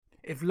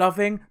If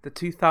loving the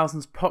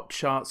 2000s pop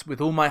charts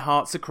with all my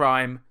heart's a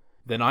crime,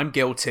 then I'm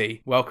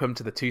guilty. Welcome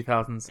to the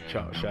 2000s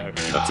Chart Show.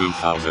 The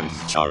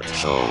 2000s Chart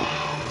Show.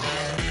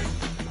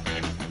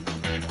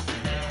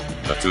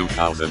 The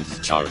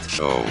 2000s Chart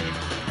Show.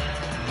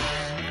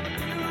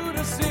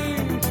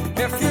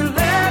 If you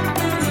let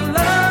me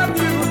love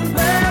you,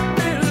 let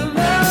me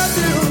love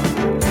you.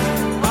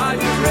 Are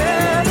you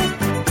ready?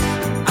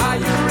 Are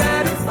you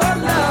ready for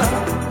love?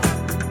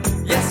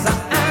 Yes, I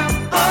am.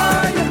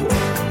 Are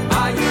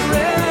you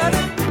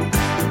ready?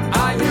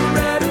 Are you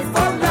ready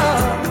for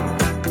love?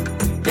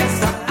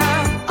 Yes, I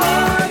am.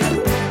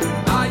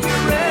 Are you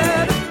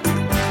ready?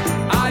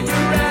 Are you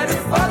ready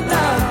for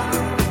love?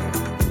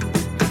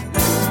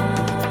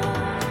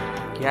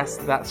 Yes,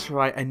 that's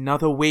right.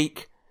 Another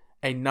week,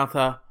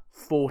 another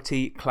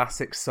 40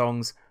 classic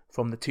songs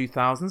from the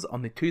 2000s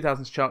on the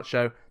 2000s Chart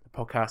Show, the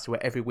podcast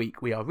where every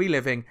week we are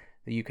reliving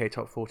the UK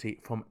Top 40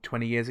 from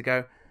 20 years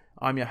ago.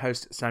 I'm your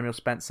host, Samuel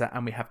Spencer,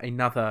 and we have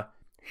another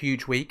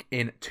huge week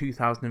in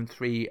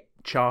 2003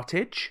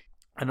 chartage.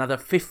 Another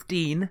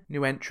 15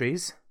 new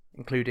entries,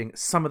 including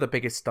some of the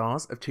biggest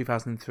stars of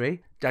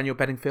 2003. Daniel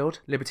Bedingfield,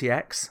 Liberty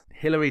X,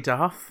 Hilary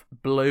Duff,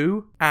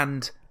 Blue,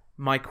 and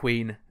my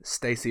queen,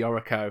 Stacey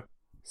Orrico.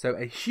 So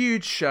a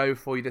huge show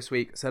for you this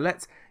week. So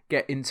let's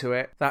get into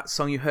it. That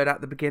song you heard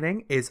at the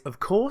beginning is, of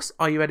course,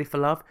 Are You Ready for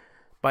Love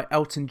by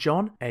Elton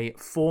John, a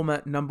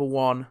former number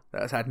one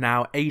that has had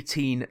now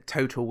 18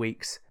 total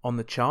weeks on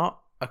the chart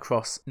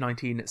across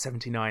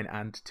 1979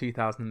 and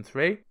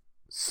 2003.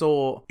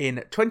 Saw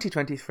in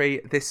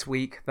 2023 this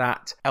week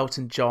that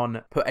Elton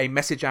John put a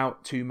message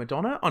out to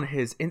Madonna on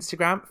his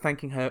Instagram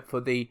thanking her for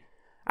the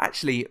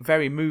actually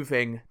very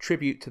moving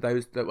tribute to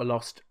those that were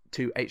lost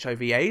to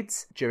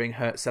HIV/AIDS during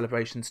her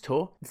Celebrations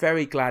tour.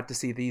 Very glad to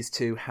see these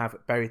two have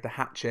buried the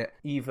hatchet,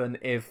 even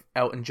if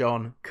Elton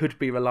John could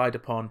be relied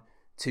upon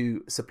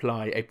to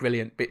supply a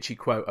brilliant bitchy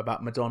quote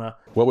about Madonna.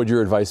 What would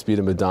your advice be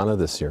to Madonna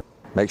this year?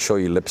 Make sure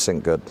you lip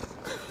sync good.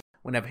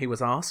 Whenever he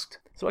was asked.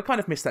 So I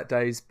kind of miss that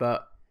days,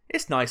 but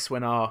it's nice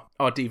when our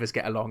divas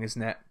get along,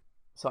 isn't it?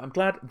 So I'm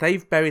glad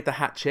they've buried the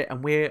hatchet,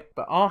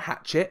 but our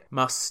hatchet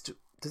must...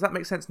 Does that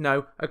make sense?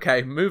 No.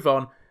 Okay, move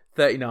on.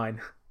 39.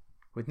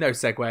 With no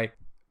segue.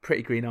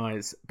 Pretty Green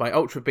Eyes by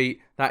Ultra Beat.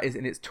 That is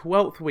in its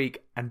 12th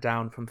week and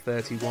down from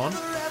 31.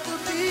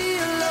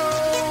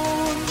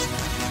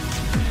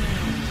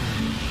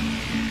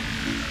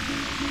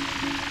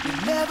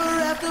 Never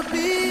have to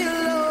be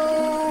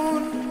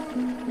alone.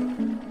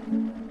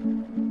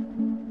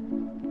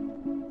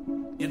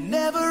 You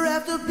never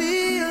have to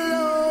be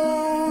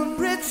alone.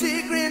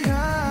 Pretty green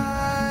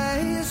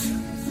eyes,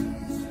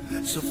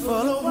 so full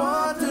of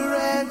wonder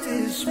and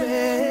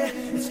despair.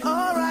 It's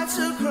alright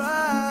to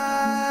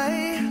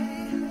cry,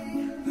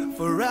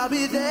 for I'll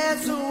be there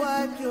to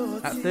wipe your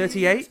tears. At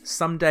 38,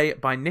 Someday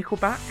by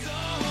Nickelback.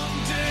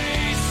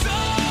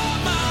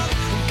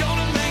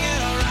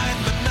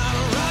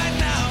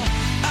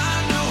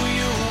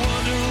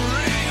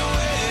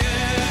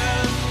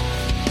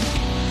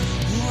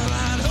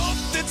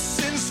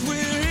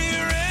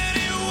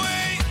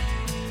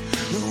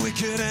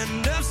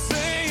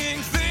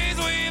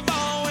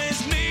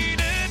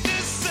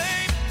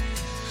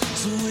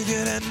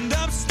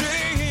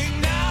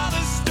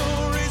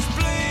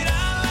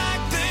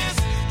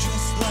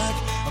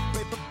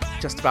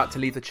 Just about to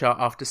leave the chart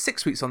after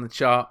 6 weeks on the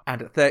chart,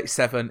 and at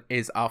 37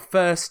 is our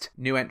first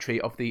new entry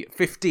of the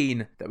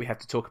 15 that we have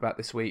to talk about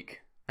this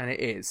week, and it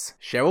is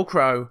Sheryl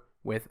Crow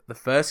with The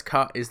First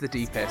Cut is the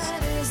Deepest.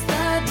 When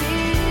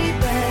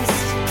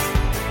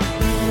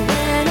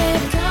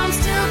it comes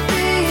to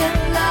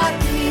being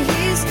lucky,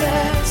 he's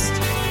first.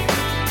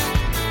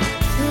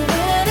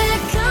 When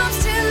it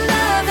comes to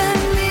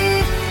loving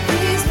me,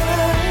 he's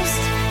first.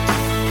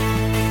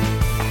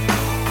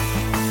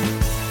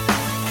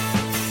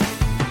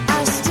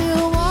 I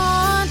still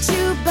want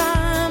you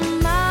by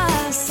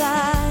my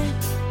side,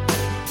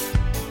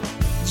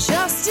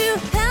 just to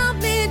help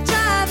me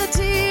dry the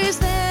tears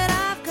that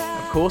I've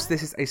cried. Of course,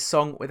 this is a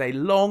song with a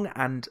long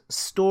and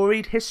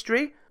storied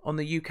history on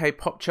the UK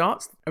pop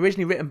charts,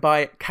 originally written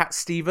by Cat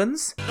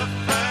Stevens. The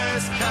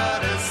first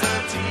cut is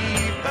the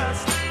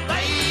deepest,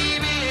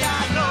 baby,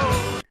 I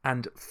know.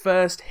 And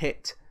first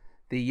hit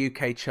the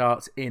UK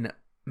charts in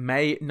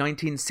May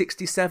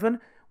 1967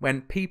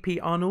 when P.P.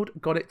 Arnold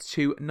got it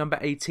to number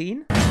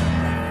 18.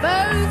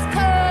 First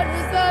cut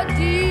is the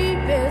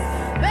deepest,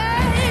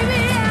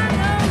 baby,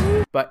 I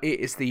know. But it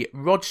is the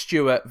Rod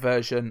Stewart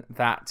version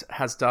that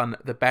has done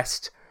the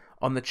best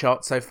on the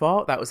chart so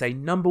far. That was a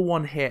number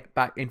one hit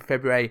back in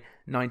February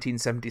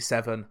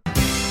 1977.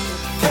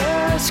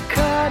 First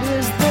cut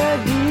is the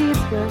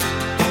deepest,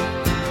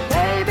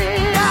 baby,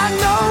 I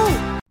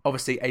know.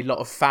 Obviously, a lot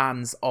of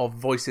fans of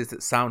voices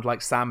that sound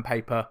like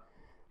sandpaper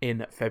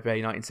in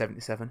February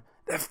 1977.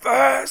 The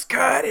first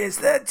cut is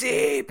the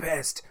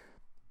deepest,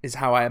 is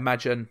how I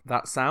imagine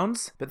that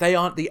sounds. But they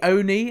aren't the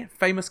only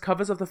famous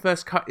covers of The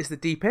First Cut is the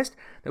Deepest.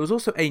 There was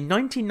also a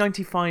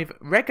 1995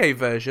 reggae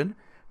version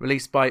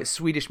released by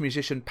Swedish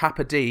musician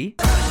Papa D.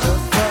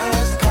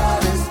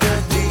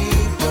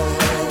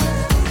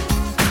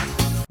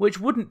 which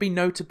wouldn't be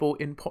notable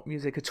in pop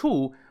music at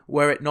all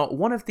were it not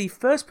one of the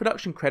first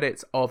production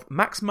credits of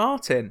Max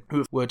Martin,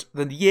 who would,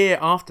 the year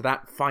after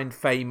that, find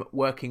fame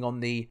working on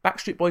the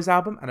Backstreet Boys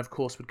album, and of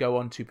course would go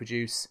on to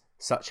produce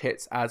such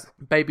hits as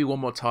Baby One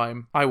More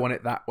Time, I Want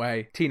It That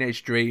Way,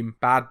 Teenage Dream,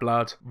 Bad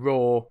Blood,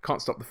 Raw,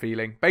 Can't Stop the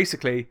Feeling.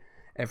 Basically,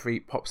 every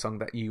pop song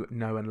that you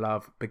know and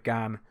love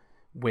began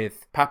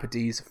with Papa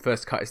D's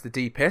First Cut Is the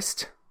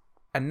Deepest.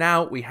 And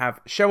now we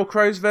have Sheryl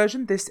Crow's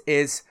version. This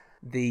is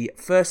the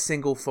first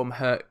single from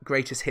her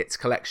Greatest Hits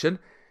collection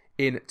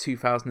in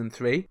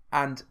 2003.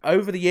 And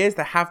over the years,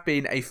 there have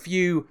been a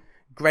few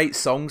great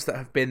songs that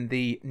have been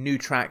the new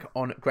track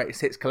on Greatest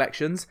Hits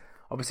collections.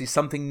 Obviously,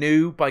 Something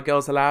New by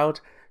Girls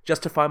Aloud,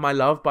 Justify My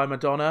Love by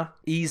Madonna,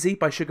 Easy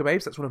by Sugar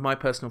Babes, that's one of my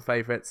personal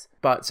favourites.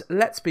 But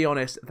let's be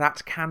honest,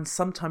 that can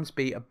sometimes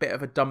be a bit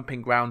of a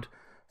dumping ground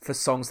for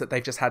songs that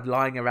they've just had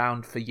lying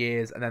around for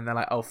years, and then they're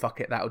like, oh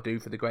fuck it, that'll do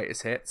for the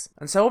greatest hits.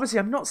 And so obviously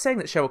I'm not saying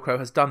that Sheryl Crow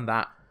has done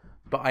that,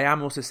 but I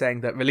am also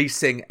saying that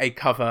releasing a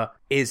cover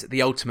is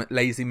the ultimate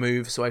lazy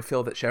move, so I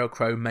feel that Sheryl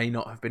Crow may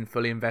not have been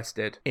fully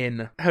invested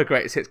in her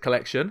greatest hits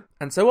collection.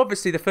 And so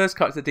obviously The First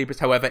Cut Is the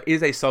Deepest, however,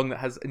 is a song that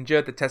has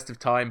endured the test of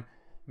time.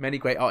 Many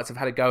great artists have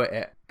had a go at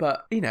it.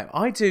 But, you know,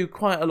 I do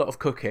quite a lot of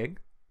cooking,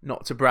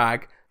 not to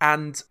brag,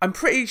 and I'm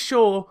pretty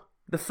sure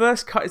The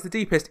First Cut Is the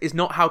Deepest is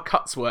not how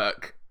cuts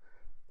work.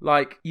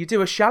 Like, you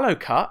do a shallow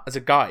cut as a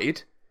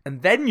guide,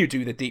 and then you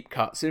do the deep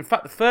cut. So in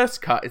fact, the first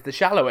cut is the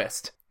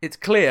shallowest. It's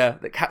clear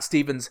that Cat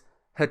Stevens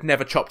had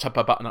never chopped up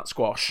a butternut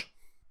squash.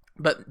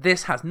 But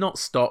this has not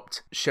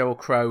stopped Sheryl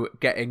Crow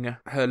getting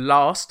her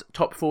last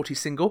top 40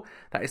 single.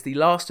 That is the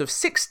last of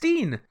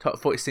 16 top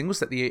 40 singles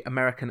that the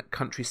American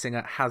country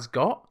singer has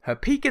got. Her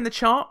peak in the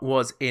chart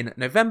was in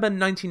November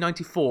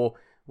 1994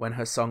 when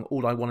her song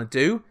All I Want to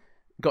Do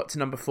got to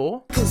number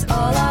 4. 'Cause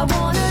all I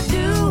wanna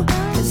do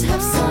is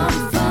have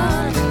some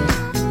fun.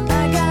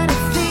 I got a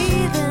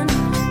feeling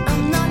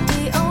I'm not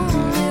the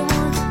only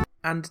one.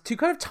 And to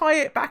kind of tie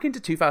it back into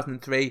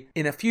 2003,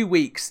 in a few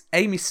weeks,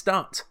 Amy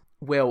Stutt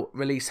will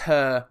release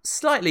her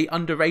slightly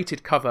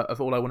underrated cover of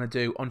All I Want to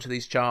Do onto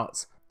these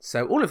charts.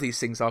 So all of these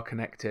things are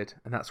connected,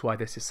 and that's why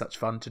this is such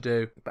fun to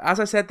do. But as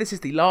I said, this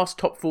is the last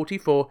top 40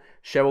 for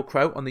Sheryl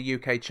Crow on the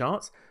UK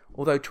charts,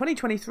 although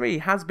 2023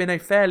 has been a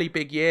fairly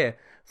big year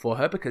for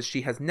her because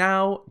she has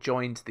now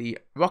joined the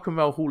Rock and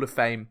Roll Hall of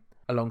Fame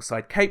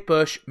alongside Kate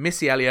Bush,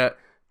 Missy Elliott,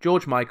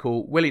 George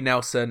Michael, Willie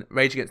Nelson,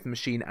 Rage Against the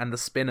Machine and the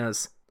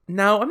Spinners.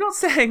 Now, I'm not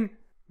saying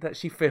that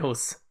she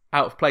feels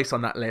out of place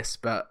on that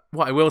list, but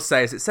what I will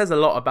say is it says a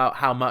lot about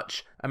how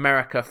much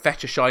America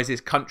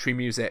fetishizes country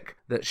music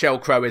that Sheryl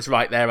Crow is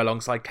right there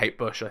alongside Kate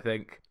Bush, I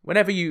think.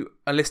 Whenever you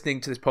are listening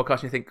to this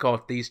podcast and you think,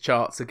 God, these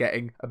charts are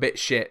getting a bit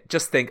shit,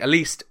 just think, at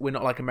least we're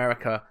not like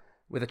America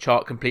with a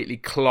chart completely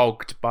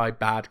clogged by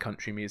bad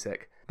country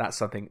music. That's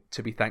something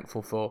to be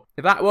thankful for.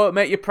 If that won't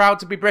make you proud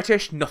to be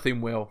British, nothing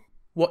will.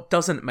 What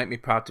doesn't make me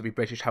proud to be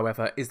British,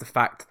 however, is the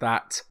fact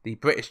that the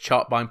British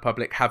chart-buying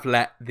public have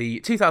let the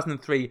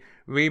 2003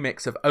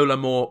 remix of Ola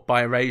Moore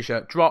by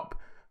Erasure drop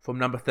from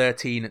number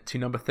 13 to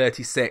number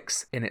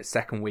 36 in its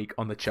second week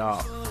on the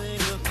chart.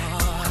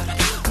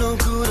 No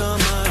good on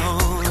my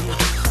own.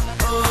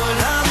 All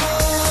I'm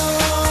on.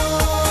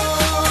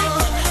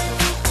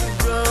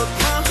 Broke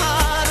my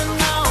heart and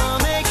now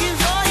I'm aching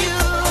for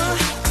you.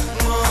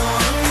 More.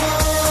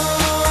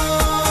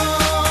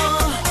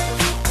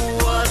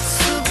 What's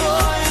the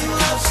boy in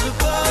love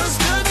supposed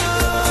to do?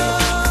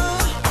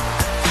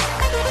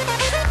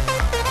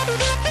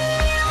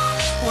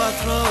 Why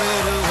throw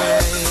it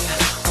away?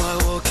 Why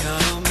walk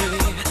out on me?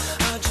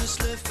 I just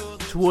live for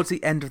the... Towards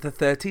the end of the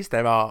 30s,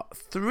 there are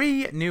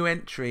 3 new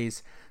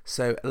entries,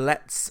 so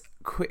let's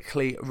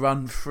quickly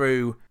run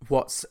through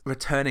what's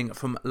returning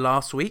from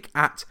last week.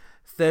 At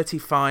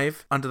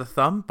 35, Under the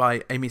Thumb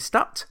by Amy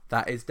Stutt.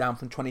 That is down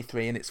from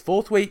 23 in its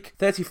 4th week.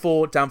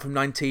 34, down from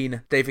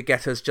 19, David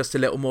Guetta's Just a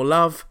Little More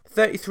Love.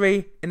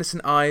 33,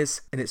 Innocent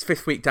Eyes, in its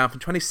 5th week, down from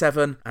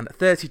 27. And at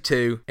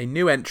 32, a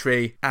new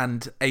entry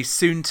and a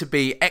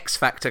soon-to-be X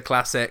Factor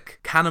classic,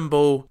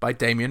 Cannonball by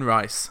Damien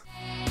Rice.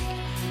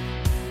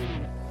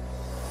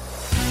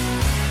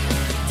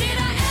 Did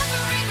I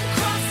ever even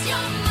cross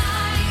your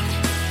mind?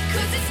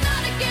 'Cause it's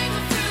not a game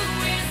of through,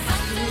 it's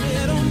something.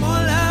 Little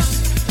more love,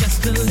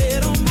 just a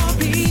little more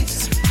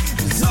peace.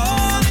 It's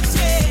all it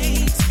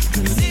takes to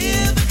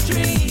live a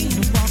dream,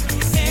 walk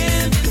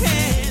hand in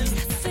hand.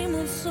 Same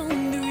old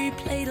song that we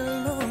played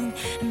alone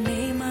and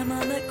made my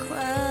mama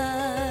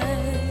cry.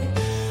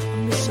 I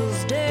miss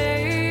those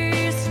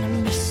days and I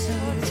miss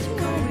what's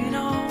going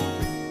on.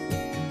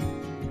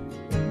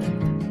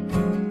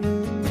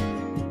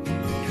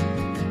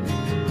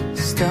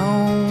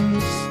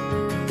 Stones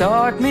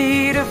taught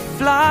me to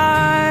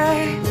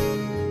fly.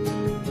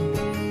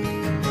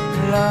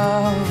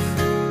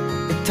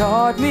 Love, it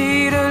taught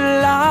me to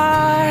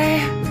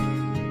lie.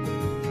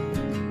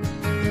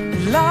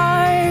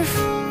 Life,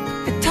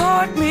 it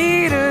taught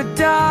me to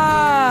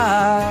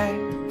die.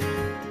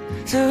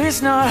 So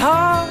it's not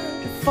hard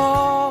to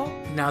fall.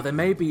 Now, there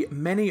may be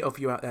many of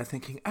you out there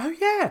thinking, oh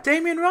yeah,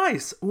 Damien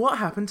Rice, what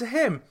happened to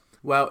him?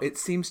 Well, it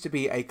seems to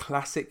be a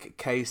classic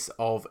case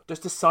of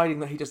just deciding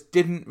that he just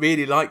didn't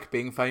really like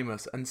being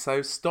famous and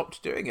so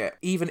stopped doing it.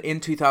 Even in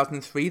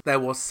 2003, there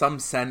was some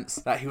sense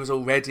that he was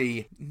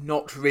already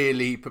not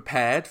really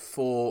prepared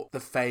for the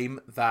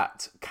fame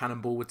that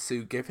Cannonball would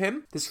soon give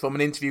him. This is from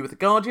an interview with The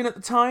Guardian at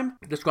the time,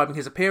 describing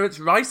his appearance.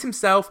 Rice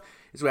himself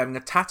is wearing a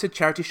tattered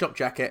charity shop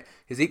jacket.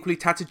 His equally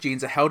tattered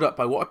jeans are held up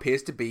by what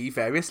appears to be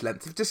various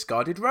lengths of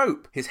discarded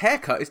rope. His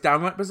haircut is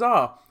downright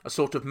bizarre, a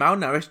sort of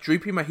malnourished,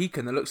 droopy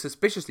Mohican that looks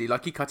suspiciously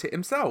like he cut it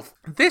himself.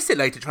 This, it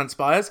later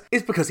transpires,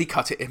 is because he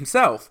cut it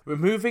himself,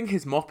 removing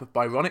his mop of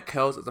Byronic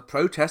curls as a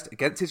protest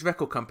against his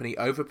record company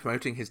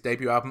over-promoting his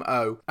debut album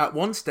O. At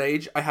one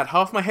stage, I had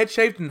half my head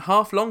shaved and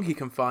half long, he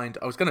confined.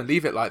 I was going to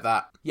leave it like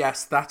that.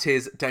 Yes, that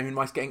is Damien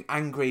Rice getting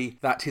angry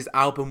that his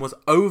album was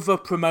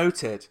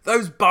over-promoted.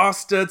 Those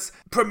bastards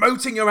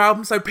promoting your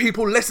album so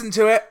people listen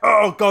to it.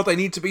 Oh God, they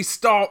need to be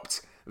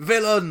stopped.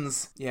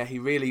 Villains. Yeah, he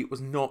really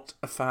was not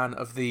a fan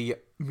of the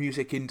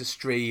music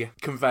industry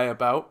conveyor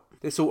belt.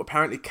 This all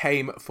apparently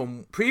came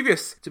from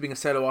previous to being a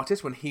solo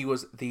artist when he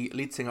was the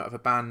lead singer of a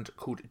band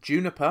called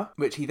Juniper,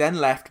 which he then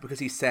left because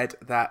he said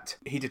that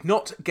he did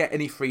not get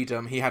any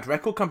freedom. He had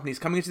record companies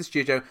coming into the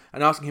studio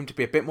and asking him to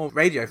be a bit more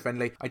radio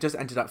friendly. I just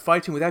ended up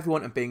fighting with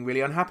everyone and being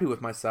really unhappy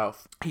with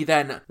myself. He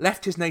then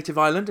left his native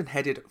island and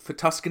headed for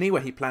Tuscany,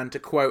 where he planned to,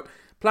 quote,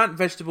 plant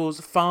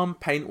vegetables, farm,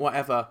 paint,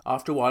 whatever.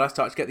 After a while, I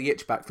started to get the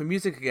itch back for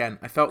music again.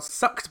 I felt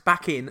sucked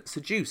back in,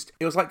 seduced.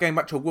 It was like going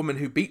back to a woman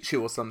who beats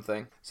you or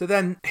something. So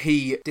then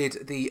he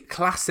did the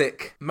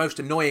classic, most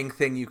annoying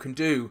thing you can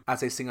do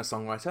as a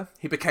singer-songwriter.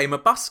 He became a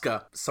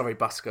busker. Sorry,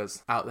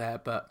 buskers out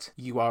there, but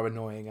you are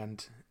annoying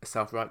and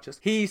self-righteous.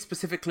 He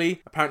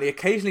specifically apparently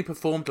occasionally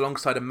performed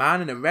alongside a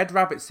man in a red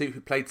rabbit suit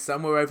who played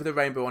Somewhere Over the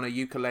Rainbow on a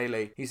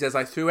ukulele. He says,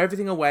 I threw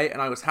everything away and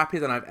I was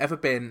happier than I've ever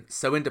been,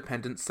 so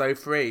independent, so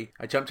free.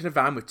 I jumped in a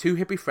van with 2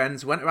 hippie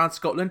friends, went around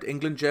Scotland,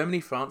 England,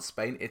 Germany, France,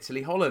 Spain,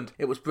 Italy, Holland.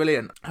 It was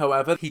brilliant.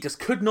 However, he just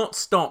could not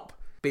stop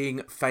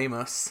being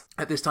famous.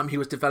 At this time, he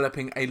was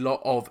developing a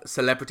lot of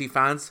celebrity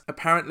fans,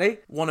 apparently,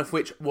 one of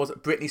which was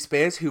Britney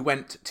Spears, who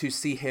went to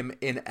see him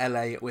in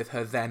LA with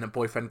her then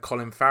boyfriend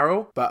Colin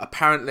Farrell. But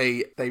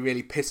apparently, they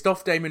really pissed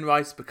off Damien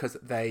Rice because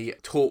they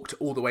talked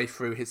all the way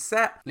through his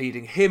set,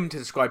 leading him to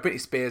describe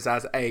Britney Spears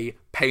as a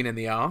pain in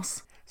the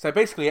arse. So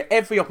basically, at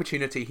every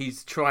opportunity,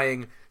 he's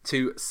trying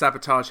to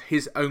sabotage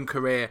his own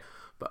career.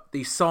 But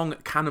the song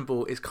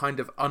Cannonball is kind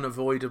of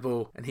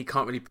unavoidable and he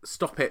can't really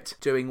stop it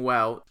doing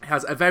well. It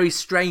has a very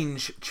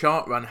strange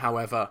chart run,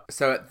 however.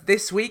 So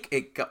this week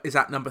it is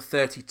at number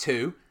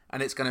 32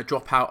 and it's going to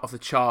drop out of the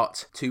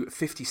chart to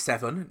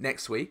 57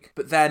 next week.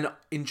 But then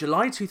in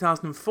July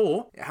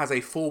 2004, it has a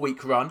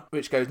 4-week run,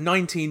 which goes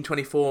 19,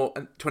 24,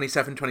 and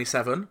 27,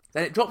 27.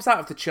 Then it drops out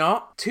of the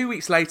chart. 2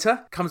 weeks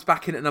later, comes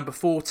back in at number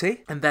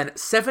 40. And then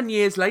 7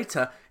 years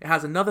later, it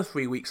has another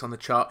 3 weeks on the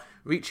chart,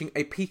 reaching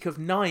a peak of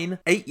 9,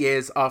 8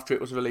 years after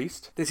it was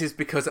released. This is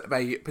because of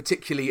a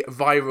particularly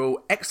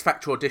viral X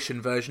Factor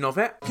audition version of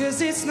it.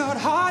 'Cause it's not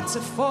hard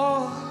to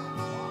fall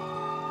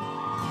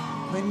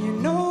when you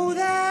know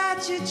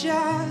that you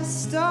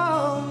just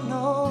don't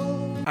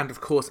know. And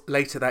of course,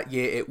 later that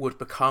year, it would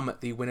become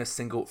the winner's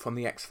single from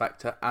the X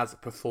Factor as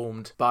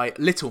performed by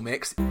Little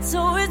Mix.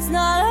 So it's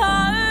not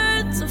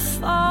hard to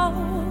fall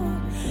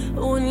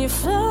when you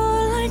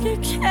fall like a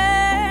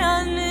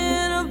can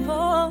in a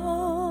bowl.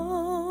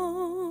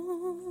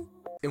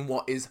 In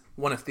what is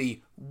one of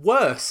the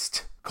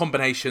worst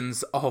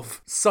combinations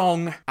of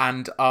song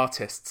and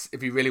artists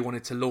if you really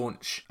wanted to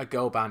launch a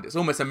girl band. It's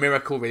almost a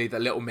miracle really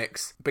that Little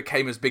Mix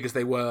became as big as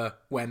they were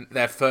when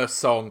their first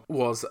song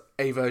was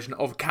a version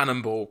of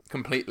Cannonball,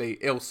 completely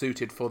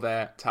ill-suited for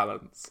their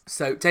talents.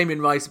 So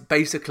Damien Rice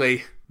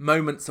basically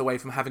moments away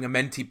from having a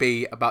mentee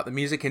be about the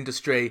music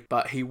industry,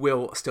 but he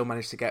will still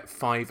manage to get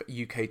 5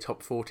 UK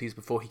top 40s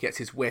before he gets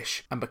his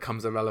wish and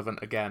becomes irrelevant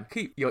again.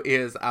 Keep your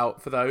ears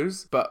out for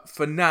those. But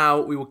for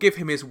now, we will give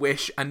him his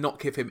wish and not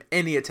give him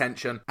any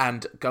attention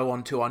and go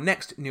on to our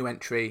next new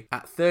entry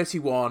at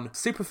 31,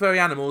 Super Furry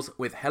Animals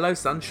with Hello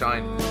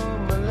Sunshine.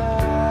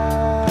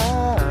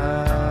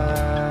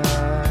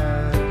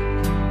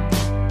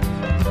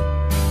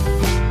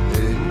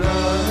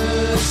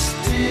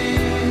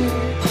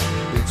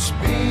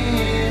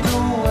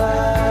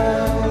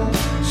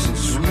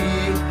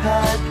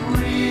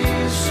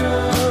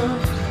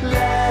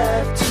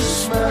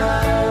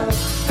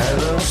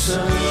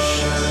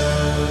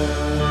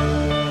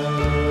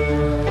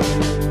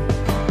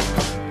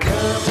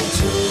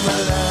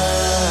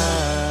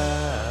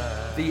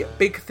 The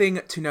big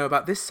thing to know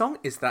about this song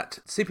is that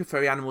Super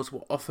Furry Animals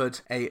were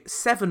offered a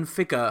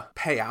 7-figure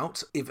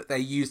payout if they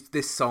used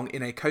this song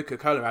in a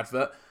Coca-Cola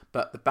advert,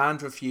 but the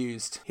band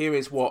refused. Here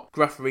is what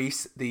Gruff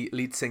Rhys, the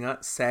lead singer,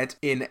 said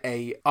in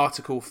an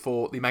article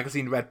for the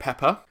magazine Red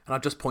Pepper. And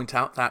I'll just point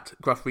out that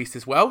Gruff Rhys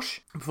is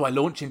Welsh, before I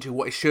launch into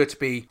what is sure to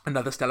be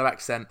another stellar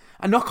accent.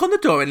 A knock on the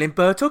door and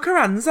Limberto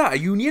Carranza, a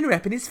union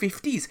rep in his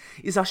 50s,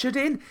 is ushered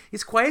in.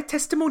 His quiet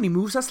testimony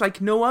moves us like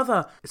no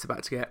other. It's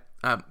about to get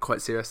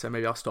quite serious, so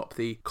maybe I'll stop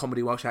the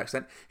comedy Welsh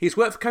accent. He's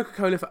worked for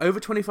Coca-Cola for over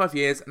 25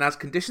 years, and as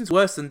conditions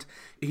worsened,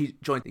 he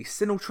joined the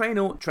Sinal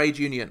Trainal trade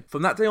union.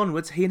 From that day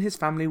onwards, he and his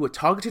family were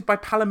targeted by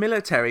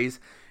paramilitaries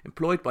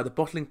employed by the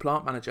bottling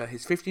plant manager.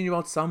 His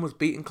 15-year-old son was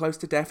beaten close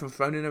to death and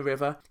thrown in a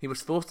river. He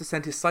was forced to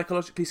send his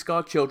psychologically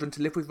scarred children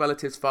to live with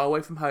relatives far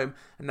away from home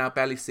and now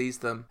barely sees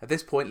them. At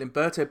this point,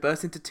 Limberto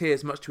burst into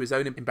tears, much to his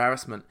own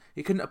embarrassment.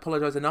 He couldn't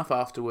apologise enough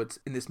afterwards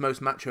in this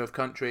most macho of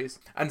countries.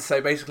 And so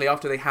basically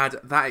after they had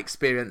that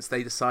experience,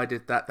 they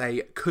decided that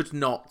they could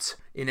not,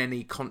 in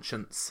any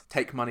conscience,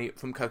 take money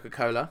from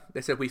Coca-Cola.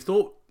 They said, "We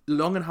thought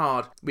long and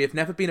hard. We have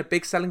never been a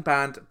big selling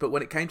band, but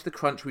when it came to the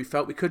crunch, we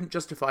felt we couldn't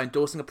justify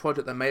endorsing a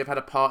project that may have had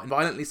a part in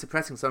violently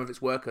suppressing some of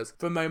its workers.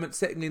 For a moment,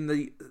 sitting in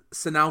the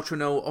Sinal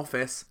Trainal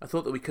office, I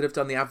thought that we could have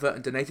done the advert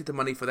and donated the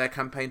money for their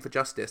campaign for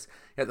justice.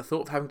 Yet the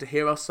thought of having to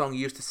hear our song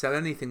used to sell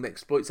anything that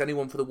exploits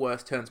anyone for the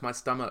worst turns my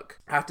stomach."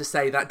 I have to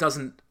say, that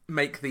doesn't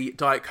make the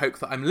Diet Coke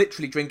that I'm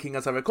literally drinking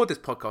as I record this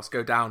podcast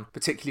go down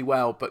particularly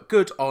well, but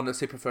good on the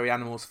Super Furry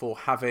Animals for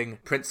having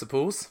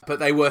principles. But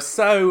they were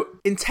so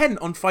intent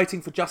on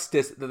fighting for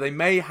justice that they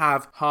may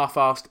have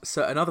half-assed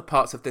certain other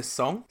parts of this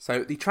song.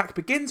 So the track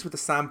begins with a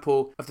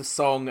sample of the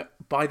song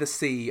By the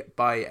Sea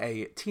by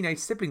a teenage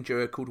sibling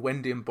duo called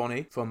Wendy and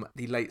Bonnie from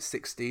the late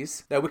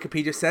 60s. Their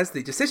Wikipedia says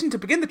the decision to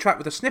begin the track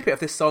with a snippet of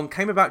this song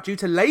came about due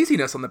to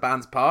laziness on the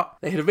band's part.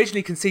 They had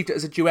originally conceived it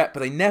as a duet, but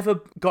they never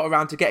got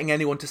around to getting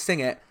anyone to sing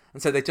it,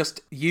 and so they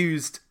just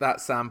used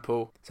that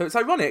sample. So it's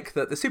ironic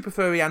that the Super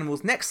Furry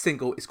Animals' next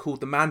single is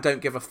called The Man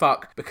Don't Give a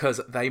Fuck, because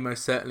they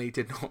most certainly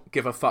did not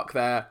give a fuck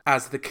there.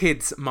 As the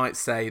kids might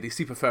say, the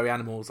Super Furry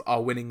Animals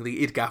are winning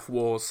the Idgaf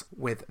Wars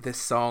with this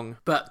song.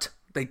 But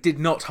they did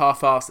not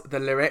half-ass the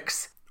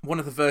lyrics. One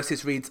of the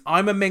verses reads,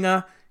 "I'm a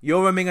minger,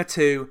 you're a minger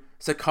too,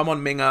 so come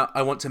on minger,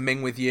 I want to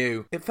ming with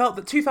you." It felt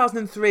that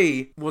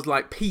 2003 was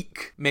like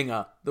peak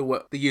minger,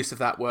 the use of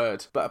that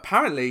word. But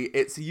apparently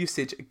its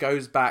usage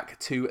goes back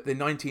to the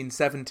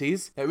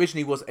 1970s. It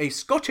originally was a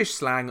Scottish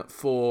slang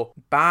for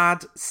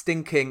bad,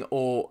 stinking,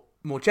 or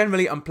more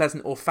generally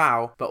unpleasant or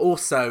foul, but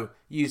also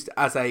used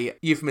as a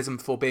euphemism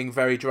for being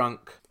very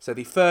drunk. So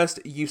the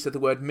first use of the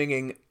word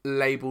minging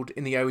labelled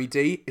in the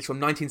OED is from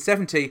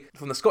 1970.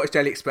 From the Scottish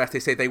Daily Express, they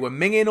say they were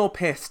minging or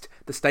pissed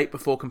the state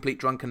before complete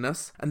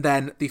drunkenness. And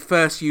then the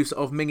first use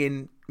of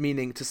minging,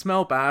 meaning to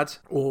smell bad,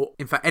 or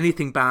in fact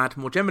anything bad,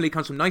 more generally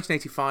comes from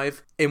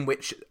 1985, in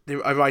which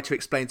a writer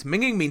explains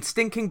minging means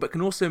stinking, but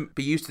can also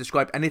be used to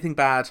describe anything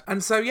bad.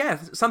 And so yeah,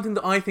 something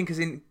that I think is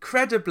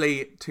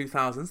incredibly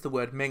 2000s, the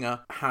word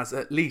minger, has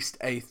at least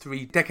a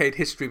 3-decade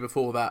history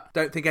before that.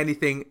 Don't think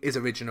anything is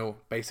original,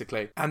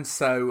 basically. And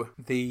so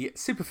the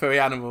Super Furry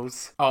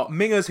Animals are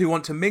mingers who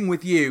want to ming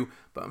with you,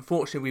 but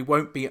unfortunately we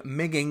won't be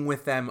minging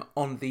with them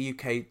on the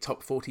UK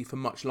Top 40 for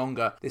much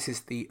longer. This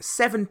is the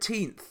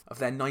 17th of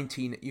their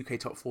 19 UK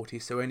Top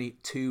 40s, so only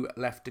 2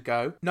 left to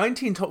go.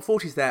 19 Top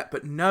 40s there,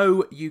 but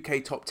no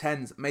UK Top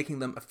 10s, making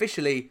them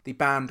officially the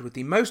band with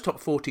the most Top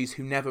 40s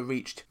who never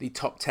reached the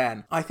Top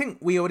 10. I think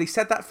we already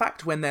said that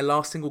fact when their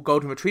last single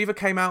Golden Retriever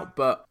came out,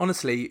 but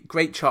honestly,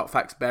 great chart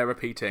facts bear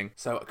repeating,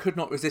 so I could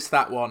not resist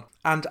that one.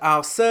 And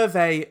our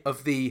survey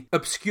of the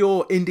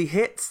obscure indie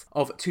hits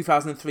of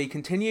 2003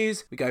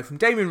 continues. We go from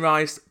Damien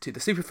Rice to the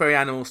Super Furry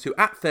Animals to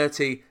At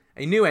 30,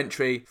 a new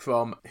entry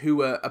from who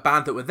were a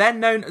band that were then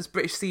known as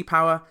British Sea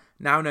Power,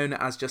 now known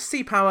as just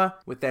Sea Power,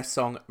 with their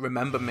song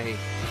Remember Me. Do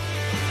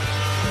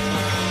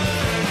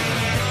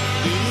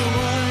you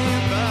worry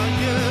about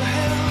your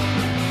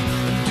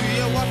health? Do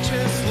you watch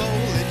it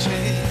slowly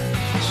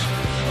change?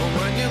 Or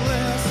when you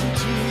listen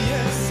to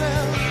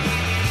yourself,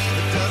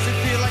 does it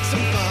feel like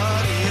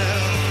somebody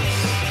else?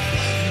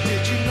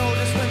 Did you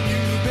notice when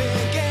you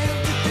began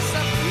to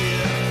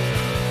disappear?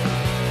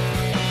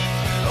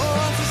 Or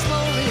was it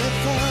slowly at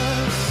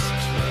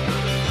first,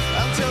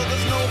 until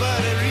there's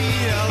nobody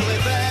really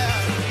there?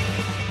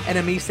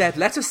 NME said,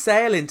 "Let us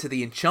sail into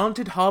the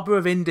enchanted harbour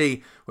of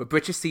Indy, where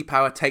British Sea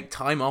Power take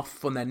time off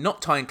from their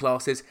not tying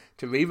classes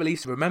to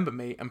re-release Remember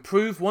Me and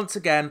prove once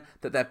again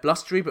that their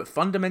blustery but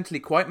fundamentally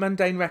quite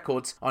mundane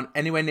records aren't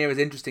anywhere near as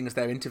interesting as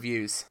their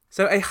interviews."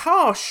 So a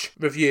harsh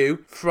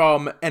review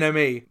from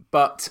NME,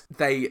 but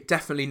they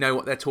definitely know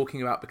what they're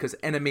talking about, because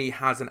NME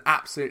has an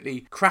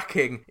absolutely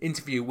cracking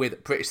interview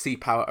with British Sea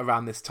Power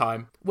around this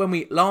time. When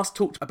we last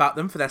talked about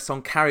them for their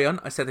song Carry On,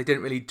 I said they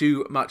didn't really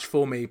do much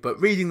for me, but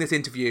reading this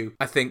interview,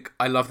 I think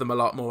I love them a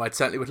lot more. I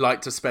certainly would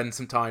like to spend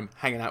some time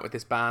hanging out with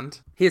this band.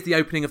 Here's the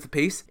opening of the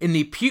piece. "In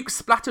the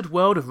puke-splattered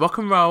world of rock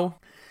and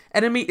roll,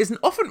 NME isn't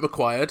often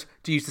required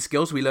to use the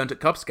skills we learned at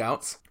Cub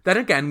Scouts. Then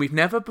again, we've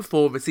never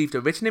before received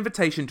a written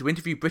invitation to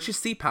interview British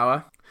Sea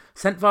Power,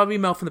 sent via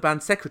email from the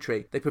band's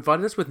secretary. They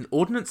provided us with an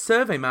Ordnance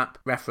Survey map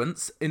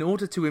reference in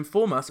order to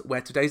inform us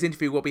where today's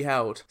interview will be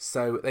held."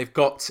 So they've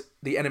got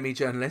the NME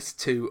journalists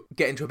to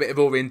get into a bit of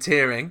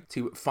orienteering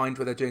to find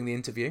where they're doing the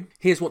interview.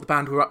 Here's what the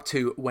band were up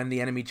to when the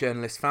NME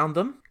journalists found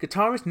them.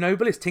 Guitarist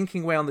Noble is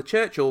tinkering away on the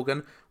church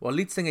organ, while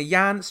lead singer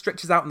Jan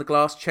stretches out on the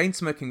glass,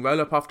 chain-smoking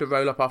roll-up after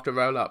roll-up after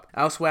roll-up.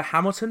 Elsewhere,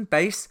 Hamilton,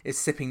 bass, is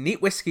sipping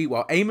neat whiskey,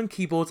 while Eamon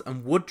keyboards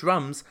and Wood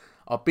drums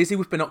are busy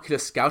with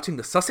binoculars scouting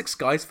the Sussex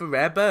skies for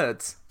rare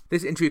birds.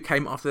 This interview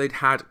came after they'd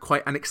had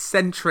quite an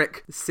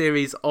eccentric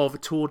series of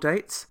tour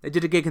dates. They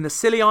did a gig in the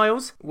Scilly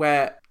Isles,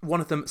 where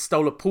one of them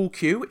stole a pool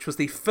cue, which was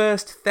the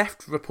first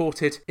theft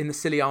reported in the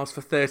Scilly Isles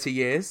for 30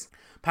 years.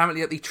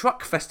 Apparently at the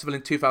Truck Festival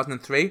in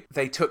 2003,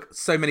 they took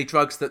so many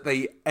drugs that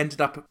they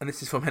ended up, and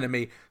this is from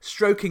Enemy,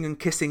 stroking and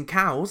kissing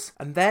cows.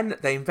 And then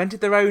they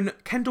invented their own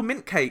Kendal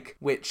mint cake,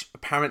 which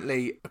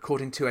apparently,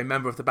 according to a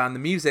member of the band The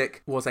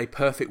Music, was a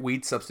perfect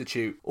weed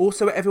substitute.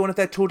 Also at every one of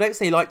their tour dates,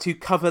 they like to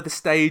cover the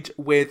stage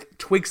with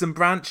twigs and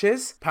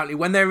branches. Apparently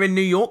when they were in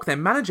New York, their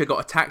manager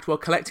got attacked while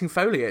collecting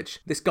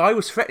foliage. This guy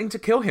was threatening to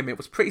kill him. It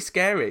was pretty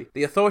scary.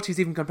 The authorities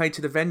even complained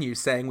to the venue,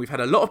 saying, "We've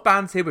had a lot of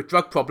bands here with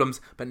drug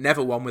problems, but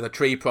never one with a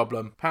tree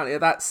problem." Apparently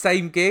at that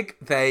same gig,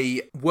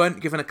 they weren't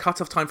given a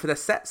cut-off time for their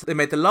sets. So they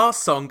made the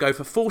last song go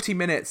for 40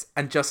 minutes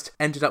and just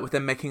ended up with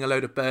them making a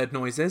load of bird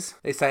noises.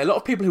 They say a lot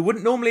of people who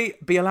wouldn't normally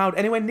be allowed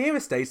anywhere near a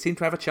stage seem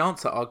to have a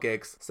chance at our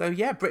gigs. So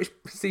yeah, British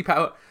Sea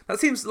Power, that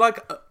seems like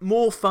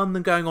more fun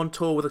than going on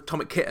tour with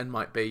Atomic Kitten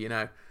might be, you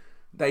know.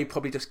 They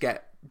probably just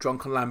get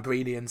drunk on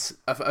Lambrini and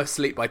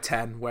asleep by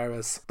 10,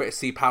 whereas British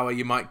Sea Power,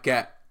 you might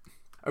get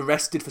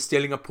arrested for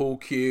stealing a pool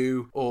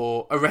cue,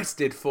 or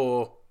arrested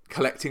for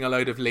collecting a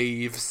load of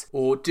leaves,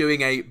 or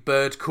doing a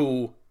bird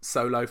call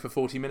solo for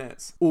 40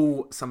 minutes.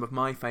 All some of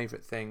my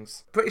favourite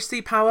things. British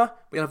Sea Power,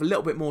 we'll have a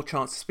little bit more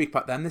chance to speak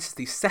about them. This is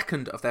the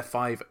second of their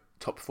 5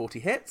 top 40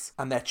 hits,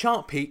 and their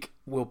chart peak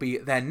will be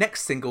their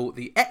next single,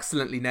 the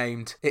excellently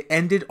named It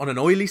Ended on an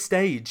Oily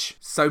Stage.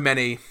 So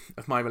many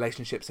of my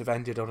relationships have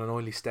ended on an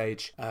oily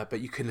stage,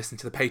 but you can listen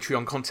to the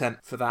Patreon content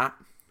for that.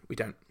 We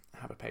don't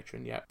have a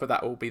Patreon yet, but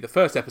that will be the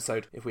first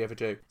episode if we ever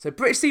do. So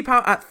British Sea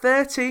Power at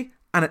 30,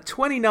 and at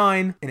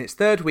 29, in its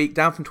third week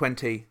down from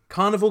 20,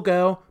 Carnival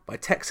Girl by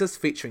Texas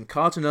featuring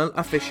Cardinal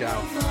Official.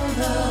 Take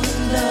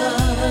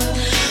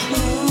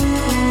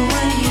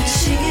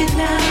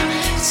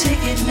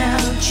it now,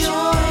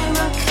 join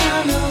my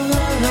carnival.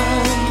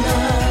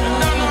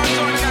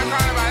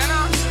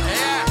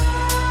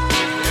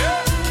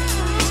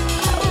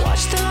 I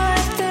watch the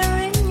light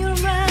there in your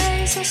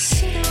eyes. I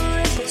see the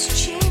ripples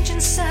changing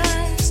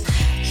size.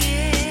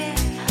 Yeah,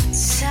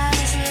 time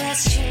has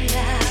left you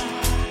now.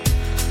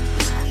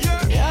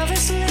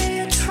 Obviously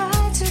you try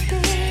to be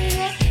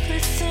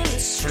everything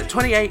is And at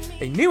 28,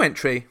 a new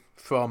entry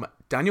from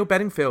Daniel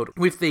Bedingfield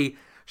with the,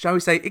 shall we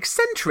say,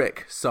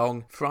 eccentric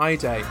song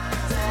Friday.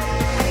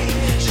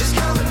 She's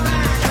coming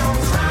back on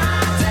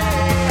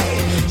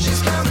Friday.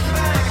 She's coming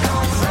back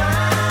on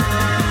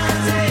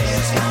Friday.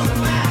 She's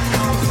coming back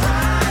on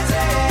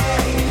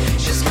Friday.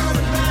 She's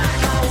coming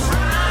back on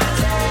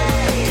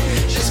Friday.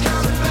 She's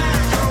coming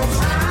back on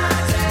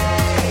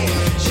Friday.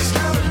 She's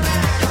coming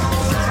back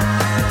on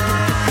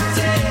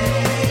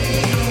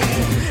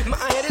Friday. My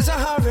head is a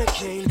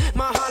hurricane.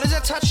 My heart is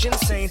a touch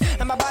insane.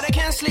 And my body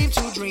can't sleep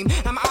to dream.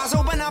 And my eyes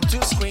open up to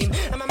scream.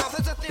 And my mouth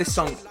is a This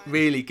song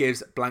really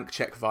gives Blank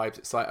Check vibes.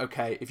 It's like,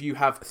 okay, if you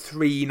have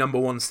 3 number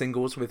 1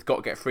 singles with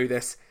Gotta Get Through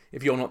This,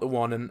 if you're not the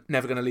one and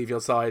Never Gonna Leave Your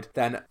Side,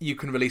 then you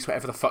can release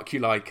whatever the fuck you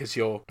like as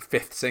your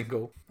 5th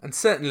single. And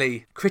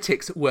certainly,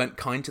 critics weren't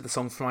kind to the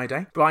song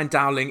Friday. Brian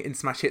Dowling in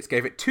Smash Hits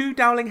gave it 2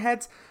 Dowling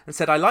heads and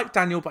said, "I like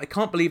Daniel, but I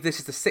can't believe this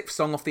is the 6th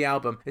song off the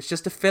album. It's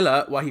just a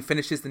filler while he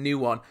finishes the new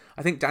one.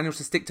 I think Daniel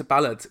should stick to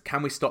ballads.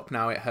 Can we stop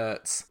now? It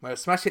hurts."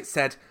 Whereas Smash Hits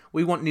said,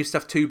 "We want new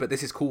stuff too, but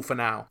this is cool for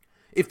now."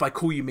 If by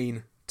cool you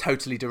mean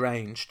totally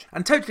deranged.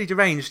 And totally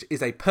deranged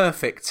is a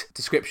perfect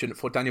description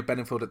for Daniel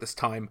Bedingfield at this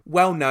time,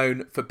 well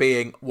known for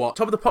being what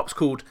Top of the Pops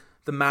called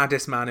the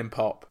maddest man in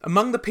pop.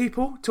 Among the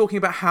people talking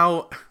about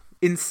how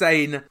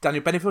insane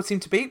Daniel Bedingfield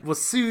seemed to be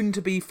was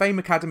soon-to-be Fame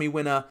Academy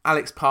winner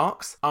Alex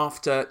Parks.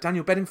 After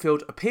Daniel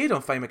Bedingfield appeared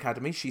on Fame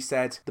Academy, she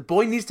said, "The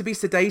boy needs to be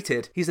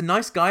sedated. He's a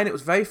nice guy and it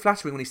was very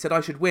flattering when he said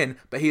I should win,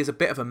 but he is a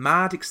bit of a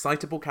mad,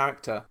 excitable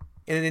character."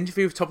 In an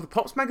interview with Top of the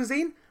Pops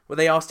magazine, where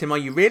they asked him, "Are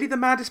you really the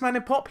maddest man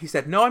in pop?" he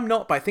said, "No, I'm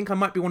not, but I think I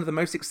might be one of the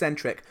most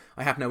eccentric.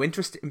 I have no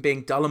interest in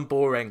being dull and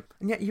boring."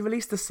 And yet you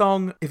released the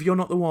song If You're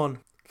Not the One.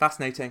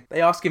 Fascinating.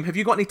 They ask him, "Have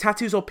you got any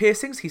tattoos or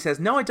piercings?" He says,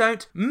 "No, I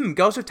don't.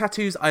 Girls with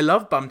tattoos, I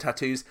love bum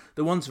tattoos.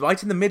 The ones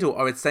right in the middle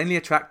are insanely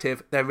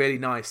attractive. They're really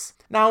nice."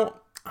 Now,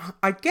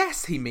 I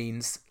guess he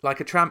means like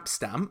a tramp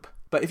stamp.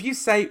 But if you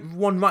say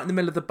one right in the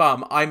middle of the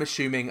bum, I'm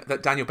assuming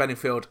that Daniel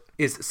Bedingfield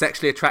is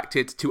sexually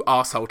attracted to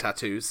arsehole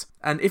tattoos.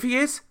 And if he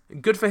is,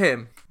 good for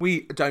him.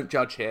 We don't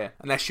judge here,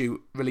 unless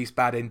you release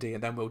bad indie,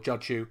 and then we'll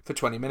judge you for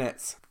 20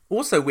 minutes.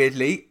 Also,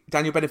 weirdly,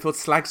 Daniel Bedingfield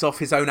slags off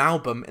his own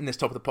album in this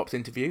Top of the Pops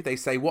interview. They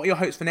say, "What are your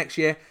hopes for next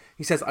year?"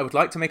 He says, "I would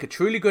like to make a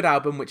truly good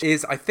album, which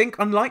is, I think,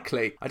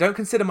 unlikely. I don't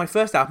consider my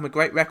first album a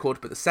great record,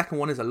 but the second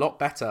one is a lot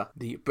better."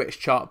 The British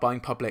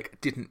chart-buying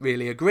public didn't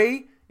really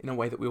agree, in a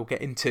way that we will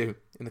get into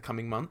in the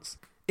coming months.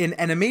 In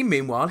Enemy,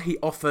 meanwhile, he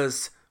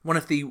offers one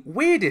of the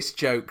weirdest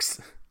jokes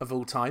of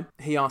all time.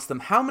 He asks them,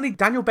 "How many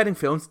Daniel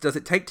Bedingfields does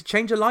it take to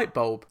change a light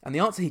bulb?" And the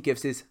answer he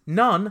gives is,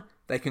 "None.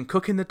 They can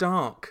cook in the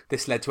dark."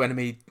 This led to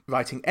Enemy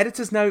writing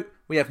editor's note,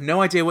 we have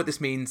no idea what this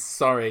means,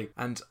 sorry.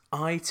 And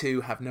I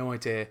too have no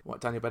idea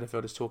what Daniel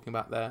Bedingfield is talking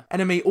about there.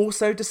 NME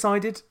also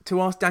decided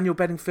to ask Daniel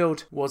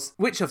Bedingfield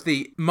which of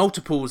the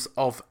multiples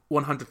of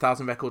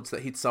 100,000 records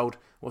that he'd sold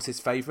was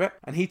his favourite,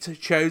 and he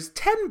chose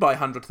 10 by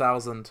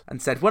 100,000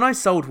 and said, when I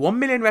sold 1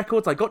 million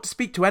records, I got to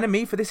speak to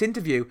NME for this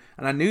interview,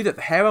 and I knew that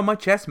the hair on my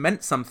chest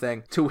meant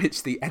something. To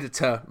which the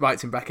editor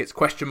writes in brackets,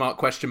 question mark,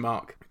 question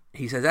mark.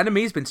 He says,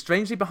 NME's been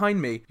strangely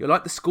behind me. You're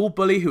like the school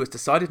bully who has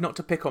decided not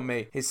to pick on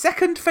me. His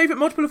second favourite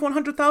multiple of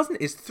 100,000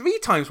 is 3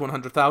 times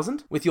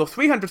 100,000. With your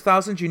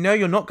 300,000, you know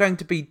you're not going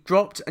to be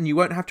dropped and you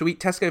won't have to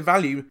eat Tesco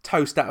value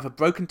toast out of a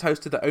broken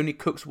toaster that only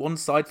cooks one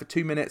side for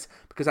 2 minutes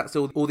because that's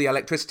all the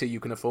electricity you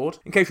can afford.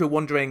 In case you're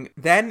wondering,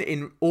 then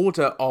in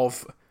order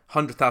of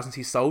 100,000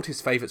 he sold,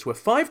 his favourites were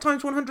 5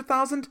 times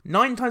 100,000,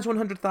 9 times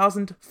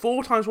 100,000,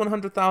 4 times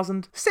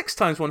 100,000, 6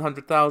 times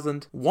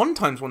 100,000, 1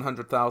 times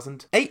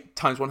 100,000, 8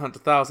 times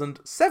 100,000,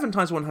 7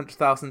 times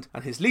 100,000,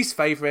 and his least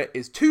favourite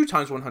is 2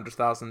 times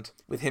 100,000,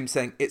 with him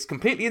saying, it's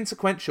completely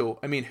insequential.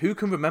 I mean, who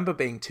can remember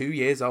being 2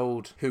 years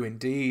old? Who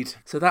indeed?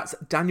 So that's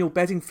Daniel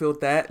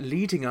Bedingfield there,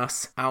 leading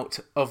us out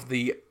of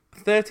the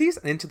 30s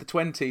and into the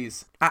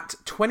 20s. At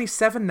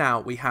 27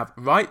 now, we have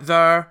Right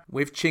There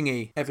with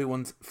Chingy,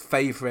 everyone's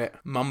favourite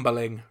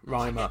mumbling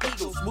rhymer.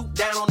 Swoop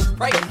down on his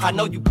prey. I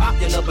know you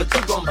popular, but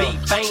you gon' be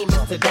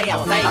famous today.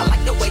 I say, I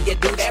like the way you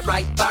do that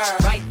right there,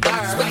 right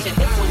there. Switch your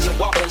hips when you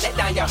walk and let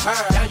down your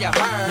hair, down your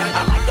hair.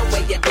 I like the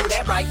way you do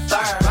that right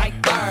there, right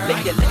there.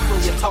 Lick your lips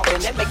when you're talking,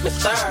 that make me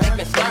stir, make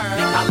me stir.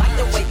 I like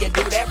the way you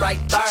do that right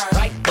there,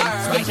 right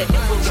there. Switch your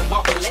hips when you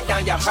walk and let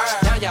down your hair,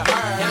 down your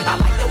hair. I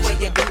like the way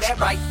you do that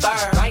right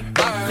there, right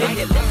there. Lick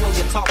your lips when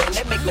you're talking,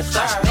 that make me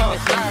stir, make me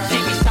stir. She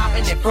be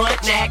stopping at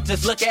front neck,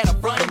 just look at her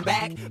front and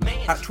back.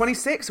 At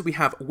 26, we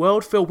have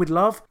World Filled with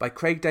Love by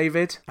Craig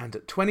David. And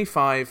at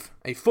 25,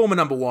 a former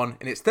number one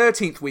in its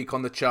 13th week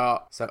on the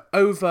chart. So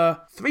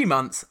over 3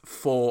 months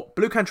for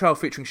Blue Cantrell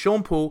featuring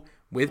Sean Paul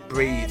with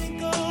Breathe.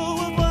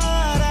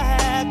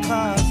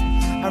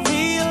 I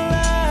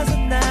realize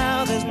that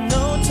now there's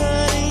no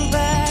turning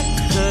back.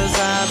 'Cause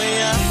I'm a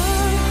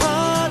young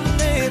heart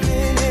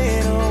living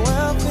in a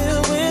world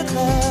filled with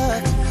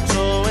love.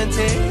 So when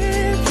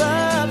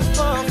teardrops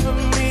fall from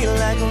me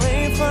like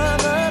rain from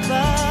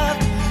above,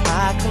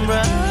 I can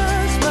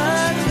brush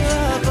my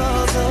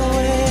troubles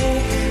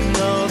away.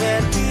 Know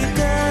that deep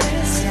down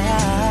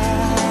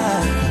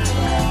inside,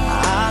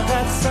 I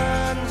got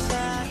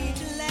sunshine.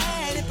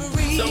 Let it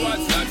breathe. So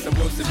what's that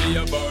supposed to be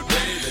about,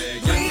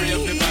 baby? Get free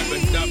of the vibe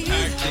and stop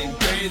acting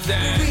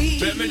crazy.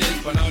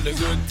 Reminisce on all the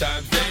good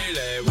times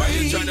daily. Why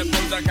you tryna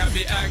pose like I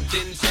be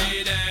acting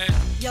shady?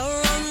 You're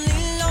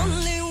only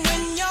lonely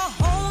when you're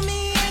home.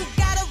 You ain't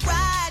got a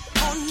ride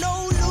on no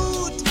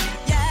loot.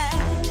 Yeah.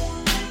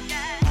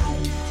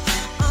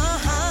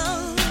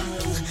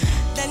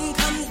 Then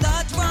comes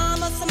the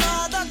drama. Some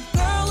other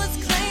girl is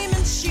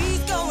claiming she's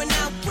going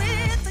out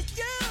with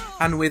you.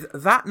 And with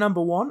that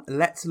number one,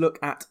 let's look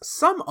at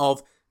some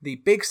of the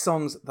big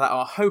songs that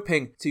are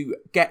hoping to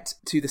get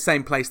to the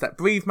same place that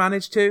Breathe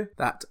managed to,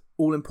 that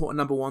all-important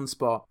number one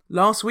spot.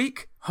 Last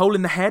week, Hole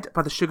in the Head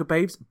by the Sugar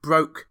Babes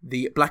broke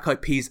the Black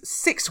Eyed Peas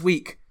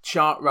 6-week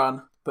chart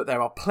run, but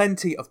there are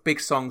plenty of big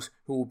songs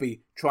who will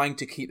be trying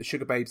to keep the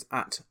Sugar Babes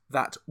at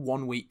that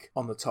 1 week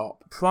on the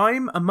top.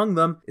 Prime among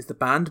them is the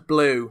band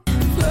Blue.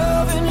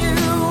 Loving you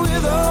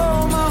with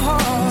all my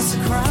heart's a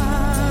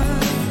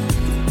crime,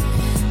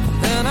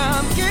 and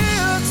I'm guilty.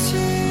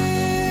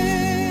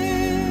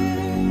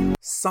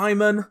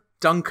 Simon,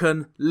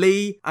 Duncan,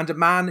 Lee, and a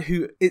man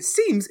who, it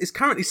seems, is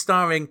currently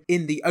starring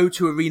in the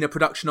O2 Arena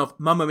production of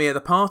Mamma Mia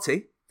the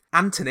Party,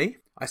 Anthony.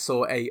 I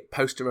saw a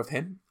poster of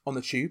him on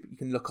the tube. You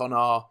can look on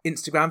our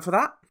Instagram for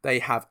that. They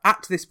have,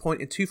 at this point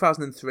in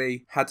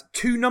 2003, had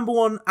 2 number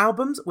one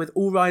albums with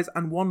All Rise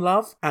and One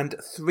Love, and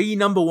 3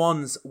 number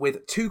ones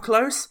with Too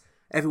Close,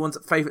 everyone's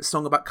favourite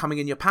song about coming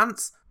in your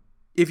pants,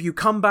 If You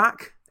Come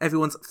Back,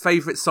 everyone's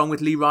favourite song with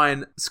Lee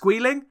Ryan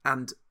squealing,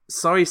 and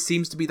Sorry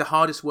seems to be the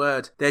hardest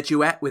word, their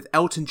duet with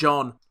Elton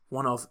John,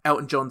 one of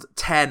Elton John's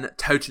 10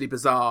 totally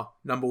bizarre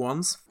number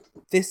ones.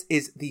 This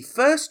is the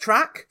first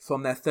track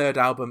from their third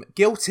album,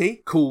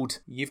 Guilty, called,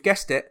 you've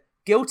guessed it,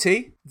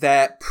 Guilty.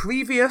 Their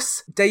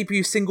previous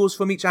debut singles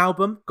from each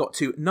album got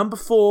to number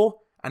 4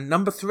 and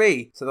number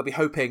 3, so they'll be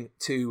hoping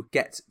to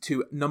get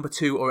to number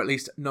 2 or at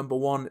least number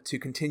 1 to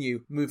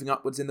continue moving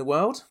upwards in the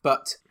world.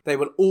 But they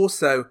will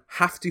also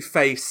have to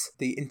face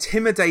the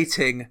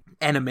intimidating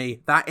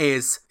enemy that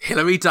is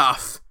Hilary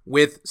Duff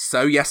with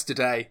So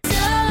Yesterday.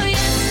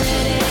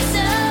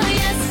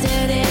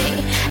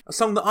 A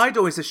song that I'd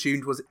always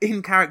assumed was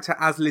in character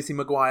as Lizzie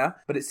McGuire,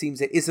 but it seems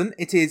it isn't.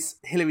 It is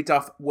Hilary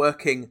Duff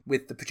working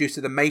with the producer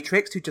of The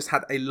Matrix, who just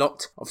had a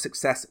lot of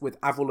success with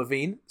Avril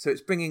Lavigne. So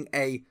it's bringing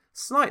a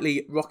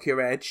slightly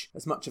rockier edge,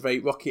 as much of a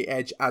rocky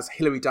edge as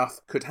Hilary Duff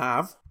could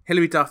have.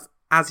 Hilary Duff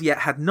as yet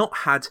had not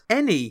had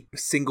any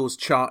singles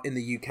chart in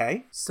the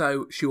UK,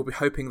 so she will be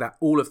hoping that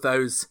all of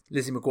those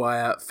Lizzie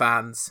McGuire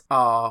fans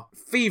are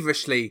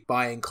feverishly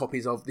buying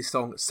copies of the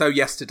song So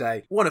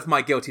Yesterday. One of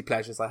my guilty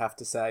pleasures, I have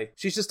to say.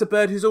 She's just a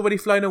bird who's already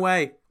flown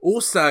away.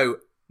 Also,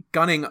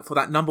 gunning for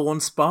that number one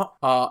spot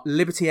are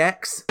Liberty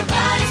X,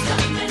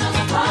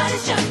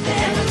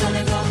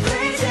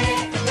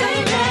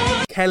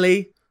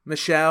 Kelly,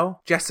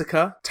 Michelle,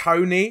 Jessica,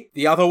 Tony,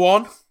 the other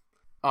one,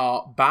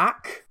 are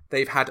back.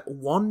 They've had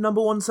one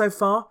number one so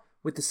far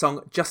with the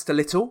song Just a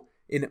Little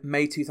in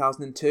May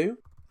 2002.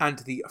 And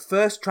the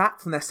first track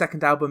from their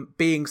second album,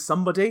 Being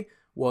Somebody,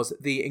 was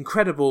the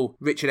incredible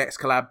Richard X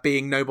collab,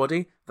 Being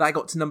Nobody. That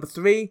got to number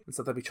 3, and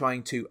so they'll be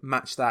trying to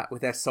match that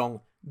with their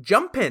song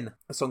Jumpin',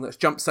 a song that's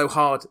jumped so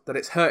hard that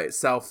it's hurt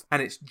itself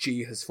and its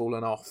G has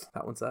fallen off.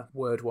 That one's a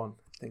word one.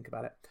 Think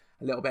about it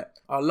a little bit.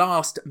 Our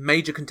last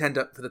major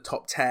contender for the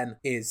top 10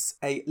 is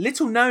a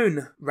little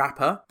known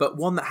rapper, but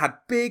one that had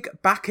big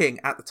backing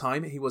at the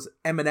time. He was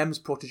Eminem's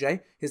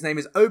protege. His name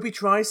is Obi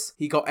Trice.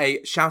 He got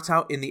a shout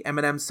out in the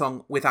Eminem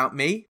song Without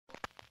Me.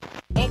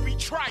 Obi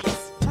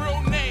Trice,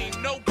 real name,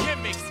 no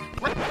gimmicks.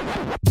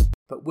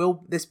 But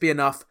will this be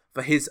enough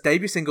for his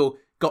debut single,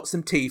 Got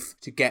Some Teeth,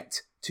 to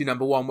get to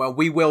number 1? Well,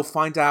 we will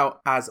find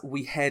out as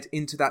we head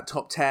into that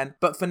top 10.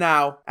 But for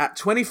now, at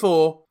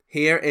 24,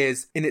 here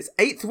is, in its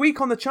 8th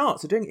week on the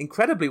charts, so doing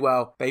incredibly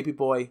well, Baby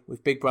Boy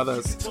with Big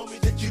Brothers. Tell me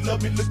that you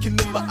love me looking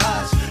in my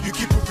eyes. You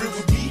keep it real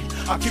with me,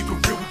 I keep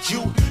it real with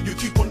you. You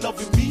keep on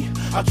loving me,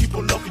 I keep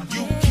on loving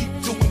you.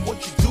 Keep doing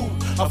what you do,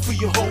 I feel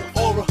your whole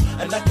aura,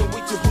 and I can't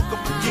wait to hook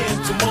up again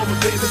tomorrow,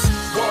 baby.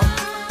 What?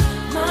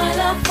 My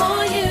love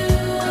for you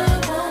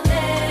will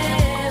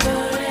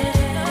never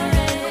end.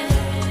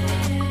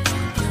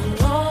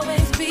 You'll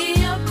always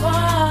be a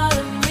part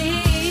of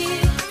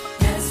me,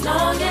 as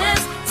long as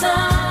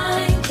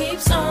time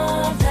keeps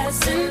on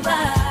passing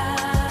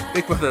by.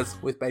 Big Brothers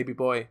with Baby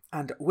Boy.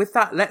 And with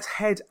that, let's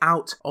head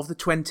out of the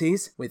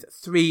 20s with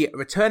 3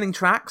 returning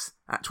tracks.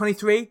 At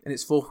 23, in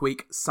its 4th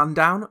week,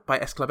 Sundown by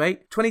S Club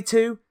 8.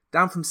 22,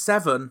 down from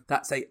 7.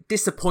 That's a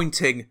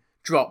disappointing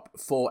drop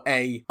for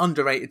a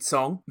underrated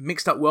song,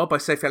 Mixed Up World by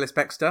Sophie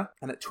Ellis-Bextor.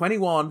 And at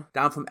 21,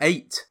 down from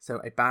 8, so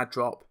a bad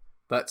drop,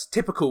 but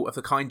typical of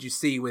the kind you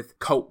see with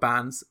cult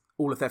bands.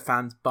 All of their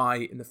fans buy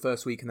in the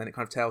first week and then it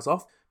kind of tails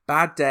off.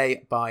 Bad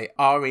Day by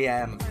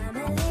R.E.M. I'm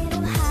a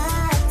little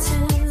hard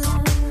to,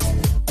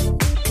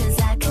 'cause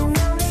I can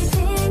only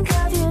think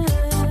of you.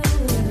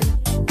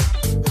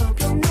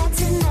 Hoping that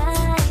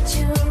tonight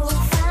you'll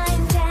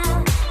find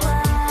out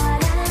what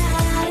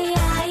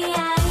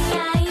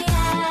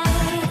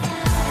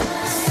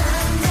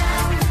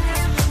Sundown,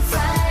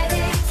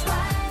 Friday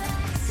twice.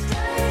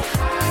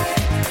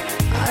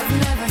 I've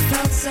never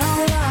felt so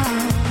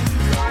long.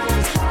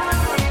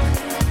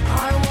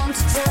 I want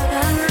to turn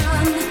and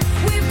run.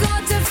 We've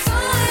got to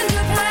find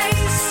a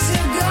place to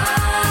go.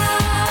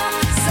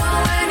 So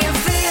when you're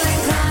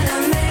feeling kind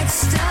of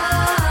mixed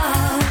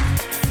up,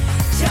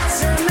 just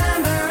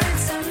remember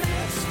it's a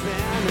mix. It's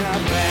been a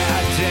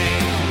bad day.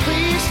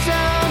 Please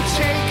don't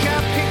take a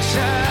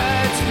picture.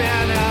 It's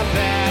been a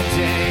bad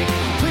day.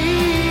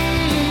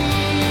 Please.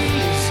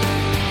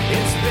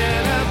 It's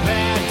been a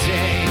bad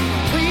day.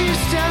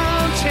 Please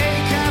don't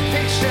take a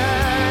picture.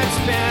 It's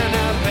been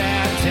a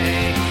bad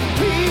day.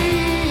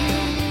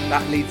 Please.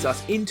 That leads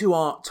us into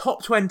our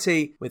top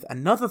 20 with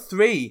another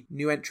 3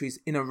 new entries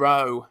in a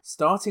row,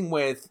 starting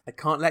with I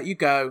Can't Let You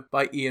Go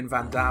by Ian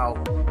Van Dahl.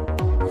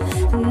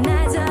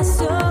 Nights are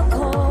so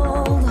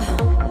cold.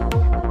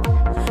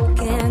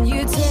 Can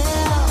you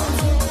tell?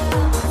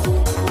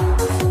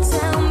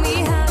 Tell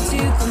me how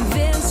to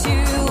convince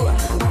you.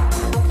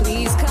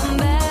 Please come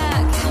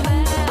back.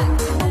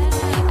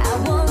 I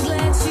won't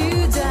let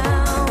you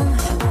down.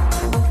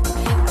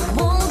 I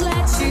won't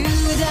let you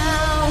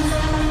down.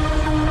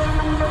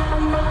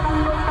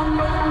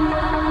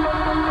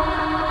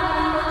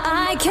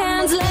 I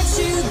can't let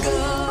you go.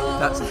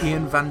 That's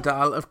Ian Van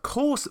Dahl, of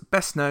course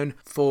best known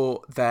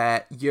for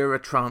their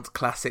Eurotrance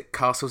classic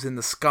Castles in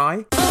the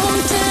Sky.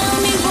 Oh,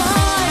 tell me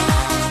why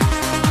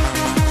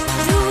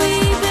do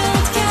we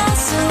build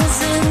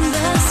castles in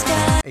the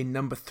sky? A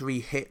number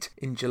 3 hit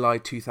in July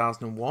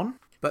 2001.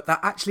 But that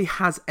actually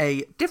has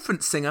a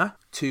different singer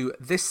to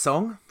this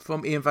song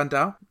from Ian Van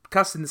Dahl.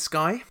 Castles in the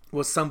Sky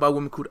was sung by a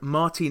woman called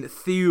Martine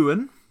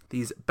Theuwen.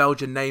 These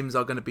Belgian names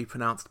are going to be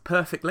pronounced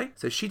perfectly.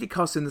 So she did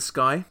Castles in the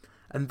Sky.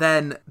 And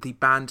then the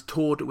band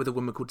toured with a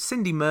woman called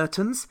Cindy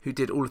Mertens, who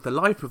did all of the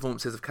live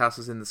performances of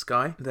Castles in the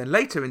Sky. And then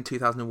later in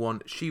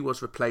 2001, she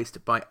was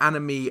replaced by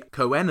Annemie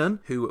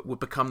Koenen, who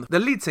would become the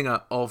lead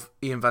singer of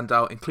Ian Van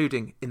Dahl,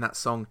 including in that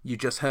song you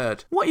just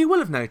heard. What you will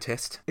have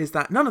noticed is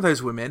that none of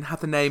those women had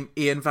the name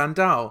Ian Van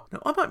Dahl.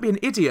 Now, I might be an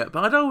idiot,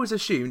 but I'd always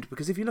assumed,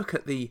 because if you look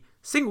at the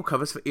single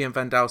covers for Ian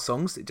Van Dahl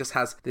songs, it just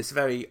has this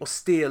very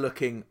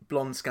austere-looking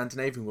blonde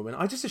Scandinavian woman.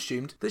 I just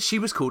assumed that she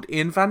was called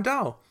Ian Van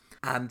Dahl.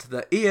 And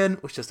that Ian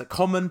was just a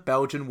common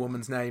Belgian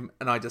woman's name,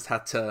 and I just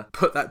had to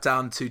put that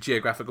down to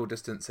geographical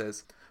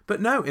distances. But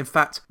no, in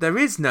fact, there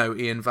is no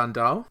Ian Van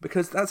Dahl,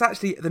 because that's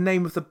actually the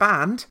name of the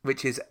band,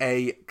 which is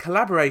a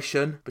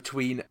collaboration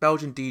between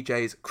Belgian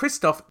DJs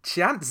Christophe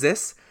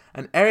Tjantzis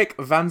and Eric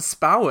Van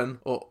Spouwen,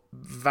 or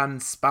Van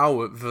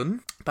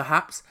Spouwen,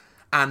 perhaps,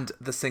 and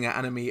the singer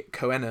Annemie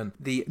Coenen.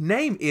 The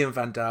name Ian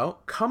Van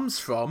Dahl comes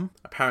from,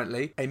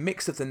 apparently, a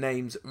mix of the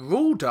names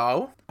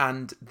Roeldahl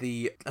and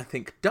the, I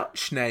think,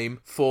 Dutch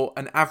name for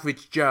an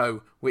average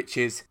Joe, which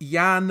is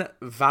Jan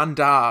Van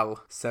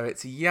Dahl. So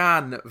it's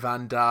Jan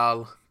Van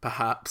Dahl,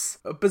 perhaps.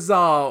 A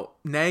bizarre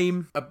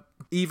name.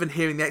 Even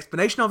hearing the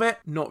explanation of it,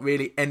 not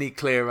really any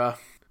clearer.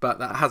 But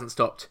that hasn't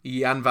stopped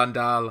Jan Van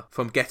Dahl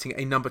from getting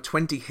a number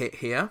 20 hit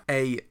here.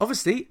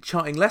 Obviously,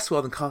 charting less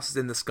well than Castles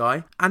in the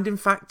Sky. And in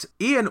fact,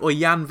 Ian or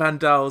Jan Van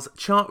Dahl's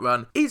chart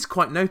run is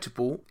quite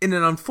notable in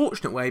an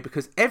unfortunate way,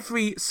 because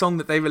every song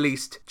that they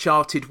released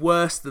charted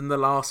worse than the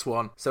last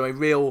one. So a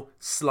real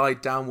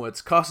slide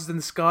downwards. Castles in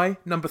the Sky,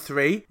 number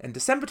 3. In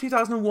December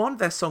 2001,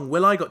 their song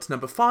Will I got to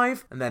number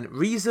 5. And then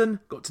Reason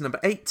got to number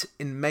 8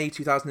 in May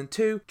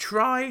 2002.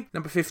 Try,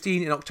 number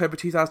 15 in October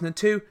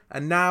 2002.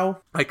 And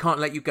now, I Can't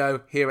Let You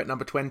Go, here at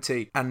number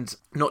 20. And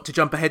not to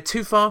jump ahead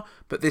too far,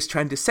 but this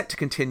trend is set to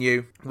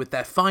continue with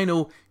their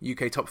final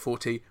UK Top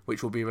 40,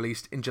 which will be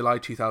released in July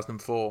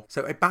 2004.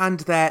 So a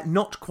band there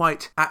not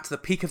quite at the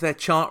peak of their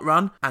chart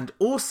run. And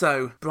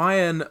also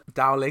Brian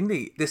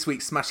Dowling, this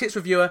week's Smash Hits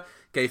reviewer,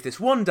 gave this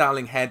one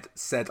Dowling head,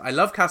 said, I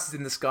love Castles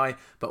in the Sky,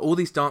 but all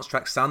these dance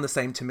tracks sound the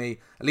same to me.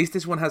 At least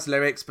this one has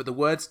lyrics, but the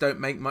words don't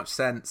make much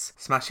sense.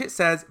 Smash Hit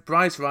says,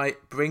 Bry's right,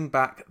 bring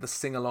back the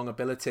sing-along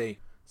ability.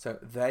 So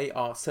they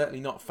are certainly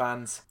not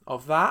fans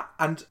of that.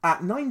 And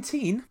at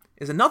 19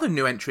 is another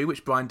new entry,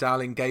 which Brian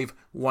Dowling gave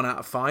 1 out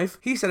of 5.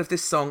 He said of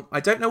this song, I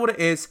don't know what it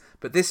is,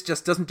 but this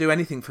just doesn't do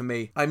anything for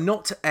me. I'm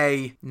not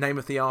a Name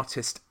of the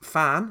Artist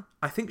fan.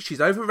 I think she's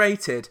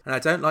overrated, and I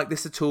don't like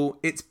this at all.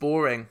 It's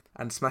boring.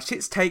 And Smash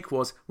Hit's take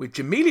was, with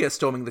Jamelia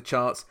storming the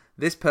charts,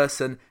 this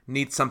person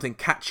needs something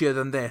catchier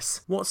than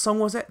this. What song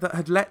was it that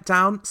had let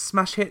down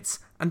Smash Hits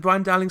and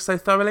Brian Dowling so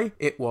thoroughly?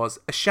 It was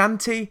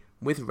Ashanti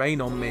with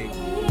Rain on Me.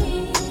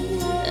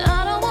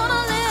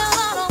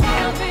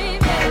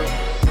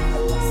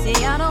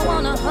 I don't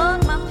wanna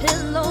hug my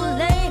pillow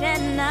late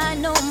at night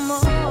no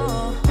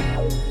more.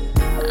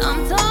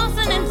 I'm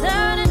tossing and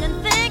turning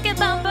and thinking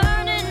about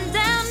burning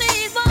down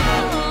these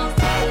walls.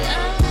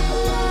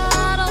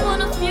 I don't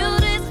wanna fuel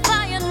this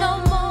fire no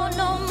more,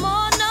 no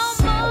more, no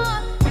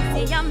more.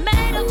 See, I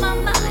made up my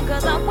mind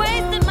 'cause I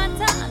wasted my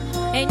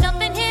time. Ain't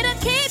nothing here to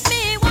keep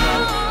me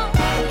warm.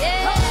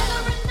 Yeah.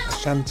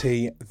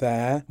 Ashanti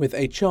there, with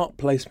a chart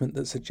placement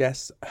that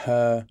suggests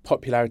her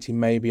popularity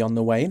may be on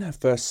the wane. Her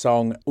first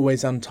song,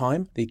 Always on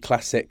Time, the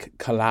classic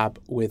collab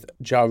with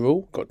Ja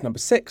Rule, got to number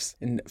 6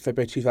 in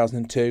February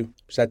 2002.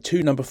 She had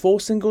 2 number 4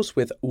 singles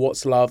with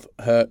What's Love,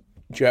 her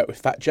duet with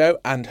Fat Joe,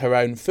 and her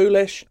own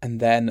Foolish,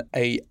 and then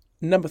a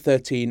number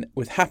 13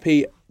 with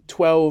Happy,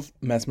 12,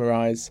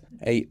 Mesmerize,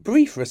 a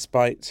brief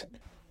respite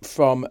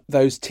from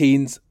those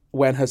teens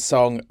when her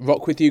song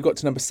Rock With You got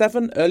to number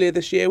 7 earlier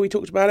this year. We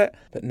talked about it,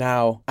 but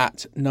now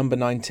at number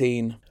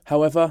 19.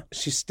 However,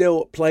 she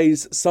still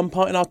plays some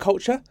part in our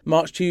culture.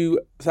 March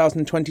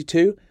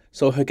 2022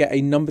 saw her get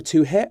a number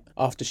 2 hit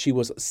after she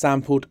was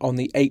sampled on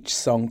the H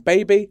song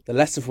Baby, the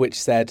less of which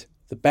said,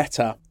 the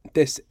better.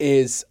 This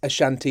is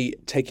Ashanti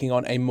taking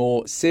on a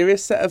more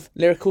serious set of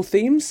lyrical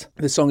themes.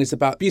 The song is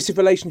about abusive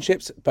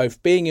relationships,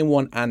 both being in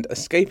one and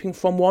escaping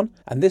from one.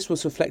 And this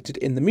was reflected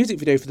in the music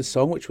video for the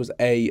song, which was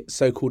a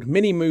so-called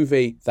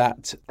mini-movie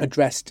that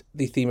addressed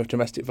the theme of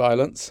domestic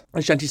violence.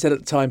 Ashanti said at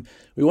the time,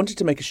 we wanted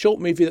to make a short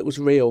movie that was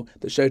real,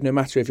 that showed no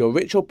matter if you're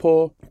rich or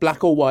poor,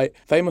 black or white,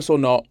 famous or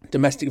not,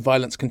 domestic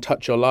violence can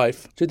touch your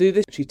life. To do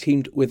this, she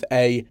teamed with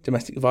a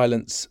domestic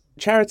violence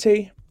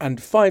charity, and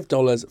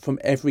 $5 from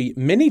every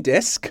mini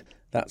disc.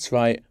 That's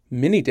right,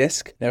 mini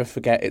disc. Never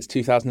forget, it's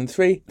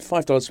 2003.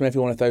 $5 from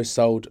every one of those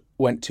sold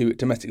went to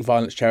domestic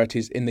violence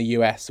charities in the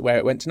US, where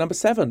it went to number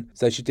 7.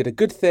 So she did a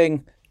good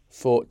thing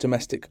for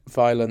domestic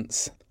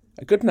violence.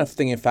 A good enough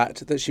thing, in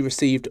fact, that she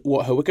received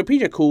what her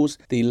Wikipedia calls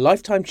the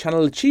Lifetime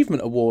Channel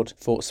Achievement Award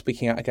for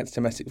speaking out against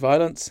domestic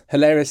violence.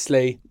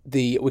 Hilariously,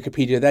 the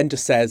Wikipedia then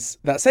just says,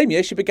 that same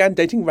year she began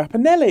dating rapper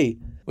Nelly,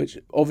 which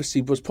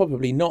obviously was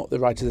probably not the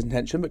writer's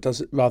intention, but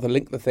does rather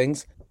link the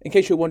things. In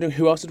case you're wondering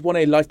who else had won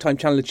a Lifetime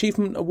Channel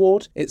Achievement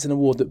Award, it's an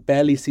award that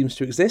barely seems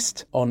to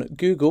exist. On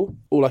Google,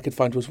 all I could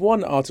find was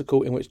one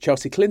article in which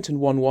Chelsea Clinton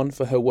won one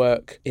for her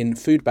work in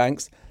food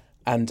banks,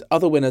 and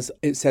other winners,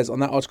 it says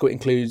on that article,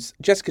 includes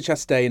Jessica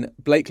Chastain,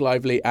 Blake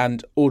Lively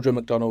and Audra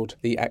McDonald,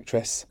 the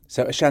actress.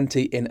 So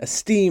Ashanti in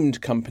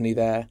esteemed company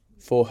there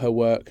for her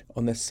work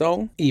on this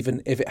song,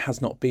 even if it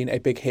has not been a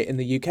big hit in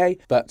the UK.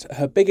 But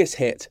her biggest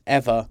hit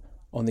ever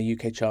on the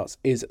UK charts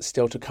is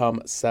still to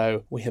come,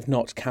 so we have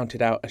not counted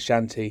out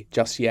Ashanti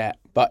just yet.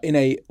 But in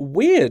a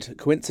weird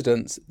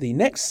coincidence, the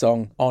next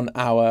song on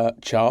our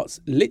charts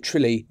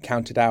literally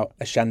counted out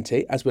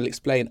Ashanti, as we'll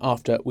explain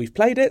after we've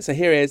played it. So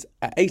here is,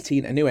 at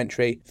 18, a new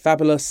entry,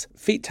 Fabulous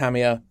feat.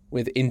 Tamia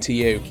with Into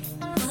You.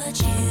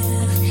 But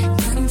you've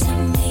come to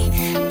me,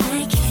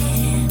 I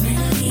can't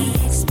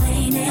really explain.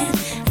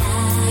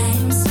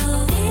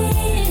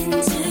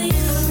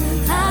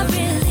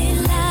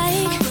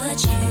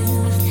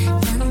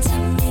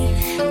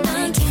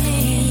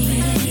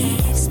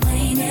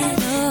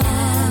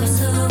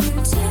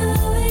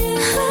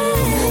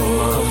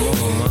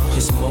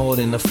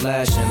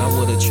 flashing. I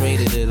would've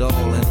traded it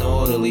all in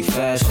orderly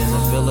fashion.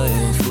 A villa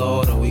in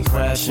Florida, we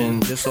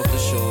crashing just off the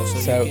shore.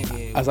 So, you can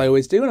hear. as I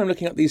always do when I'm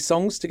looking up these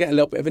songs to get a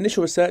little bit of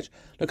initial research,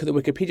 look at the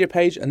Wikipedia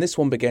page, and this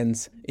one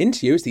begins.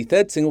 Into You is the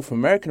third single from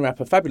American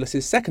rapper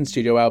Fabulous's second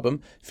studio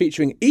album,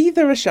 featuring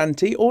either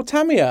Ashanti or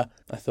Tamia.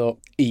 I thought,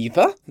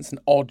 either? That's an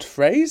odd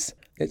phrase.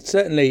 It's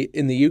certainly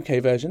in the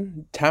UK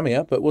version,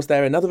 Tamia, but was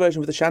there another version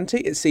with Ashanti?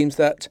 It seems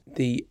that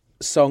the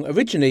song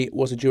originally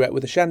was a duet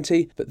with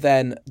Ashanti, but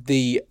then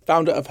the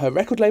founder of her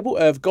record label,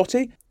 Irv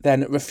Gotti,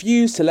 then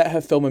refused to let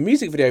her film a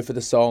music video for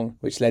the song,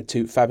 which led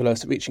to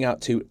Fabulous reaching out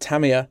to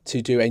Tamia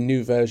to do a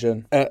new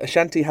version.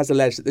 Ashanti has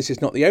alleged that this is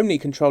not the only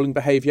controlling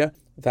behaviour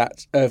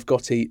that Irv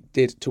Gotti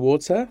did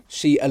towards her.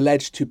 She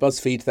alleged to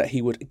BuzzFeed that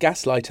he would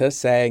gaslight her,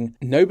 saying,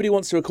 "Nobody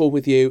wants to record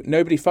with you,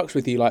 nobody fucks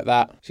with you like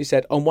that." She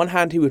said, "On one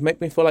hand, he would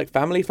make me feel like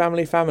family,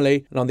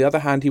 and on the other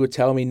hand, he would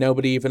tell me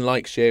nobody even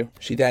likes you."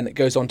 She then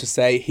goes on to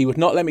say, "He would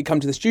not let me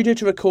come to the studio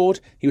to record,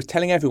 he was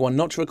telling everyone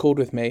not to record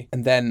with me."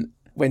 And then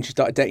when she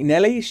started dating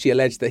Nelly, she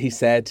alleged that he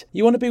said,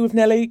 "You want to be with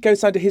Nelly? Go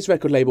sign to his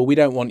record label, we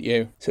don't want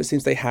you." So it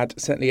seems they had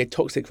certainly a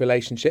toxic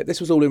relationship. This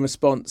was all in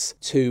response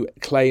to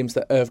claims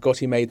that Irv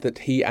Gotti made that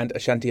he and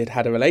Ashanti had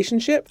had a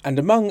relationship. And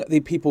among the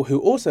people who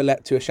also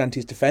leapt to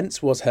Ashanti's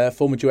defence was her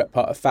former duet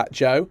partner Fat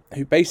Joe,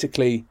 who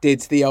basically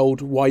did the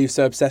old "why you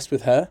so obsessed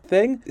with her"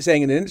 thing,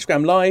 saying in an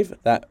Instagram live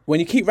that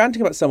when you keep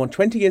ranting about someone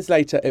 20 years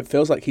later, it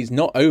feels like he's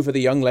not over the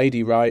young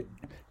lady, right?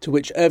 To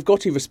which Irv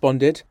Gotti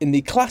responded in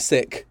the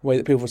classic way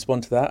that people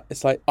respond to that.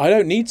 It's like, "I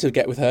don't need to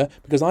get with her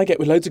because I get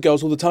with loads of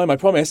girls all the time, I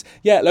promise.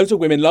 Yeah, loads of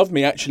women love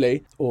me,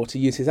 actually." Or to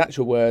use his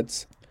actual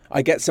words,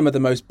 "I get some of the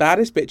most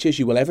baddest bitches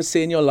you will ever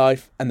see in your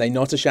life, and they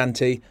not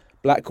Ashanti.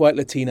 Black, white,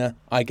 Latina,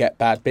 I get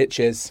bad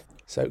bitches."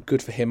 So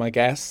good for him, I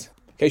guess.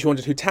 In case you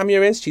wondered who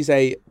Tamia is, she's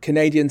a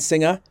Canadian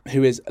singer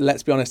who is,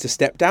 let's be honest, a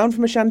step down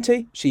from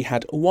Ashanti. She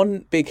had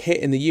one big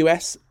hit in the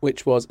US,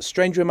 which was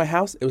Stranger in My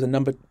House. It was a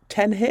number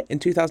 10 hit in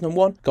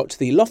 2001, got to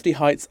the lofty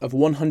heights of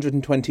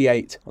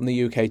 128 on the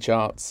UK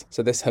charts.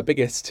 So this is her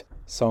biggest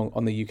song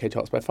on the UK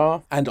charts by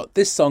far. And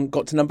this song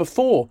got to number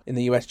 4 in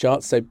the US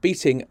charts, so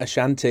beating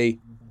Ashanti,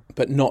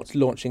 but not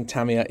launching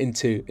Tamia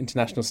into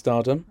international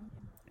stardom.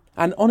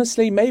 And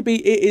honestly,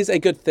 maybe it is a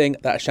good thing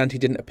that Ashanti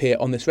didn't appear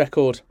on this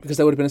record, because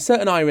there would have been a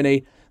certain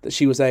irony that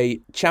she was a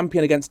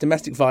champion against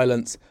domestic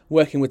violence,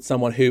 working with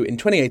someone who in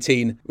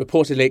 2018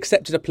 reportedly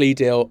accepted a plea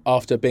deal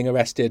after being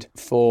arrested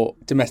for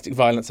domestic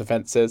violence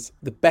offences.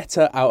 The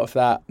better out of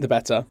that, the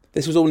better.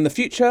 This was all in the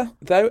future,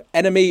 though.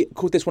 Enemy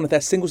called this one of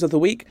their singles of the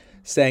week,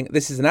 saying,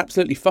 "This is an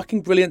absolutely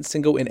fucking brilliant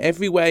single in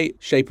every way,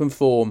 shape and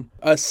form.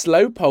 A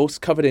slow pulse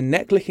covered in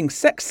neck-licking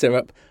sex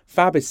syrup.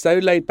 Fab is so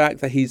laid back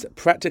that he's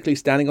practically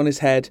standing on his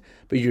head,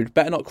 but you'd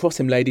better not cross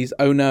him, ladies,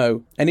 oh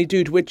no. Any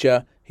dude with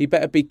ya, he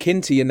better be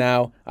kin to you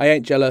now. I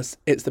ain't jealous,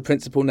 it's the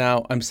principle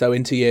now, I'm so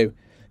into you,"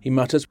 he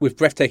mutters with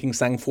breathtaking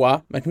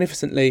sang-froid,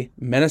 magnificently,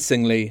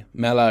 menacingly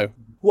mellow.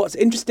 What's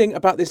interesting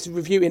about this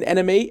review in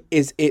Enemy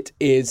is it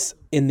is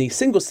in the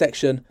singles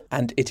section,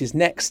 and it is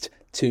next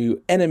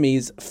to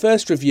Enemy's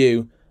first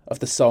review of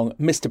the song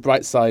Mr.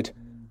 Brightside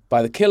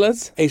by The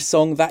Killers, a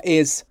song that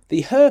is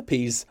the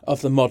herpes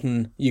of the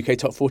modern UK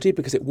Top 40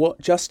 because it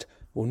just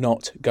will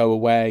not go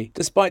away.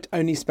 Despite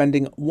only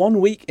spending 1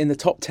 week in the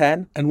top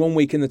 10 and 1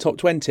 week in the top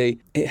 20,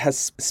 it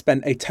has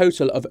spent a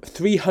total of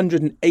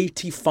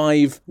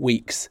 385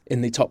 weeks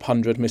in the top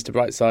 100, Mr.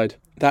 Brightside.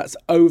 That's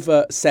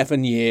over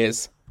 7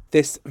 years.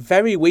 This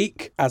very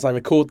week, as I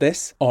record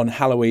this on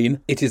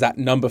Halloween, it is at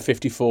number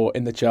 54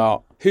 in the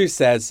chart. Who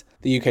says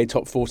the UK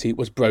Top 40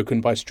 was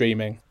broken by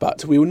streaming?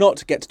 But we will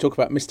not get to talk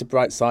about Mr.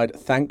 Brightside,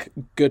 thank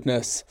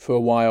goodness, for a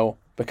while,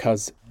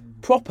 because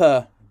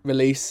proper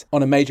release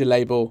on a major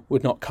label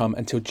would not come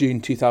until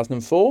June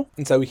 2004.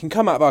 And so we can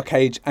come out of our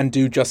cage and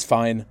do just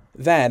fine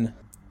then.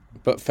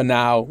 But for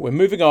now, we're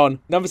moving on.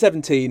 Number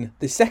 17,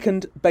 the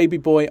second Baby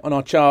Boy on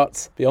our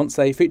charts,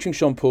 Beyonce featuring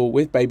Sean Paul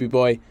with Baby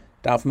Boy,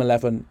 down from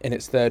 11 in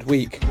its third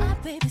week. My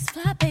baby's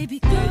fly, baby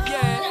girl.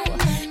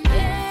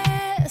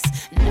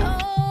 Yes, no,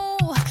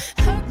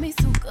 hurt me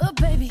so good,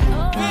 baby.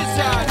 Oh,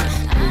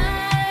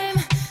 I'm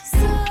so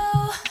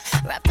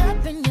wrapped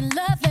up in your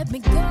love. Let me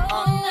go.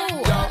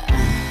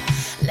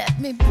 Let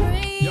me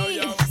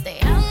breathe. Stay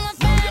out my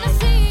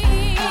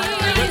fantasy.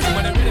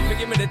 When they're ready for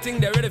give me the thing,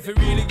 they're ready for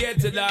really get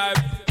to life.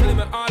 Tell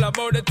me all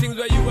about the things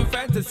where you were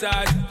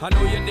fantasize. I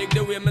know you dig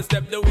the way me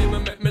step, the way me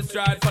make me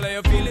stride. Follow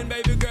your feeling,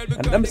 baby girl.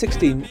 And at number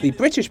 16, the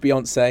British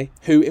Beyonce,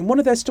 who in one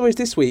of their stories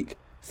this week,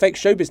 Fake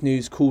Showbiz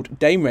News called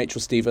Dame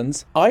Rachel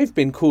Stevens. I've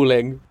been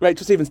calling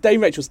Rachel Stevens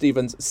Dame Rachel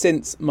Stevens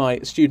since my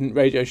student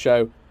radio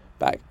show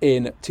back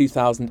in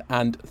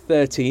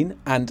 2013,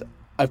 and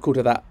I've called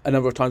her that a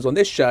number of times on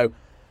this show,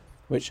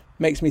 which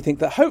makes me think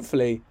that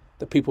hopefully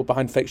the people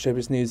behind Fake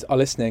Showbiz News are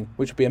listening,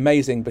 which would be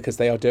amazing because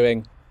they are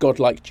doing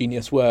godlike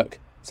genius work.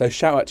 So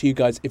shout out to you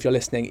guys if you're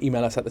listening.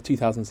 Email us at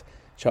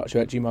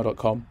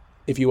the2000schartshow@gmail.com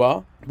if you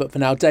are. But for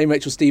now, Dame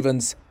Rachel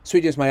Stevens,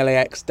 Sweet Dreams My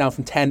LAX, down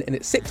from 10 in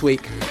its 6th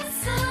week.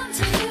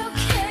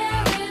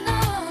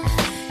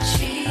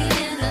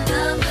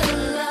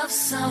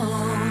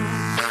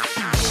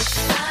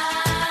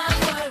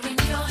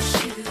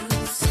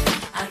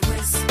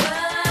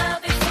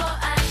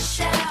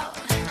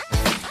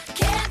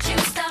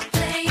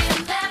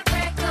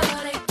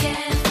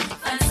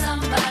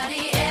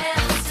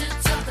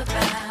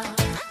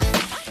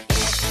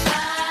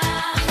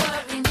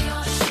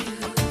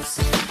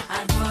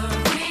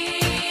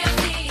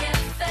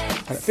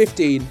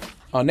 15,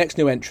 our next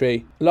new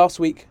entry. Last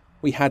week,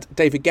 we had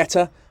David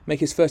Guetta make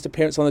his first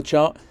appearance on the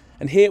chart.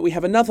 And here we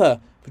have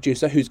another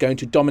producer who's going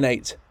to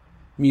dominate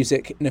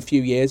music in a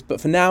few years. But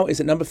for now,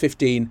 is at number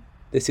 15.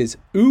 This is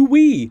Ooh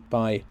Wee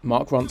by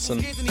Mark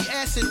Ronson. Anthony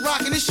Acid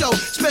rocking the show.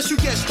 Special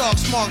guest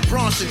stars Mark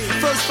Bronson.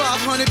 First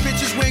 500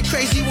 bitches went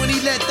crazy when he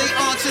let they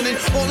answer, and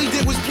all he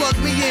did was plug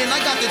me in. I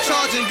got the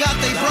charge and got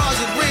they bras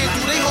and ran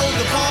through they whole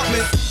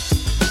department.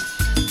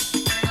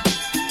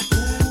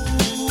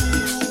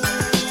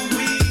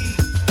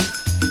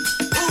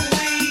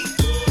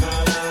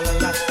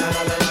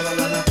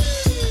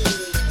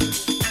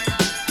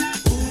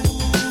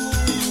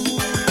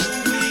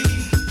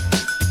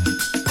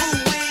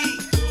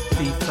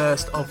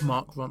 First of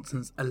Mark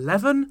Ronson's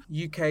 11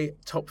 UK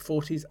top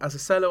 40s as a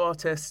solo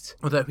artist,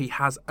 although he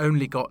has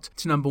only got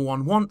to number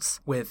 1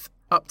 once with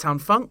Uptown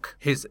Funk,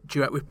 his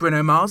duet with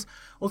Bruno Mars.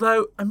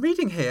 Although I'm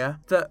reading here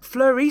that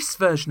Fleur East's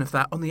version of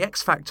that on the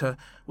X Factor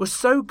was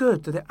so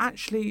good that it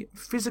actually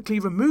physically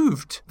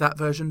removed that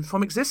version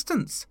from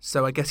existence.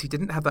 So I guess he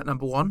didn't have that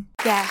number 1.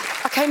 Yeah.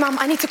 Okay, Mum,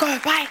 I need to go.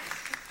 Bye.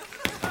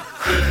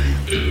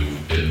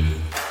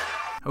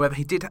 However,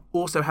 he did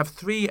also have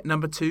 3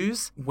 number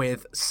 2s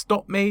with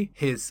Stop Me,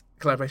 his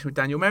collaboration with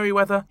Daniel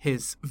Merriweather,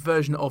 his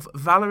version of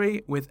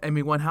Valerie with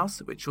Amy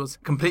Winehouse, which was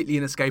completely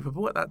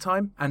inescapable at that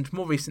time, and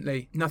more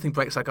recently, Nothing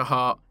Breaks Like a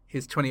Heart,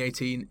 his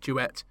 2018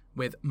 duet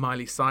with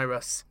Miley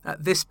Cyrus.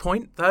 At this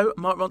point, though,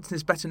 Mark Ronson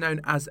is better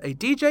known as a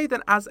DJ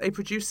than as a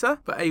producer,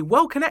 but a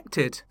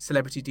well-connected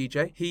celebrity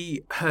DJ.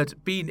 He had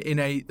been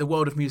in the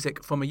world of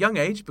music from a young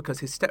age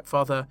because his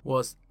stepfather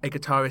was a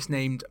guitarist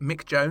named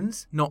Mick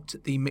Jones, not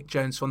the Mick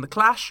Jones from The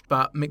Clash,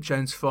 but Mick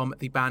Jones from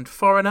the band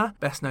Foreigner,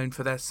 best known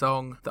for their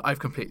song that I've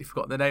completely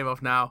forgotten the name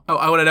of now. Oh,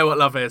 I Want to Know What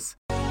Love Is.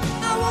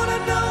 I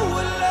wanna know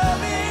what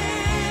love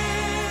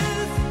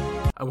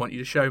is. I Want You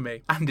to Show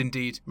Me, and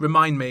indeed,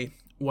 Remind Me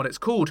what it's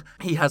called.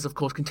 He has, of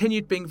course,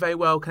 continued being very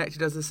well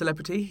connected as a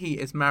celebrity. He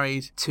is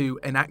married to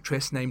an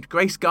actress named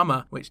Grace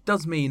Gummer, which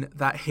does mean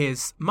that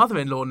his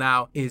mother-in-law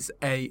now is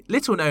a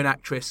little-known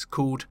actress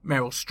called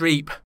Meryl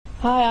Streep.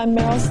 Hi, I'm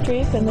Meryl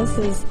Streep, and this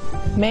is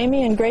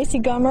Mamie and Gracie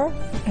Gummer,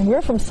 and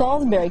we're from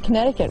Salisbury,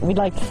 Connecticut. We'd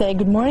like to say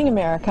good morning,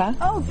 America.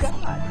 Oh,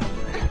 God.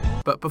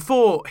 But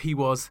before he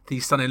was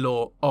the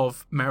son-in-law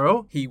of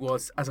Meryl, he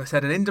was, as I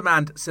said, an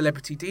in-demand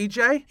celebrity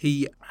DJ.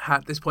 He,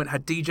 at this point,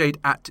 had DJ'd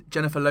at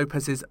Jennifer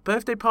Lopez's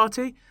birthday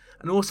party,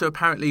 and also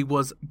apparently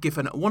was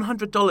given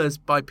 $100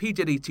 by P.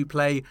 Diddy to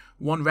play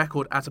one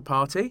record at a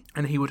party.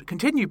 And he would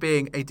continue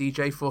being a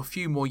DJ for a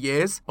few more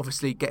years,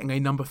 obviously getting a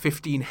number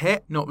 15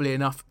 hit, not really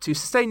enough to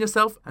sustain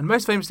yourself. And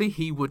most famously,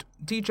 he would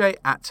DJ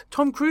at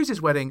Tom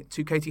Cruise's wedding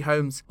to Katie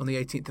Holmes on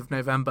the 18th of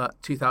November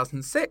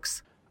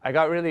 2006. I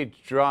got really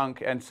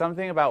drunk, and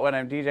something about when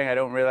I'm DJing, I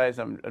don't realize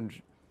I'm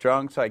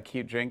drunk, so I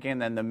keep drinking.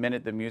 Then the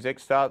minute the music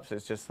stops,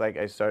 it's just like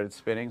I started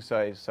spinning, so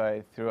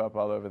I threw up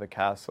all over the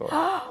castle.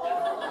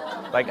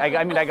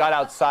 I mean, I got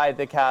outside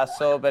the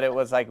castle, but it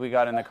was like we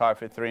got in the car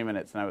for 3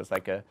 minutes, and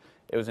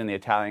it was in the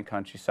Italian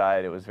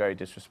countryside. It was very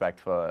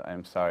disrespectful.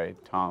 I'm sorry,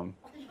 Tom.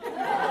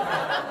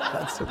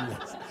 That's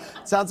amazing.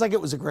 Sounds like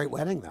it was a great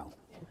wedding, though.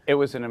 It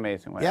was an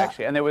amazing wedding,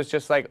 actually, and it was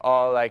just like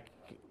all like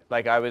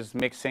I was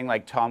mixing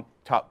like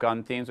Top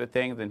Gun themes with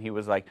things, and he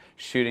was like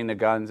shooting the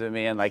guns at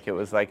me, and like it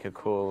was like a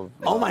cool.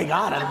 Oh my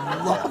God,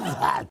 I love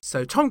that.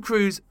 So Tom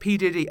Cruise, P.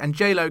 Diddy, and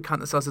J-Lo count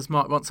themselves as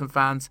Mark Ronson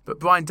fans, but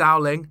Brian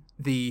Dowling,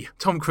 the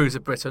Tom Cruise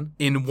of Britain,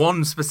 in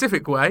one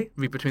specific way,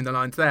 read between the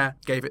lines there,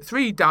 gave it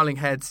 3 Dowling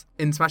heads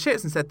in Smash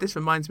Hits and said, "This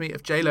reminds me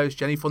of J-Lo's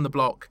Jenny from the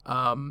Block."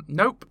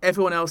 Nope.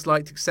 Everyone else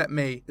liked except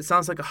me. It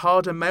sounds like a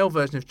harder male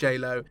version of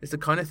J-Lo. It's the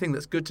kind of thing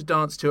that's good to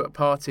dance to at a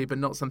party, but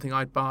not something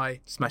I'd buy.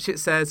 Smash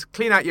Hits says,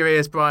 "Clean out your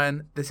ears,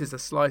 Brian. This is a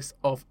slice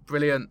of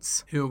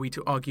brilliance." Who are we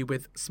to argue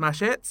with Smash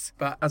Hits?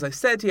 But as I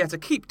said, he had to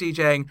keep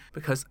DJing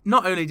because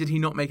not only did he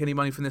not make any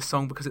money from this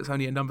song because it's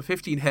only a number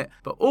 15 hit,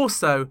 but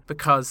also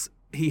because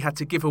he had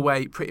to give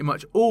away pretty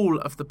much all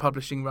of the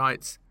publishing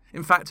rights.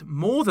 In fact,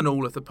 more than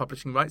all of the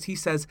publishing rights. He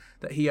says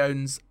that he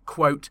owns,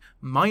 quote,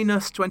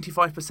 minus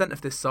 25%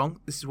 of this song.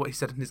 This is what he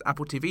said in his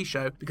Apple TV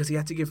show, because he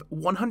had to give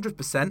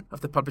 100%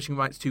 of the publishing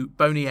rights to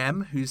Boney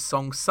M, whose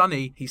song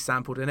Sunny he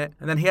sampled in it.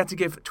 And then he had to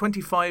give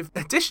 25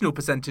 additional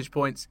percentage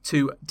points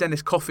to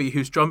Dennis Coffey,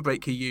 whose drum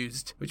break he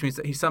used, which means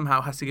that he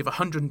somehow has to give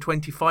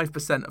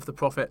 125% of the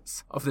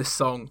profits of this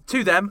song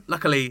to them.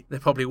 Luckily, there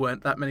probably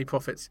weren't that many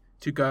profits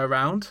to go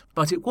around,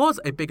 but it was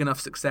a big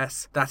enough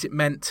success that it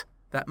meant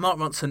that Mark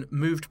Ronson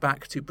moved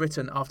back to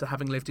Britain after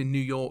having lived in New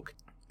York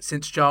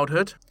since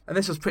childhood. And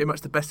this was pretty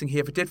much the best thing he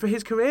ever did for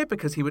his career,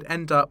 because he would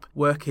end up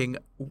working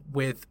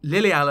with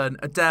Lily Allen,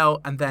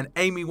 Adele, and then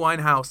Amy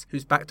Winehouse,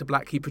 whose Back to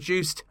Black he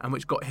produced, and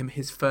which got him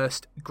his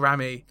first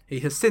Grammy.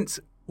 He has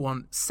since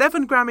won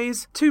 7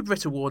 Grammys, 2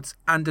 Brit Awards,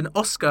 and an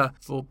Oscar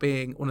for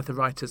being one of the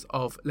writers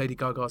of Lady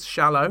Gaga's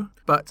Shallow.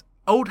 But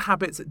old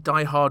habits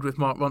die hard with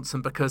Mark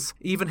Ronson, because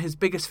even his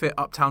biggest hit,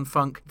 Uptown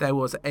Funk, there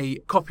was a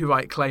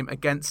copyright claim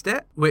against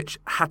it, which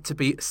had to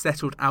be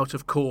settled out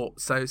of court.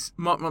 So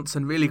Mark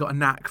Ronson really got a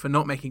knack for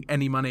not making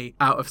any money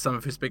out of some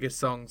of his biggest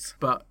songs.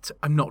 But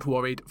I'm not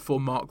worried for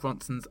Mark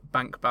Ronson's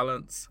bank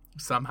balance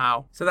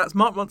somehow. So that's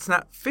Mark Ronson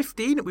at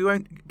 15. We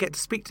won't get to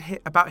speak to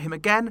about him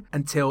again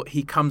until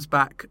he comes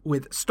back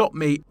with Stop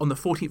Me on the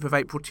 14th of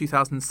April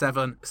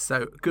 2007.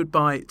 So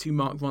goodbye to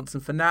Mark Ronson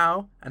for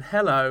now, and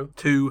hello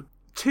to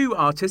two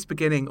artists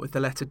beginning with the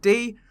letter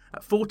D.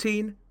 At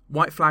 14,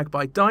 White Flag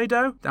by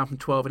Dido, down from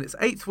 12 in its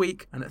 8th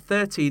week, and at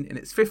 13 in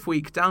its 5th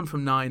week, down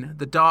from 9,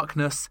 The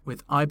Darkness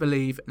with I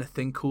Believe in a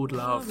Thing Called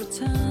Love.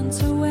 Return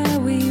to where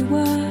we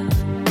were,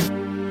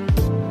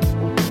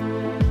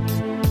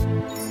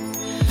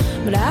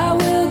 but I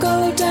will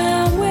go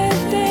down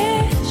with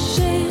this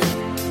shit,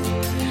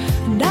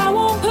 and I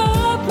won't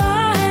put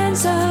my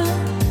hands up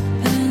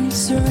and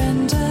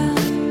surrender.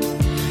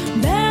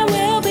 There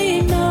will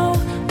be no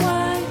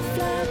white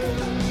flag.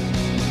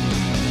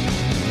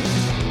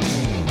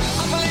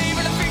 I believe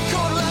in a thing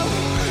called love.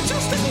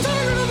 Just listen to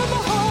the rhythm of my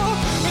heart.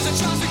 There's a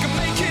chance we can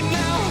make it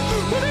now.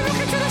 We'll be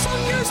looking till the sun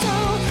goes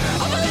down.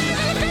 I believe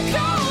in a thing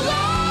called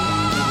love.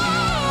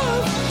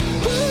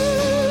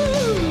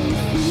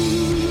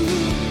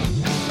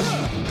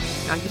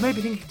 Now you may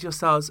be thinking to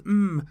yourselves,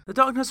 The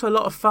Darkness were a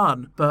lot of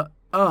fun, but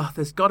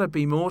there's got to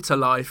be more to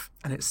life.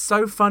 And it's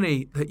so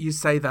funny that you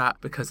say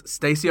that, because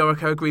Stacey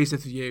Orico agrees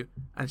with you,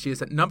 and she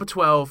is at number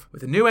 12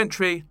 with a new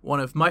entry, one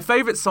of my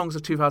favourite songs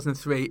of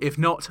 2003, if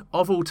not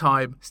of all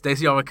time.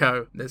 Stacey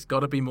Orico, There's Got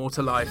to Be More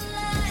to Life.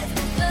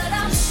 But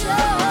I'm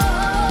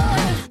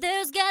sure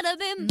there's gotta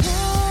be more.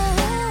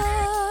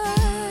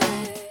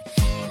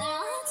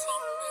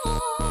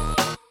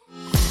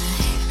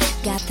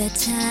 Got the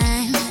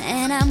time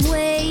and I'm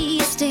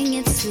wasting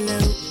it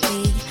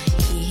slowly.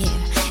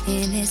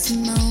 Here in this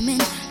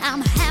moment,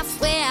 I'm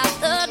halfway out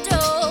the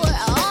door.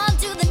 On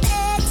to the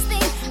next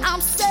thing,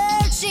 I'm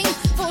searching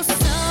for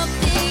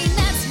something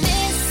that's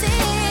missing.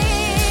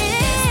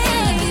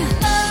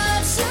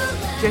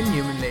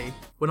 Genuinely,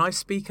 when I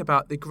speak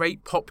about the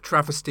great pop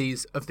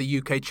travesties of the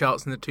UK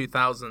charts in the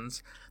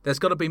 2000s, There's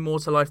Got to Be More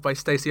to Life by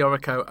Stacey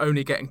Orico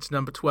only getting to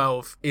number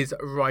 12 is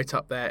right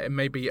up there. It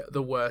may be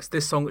the worst.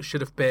 This song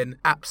should have been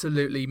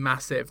absolutely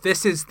massive.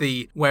 This is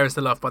the Where Is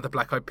the Love by the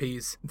Black Eyed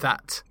Peas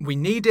that we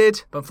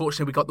needed, but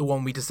unfortunately we got the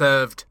one we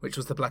deserved, which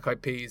was the Black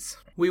Eyed Peas.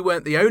 We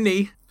weren't the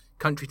only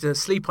country to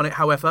sleep on it,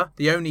 however.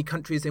 The only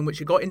countries in which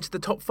it got into the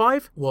top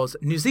 5 was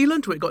New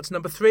Zealand, where it got to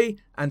number 3,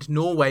 and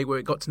Norway, where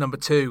it got to number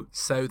 2.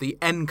 So the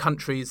N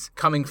countries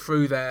coming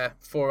through there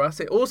for us.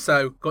 It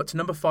also got to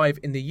number 5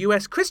 in the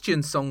US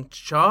Christian song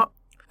chart,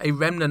 a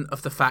remnant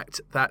of the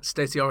fact that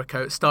Stacey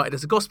Orico started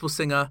as a gospel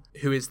singer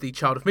who is the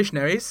child of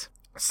missionaries.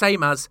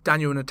 Same as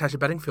Daniel and Natasha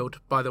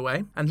Bedingfield, by the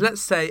way. And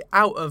let's say,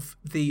 out of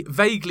the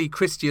vaguely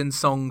Christian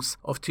songs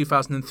of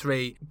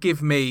 2003,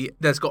 give me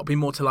There's Got to Be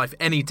More to Life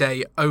any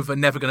day over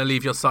Never Gonna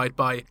Leave Your Side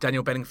by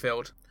Daniel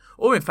Bedingfield.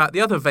 Or in fact, the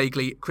other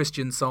vaguely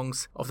Christian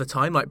songs of the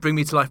time, like Bring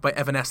Me to Life by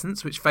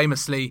Evanescence, which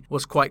famously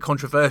was quite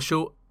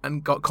controversial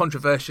and got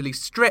controversially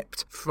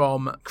stripped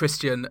from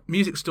Christian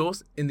music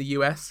stores in the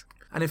US.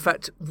 And in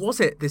fact, was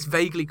it this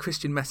vaguely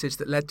Christian message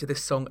that led to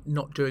this song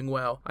not doing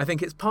well? I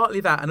think it's partly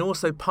that, and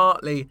also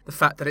partly the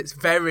fact that it's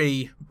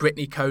very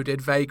Britney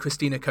coded, very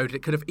Christina coded.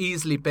 It could have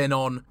easily been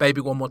on Baby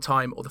One More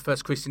Time or the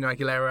first Christina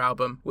Aguilera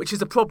album, which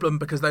is a problem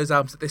because those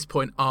albums at this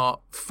point are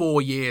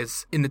 4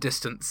 years in the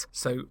distance.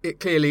 So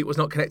it clearly was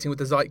not connecting with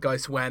the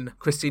zeitgeist when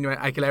Christina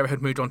Aguilera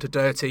had moved on to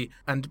Dirty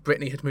and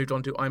Britney had moved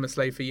on to I'm a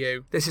Slave for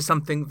You. This is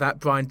something that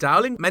Brian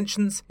Dowling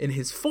mentions in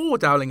his 4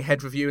 Dowling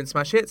Head review in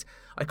Smash Hits.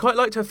 I quite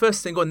liked her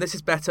first single, and this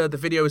is better. The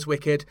video is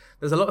wicked.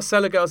 There's a lot of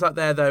solo girls out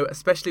there, though,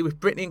 especially with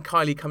Britney and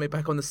Kylie coming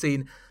back on the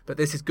scene, but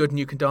this is good and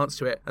you can dance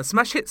to it. And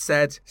Smash Hits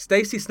said,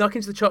 Stacey snuck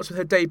into the charts with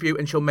her debut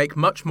and she'll make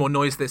much more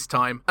noise this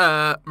time.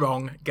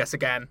 Wrong. Guess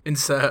again.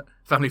 Insert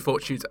Family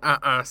Fortunes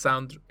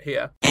sound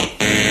here.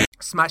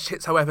 Smash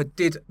Hits, however,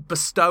 did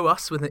bestow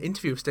us with an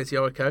interview with Stacey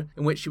Orico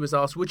in which she was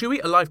asked, would you eat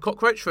a live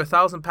cockroach for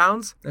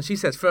 £1,000? And she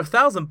says, for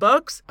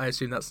 $1,000? I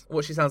assume that's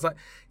what she sounds like.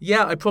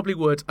 Yeah, I probably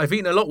would. I've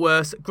eaten a lot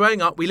worse.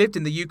 Growing up, we lived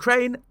in the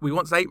Ukraine. We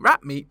once ate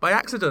rat meat by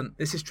accident.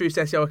 This is true.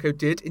 Stacey Orico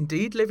did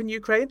indeed live in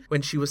Ukraine.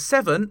 When she was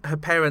 7, her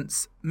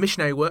parents'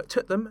 missionary work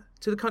took them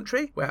to the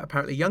country, where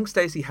apparently young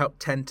Stacey helped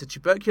tend to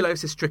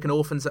tuberculosis-stricken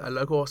orphans at a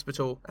local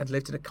hospital and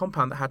lived in a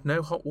compound that had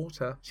no hot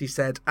water. She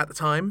said, at the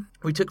time,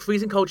 we took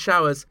freezing cold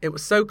showers. It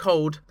was so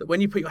cold that when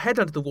you put your head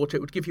under the water,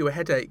 it would give you a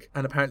headache.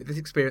 And apparently this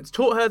experience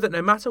taught her that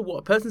no matter what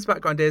a person's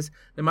background is,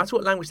 no matter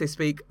what language they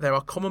speak, there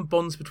are common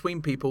bonds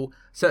between people,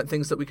 certain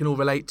things that we can all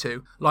relate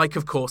to. Like,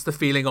 of course, the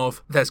feeling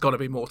of there's got to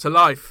be more to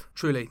life.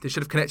 Truly, they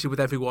should have connected with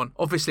everyone.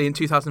 Obviously, in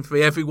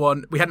 2003,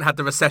 we hadn't had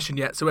the recession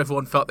yet, so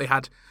everyone felt they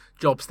had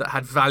jobs that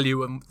had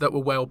value and that were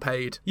well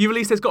paid. You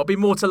released There's Got to Be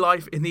More to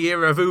Life in the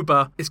era of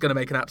Uber. It's going to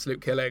make an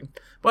absolute killing.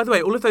 By the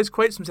way, all of those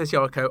quotes from Stacey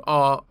Orrico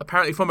are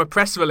apparently from a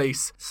press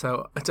release.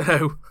 So I don't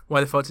know why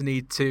they felt a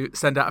need to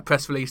send out a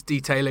press release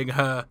detailing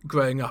her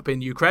growing up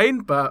in Ukraine,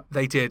 but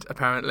they did,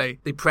 apparently.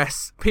 The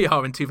press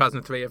PR in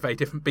 2003, a very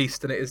different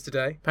beast than it is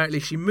today. Apparently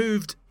she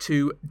moved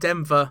to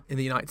Denver in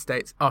the United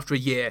States after a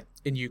year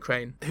in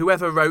Ukraine.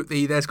 Whoever wrote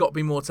the There's Got to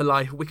Be More to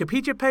Life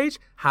Wikipedia page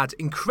had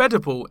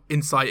incredible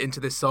insight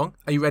into this song.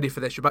 Are you ready for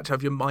this? You're about to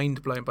have your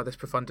mind blown by this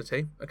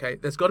profundity. Okay,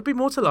 There's Got to Be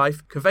More to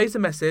Life conveys a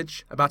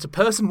message about a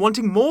person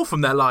wanting more from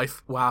their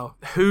life. Wow.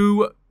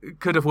 Who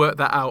could have worked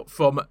that out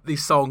from the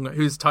song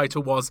whose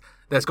title was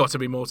There's Got to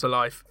Be More to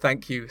Life?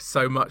 Thank you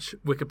so much,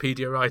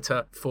 Wikipedia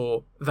writer,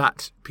 for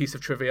that piece of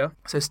trivia.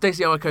 So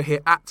Stacey Orrico here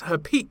at her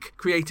peak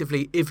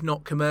creatively, if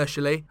not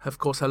commercially. Of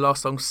course, her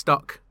last song,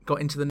 Stuck, got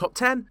into the top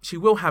 10. She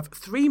will have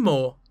 3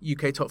 more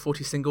UK top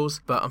 40 singles,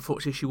 but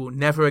unfortunately she will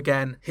never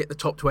again hit the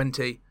top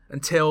 20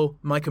 until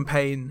my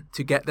campaign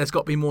to get There's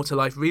Got to Be More to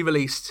Life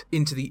re-released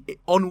into the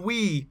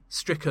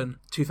ennui-stricken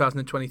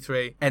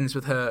 2023 ends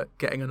with her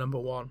getting a number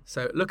 1.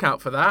 So look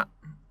out for that.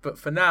 But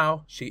for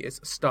now, she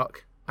is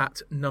stuck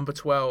at number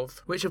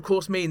 12, which of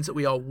course means that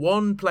we are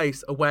one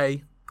place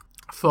away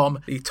from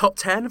the top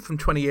 10 from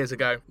 20 years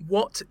ago.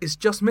 What is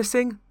just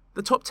missing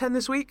the top 10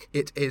 this week?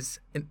 It is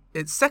in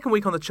its second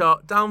week on the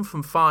chart, down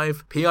from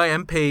 5,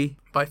 PIMP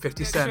by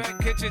 50 Cent.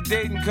 Catch a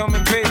date and come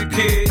and pay the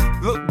kid.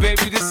 Look,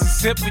 baby, this is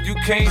simple, you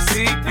can't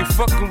see. You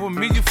fucking with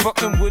me, you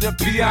fucking with a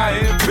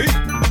PIMP.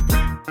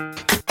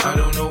 I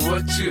don't know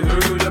what you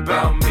heard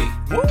about me.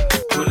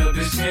 But a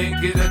bitch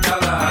can't get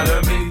 $1 out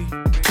of me.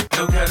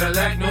 No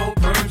Cadillac, no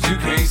perms, you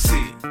can't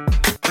see.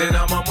 Then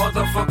I'm a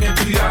motherfucking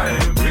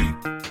PIMP.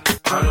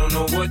 I don't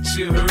know what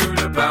you heard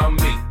about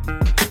me.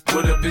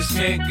 But a bitch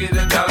can't get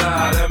 $1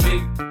 out of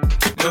me.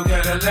 No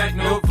Cadillac,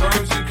 no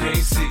perms, you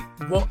can't see.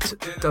 What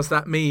does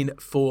that mean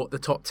for the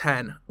top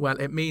 10? Well,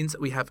 it means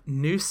we have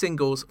new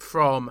singles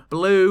from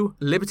Blue,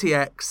 Liberty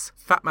X,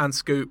 Fat Man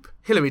Scoop,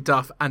 Hilary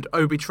Duff and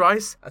Obi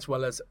Trice, as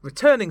well as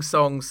returning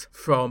songs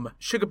from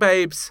Sugar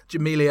Babes,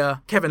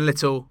 Jamelia, Kevin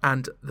Little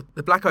and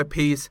the Black Eyed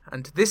Peas,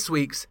 and this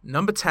week's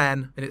number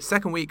 10 in its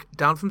second week,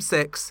 down from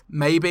 6,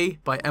 Maybe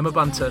by Emma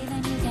Bunton.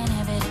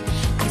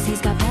 Cause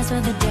he's got plans for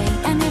the day,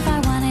 and if I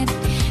want it,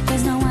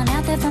 there's no one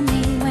out there for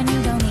me when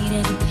you don't need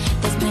it.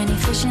 There's plenty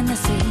fish in the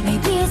sea.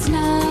 Maybe it's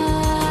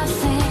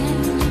nothing,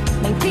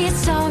 maybe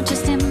it's all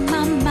just in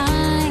my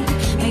mind.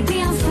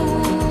 Maybe I'm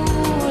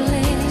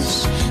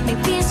foolish,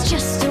 maybe it's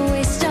just a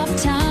waste of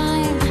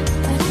time.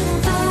 But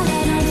I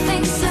don't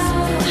think so.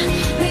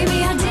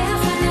 Maybe I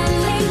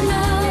definitely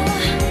know.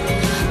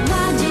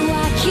 Why do I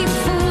keep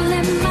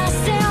fooling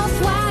myself?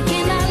 Why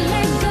can't I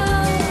let go?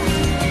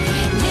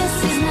 This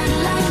is not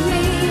like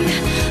me,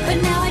 but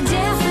now I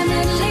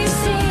definitely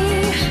see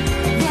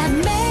that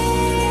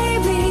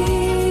maybe,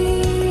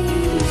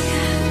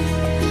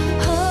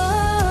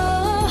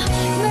 oh,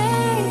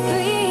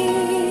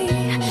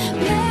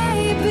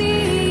 maybe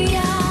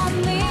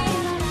I'm in.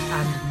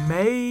 And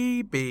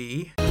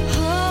maybe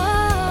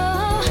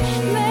Oh,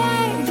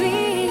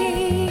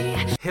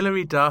 maybe.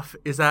 Hilary Duff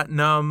is at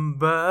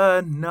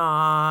number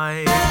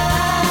 9.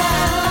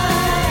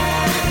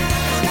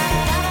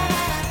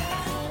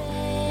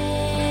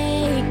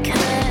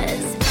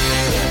 Cause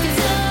if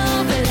it's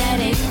over, let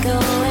it go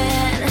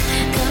and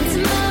come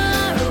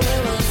tomorrow,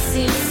 it will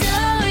seem so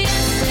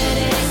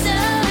yesterday.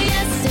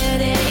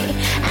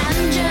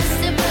 I'm just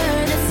a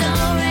bird that's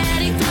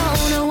already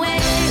flown away.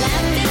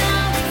 Left it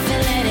off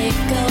and let it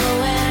go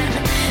and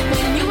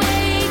when you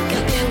wake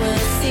up, it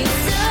will seem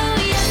so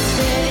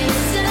yesterday.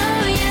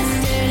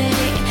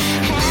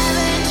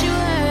 Haven't you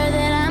heard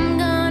that I'm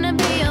gonna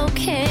be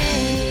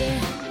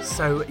okay?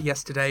 So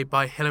Yesterday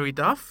by Hilary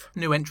Duff,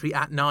 new entry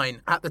at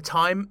 9. At the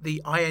time,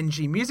 the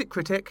ING music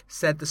critic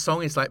said the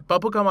song is like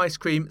bubblegum ice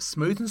cream,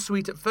 smooth and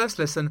sweet at first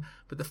listen,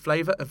 but the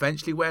flavour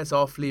eventually wears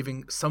off,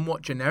 leaving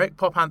somewhat generic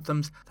pop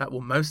anthems that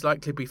will most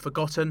likely be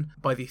forgotten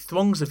by the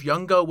throngs of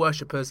young girl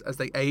worshippers as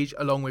they age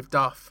along with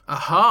Duff.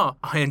 Aha,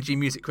 ING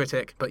music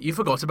critic, but you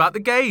forgot about the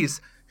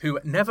gays, who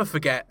never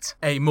forget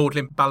a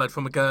maudlin ballad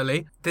from a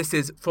girlie. This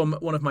is from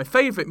one of my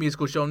favourite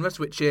musical genres,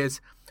 which is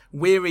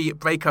weary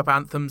breakup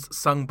anthems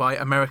sung by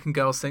American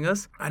girl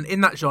singers. And in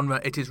that genre,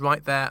 it is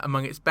right there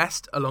among its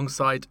best,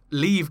 alongside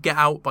Leave, Get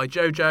Out by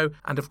JoJo,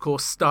 and of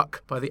course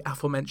Stuck by the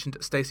aforementioned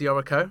Stacey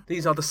Orrico.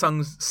 These are the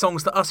songs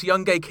that us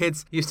young gay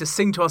kids used to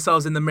sing to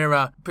ourselves in the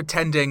mirror,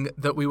 pretending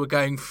that we were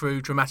going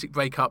through dramatic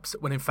breakups,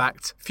 when in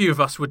fact, few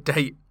of us would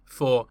date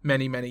for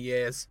many, many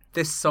years.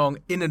 This song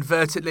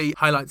inadvertently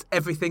highlights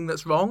everything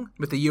that's wrong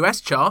with the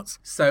US charts.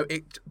 So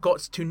it got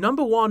to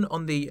number 1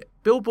 on the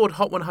Billboard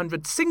Hot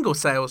 100 single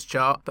sales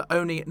chart, but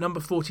only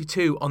number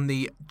 42 on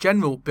the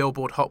general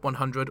Billboard Hot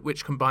 100,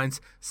 which combines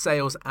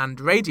sales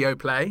and radio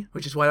play,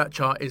 which is why that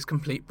chart is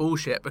complete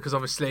bullshit, because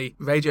obviously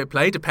radio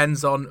play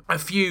depends on a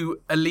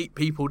few elite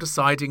people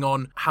deciding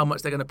on how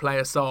much they're going to play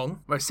a song,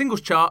 whereas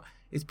singles chart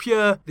is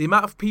pure the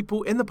amount of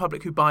people in the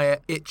public who buy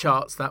it. It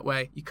charts that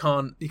way. You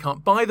can't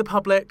buy the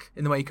public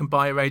in the way you can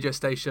buy a radio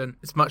station.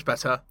 It's much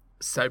better.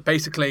 So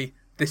basically,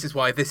 this is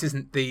why this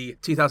isn't the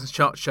 2000s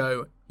chart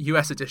show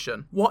US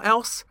edition. What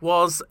else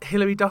was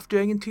Hilary Duff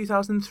doing in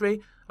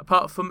 2003?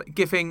 Apart from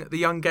giving the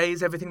young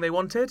gays everything they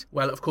wanted?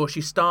 Well, of course,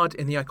 she starred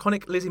in the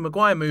iconic Lizzie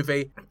McGuire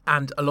movie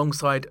and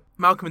alongside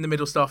Malcolm in the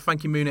Middle star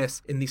Frankie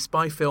Muniz in the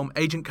spy film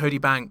Agent Cody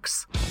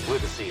Banks. We're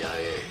the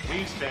CIA.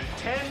 We spent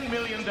 $10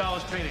 million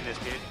training this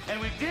kid, and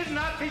we did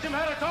not teach him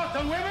how to talk to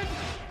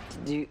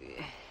women?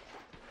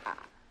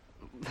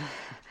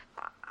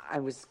 I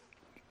was...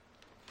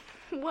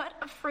 What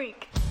a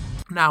freak.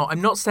 Now,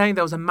 I'm not saying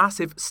there was a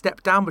massive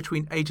step down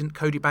between Agent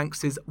Cody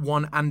Banks'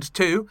 1 and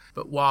 2,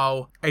 but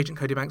while Agent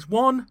Cody Banks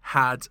 1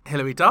 had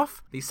Hilary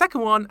Duff, the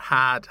second one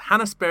had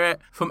Hannah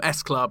Spirit from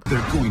S Club. They're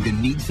going to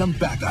need some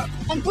backup.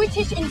 And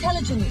British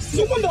intelligence.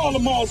 No wonder all the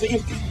malls are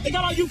empty. They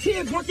got all you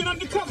kids working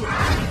undercover.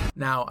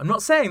 Now, I'm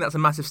not saying that's a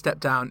massive step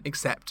down,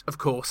 except, of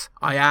course,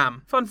 I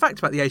am. Fun fact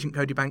about the Agent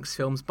Cody Banks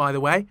films, by the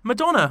way,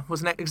 Madonna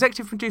was an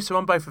executive producer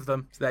on both of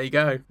them. So there you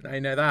go. Now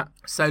you know that.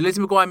 So Lizzie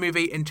McGuire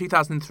movie in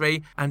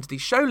 2003 and the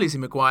show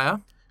Lizzie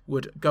McGuire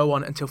would go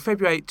on until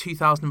February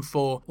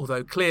 2004,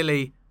 although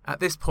clearly at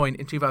this point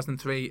in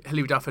 2003,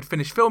 Hilary Duff had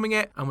finished filming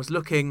it and was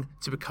looking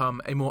to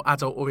become a more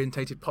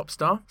adult-orientated pop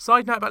star.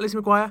 Side note about Lizzie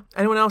McGuire,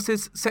 anyone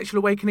else's sexual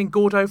awakening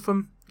Gordo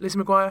from Lizzie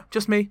McGuire?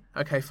 Just me?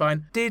 Okay,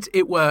 fine. Did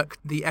it work,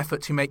 the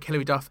effort to make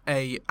Hilary Duff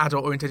a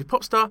adult-orientated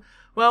pop star?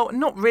 Well,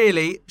 not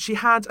really. She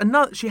has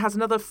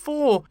another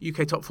 4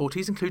 UK top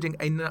 40s, including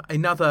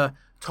another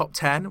top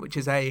 10, which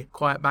is a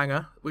quiet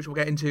banger, which we'll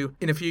get into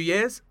in a few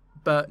years.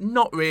 But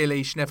not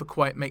really. She never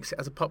quite makes it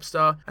as a pop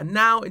star. And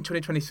now in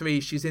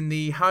 2023, she's in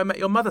the How I Met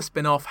Your Mother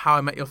spin-off, How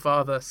I Met Your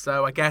Father.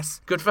 So I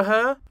guess good for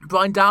her.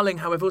 Brian Dowling,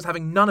 however, was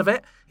having none of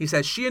it. He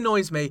says, she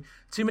annoys me.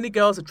 Too many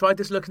girls have tried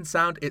this look and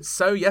sound. It's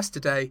so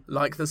yesterday,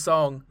 like the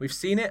song. We've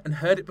seen it and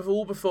heard it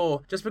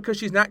before. Just because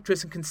she's an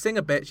actress and can sing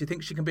a bit, she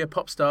thinks she can be a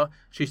pop star.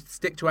 She should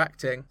stick to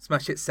acting.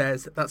 Smash It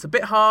says, that's a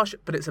bit harsh,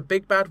 but it's a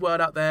big bad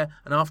word out there.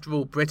 And after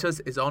all,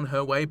 Britta's is on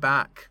her way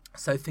back.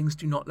 So things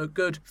do not look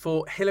good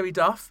for Hilary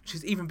Duff.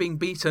 She's even being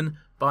beaten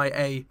by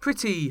a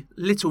pretty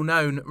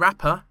little-known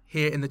rapper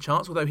here in the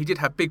charts, although he did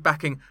have big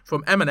backing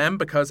from Eminem,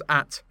 because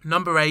at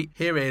number 8,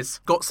 here is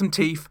Got Some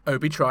Teeth,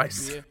 Obi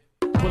Trice. Yeah.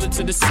 Pull it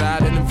to the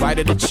side and invite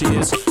her to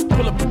cheers.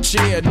 Pull up a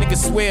chair,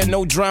 niggas swear,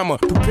 no drama.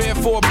 Prepare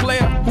for a player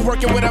who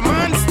working with a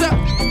monster.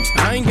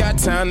 I ain't got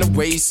time to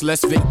waste,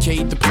 let's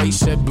vacate the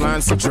place, shed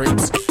blinds and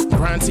drapes.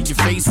 Grind to your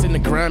face in the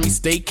grimy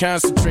state,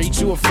 concentrate,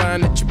 you will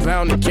find that you're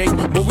bound to cake.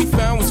 What we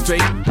found was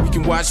fake, we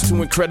can watch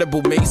 2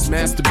 incredible mates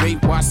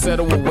masturbate, why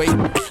settle away?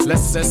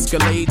 Let's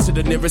escalate to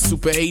the nearest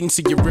Super 8 and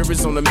see your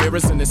rivers on the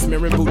mirrors and it's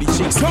mirroring booty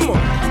cheeks. Come on!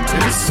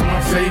 And this is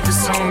my favorite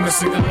song, let's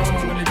sing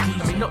along with the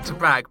DJ. I mean, not to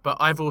brag, but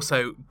I've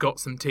also got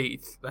some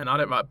teeth, and I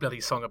don't write a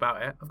bloody song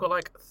about it. I've got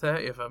like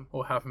 30 of them,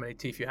 or however many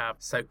teeth you have.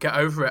 So get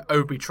over it,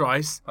 Obi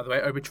Trice. By the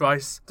way, Obi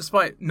Trice,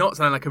 despite not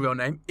sounding like a real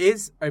name,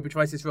 is Obi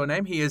Trice's real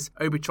name. He is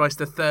Obi Trice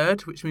III,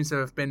 which means there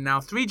have been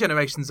now 3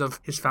 generations of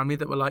his family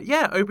that were like,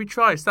 yeah, Obi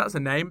Trice, that's a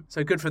name.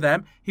 So good for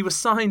them. He was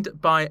signed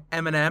by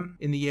Eminem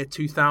in the year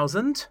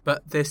 2000,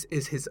 but this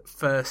is his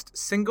first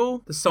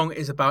single. The song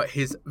is about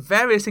his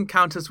various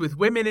encounters with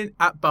women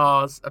at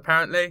bars,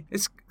 apparently.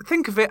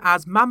 Think of it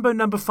as Mambo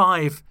No.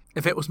 5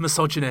 if it was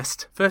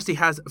misogynist. First he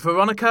has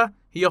Veronica.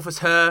 He offers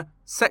her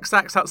sex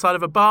acts outside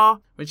of a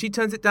bar. When she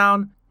turns it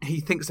down, he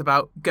thinks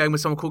about going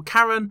with someone called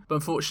Karen, but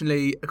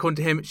unfortunately, according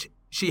to him,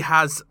 she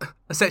has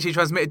a sexually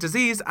transmitted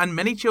disease and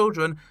many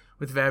children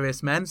with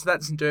various men, so that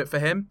doesn't do it for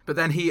him. But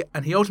then he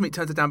ultimately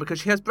turns it down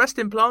because she has breast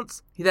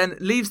implants. He then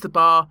leaves the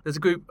bar. There's a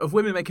group of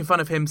women making fun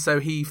of him,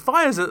 so he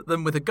fires at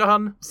them with a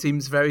gun.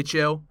 Seems very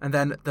chill. And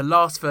then the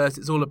last verse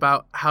is all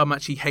about how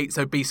much he hates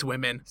obese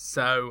women.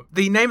 So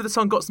the name of the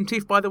song, Got Some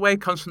Teeth, by the way,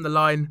 comes from the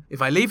line, if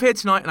I leave here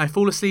tonight and I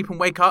fall asleep and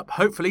wake up,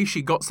 hopefully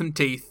she got some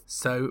teeth.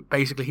 So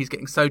basically he's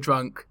getting so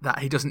drunk that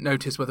he doesn't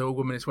notice whether a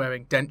woman is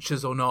wearing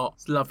dentures or not.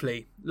 It's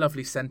lovely,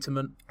 lovely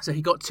sentiment. So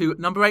he got to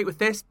number 8 with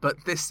this, but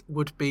this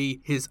would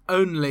be his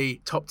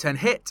only top 10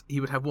 hit. He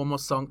would have one more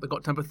song that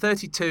got to number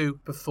 32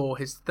 before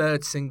his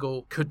third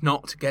single could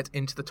not get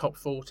into the top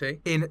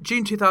 40. In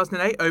June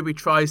 2008, Obi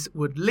Trice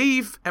would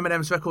leave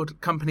Eminem's record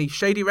company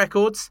Shady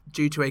Records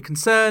due to a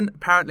concern,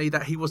 apparently,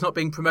 that he was not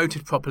being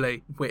promoted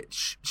properly,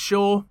 which,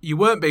 sure, you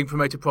weren't being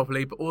promoted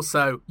properly, but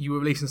also you were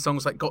releasing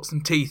songs like Got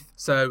Some Teeth,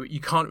 so you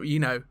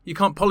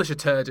can't polish a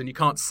turd and you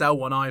can't sell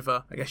one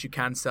either. I guess you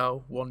can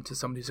sell one to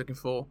somebody who's looking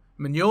for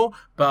manure,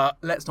 but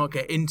let's not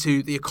get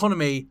into the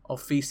economy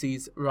of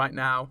feces right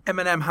now.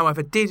 Eminem,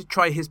 however, did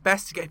try his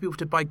best to get people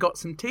to buy Got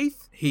Some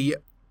Teeth. He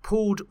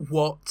pulled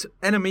what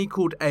Enemy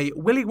called a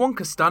Willy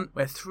Wonka stunt,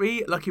 where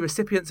 3 lucky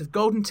recipients of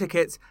golden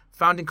tickets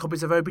found in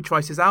copies of Obi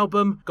Trice's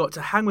album got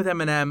to hang with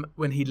Eminem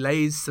when he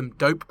lays some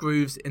dope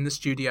grooves in the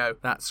studio.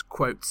 That's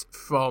quotes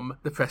from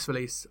the press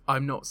release.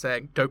 I'm not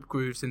saying dope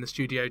grooves in the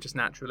studio just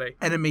naturally.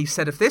 Enemy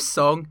said of this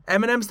song,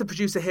 Eminem's the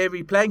producer here,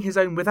 replaying his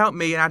own without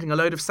me and adding a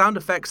load of sound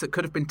effects that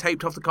could have been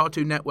taped off the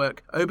Cartoon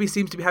Network. Obi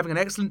seems to be having an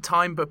excellent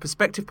time, but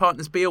prospective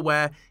partners be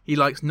aware he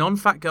likes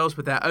non-fat girls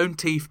with their own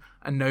teeth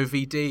and no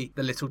VD,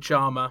 the little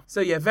charmer.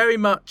 So yeah, very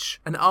much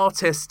an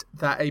artist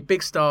that a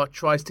big star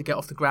tries to get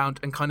off the ground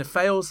and kind of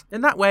fails.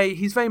 In that way,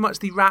 he's very much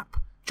the rap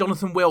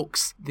Jonathan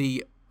Wilkes,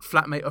 the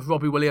flatmate of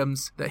Robbie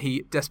Williams that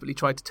he desperately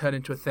tried to turn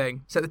into a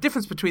thing. So the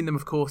difference between them,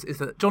 of course, is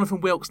that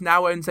Jonathan Wilkes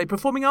now owns a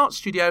performing arts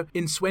studio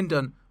in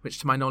Swindon, which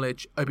to my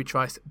knowledge, Obi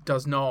Trice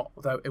does not,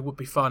 although it would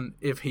be fun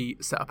if he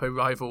set up a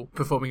rival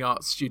performing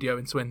arts studio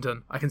in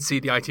Swindon. I can see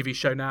the ITV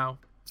show now.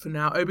 For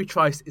now, Obi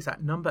Trice is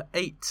at number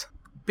 8.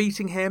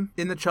 Beating him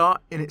in the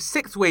chart in its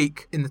 6th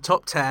week in the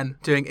top 10,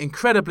 doing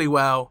incredibly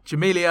well,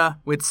 Jamelia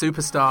with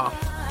Superstar.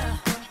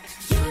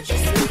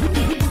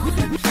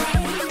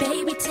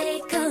 Baby,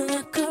 take a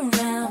look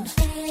around.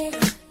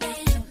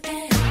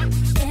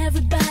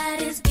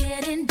 Everybody's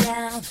getting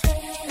down.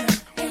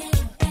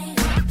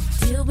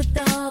 Deal with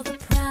all the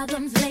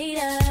problems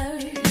later.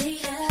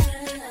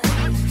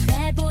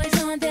 Bad boys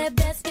on their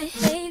best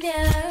behavior.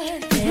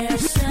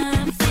 There's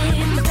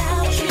something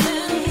about you.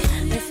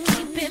 Let's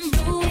keep it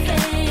moving.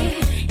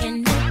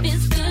 And if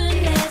it's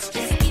good, let's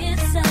just get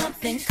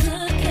something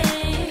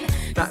cooking.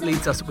 That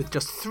leaves us with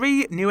just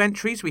 3 new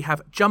entries. We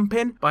have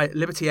Jumpin' by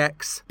Liberty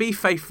X, Be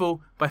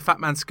Faithful by Fat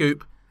Man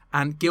Scoop,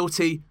 and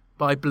Guilty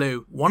by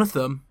Blue. One of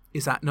them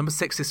is at number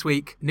 6 this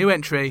week. New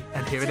entry,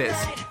 and here it is.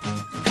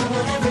 Come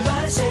on,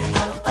 everybody say,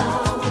 oh,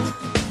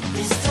 oh.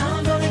 This time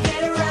I'm gonna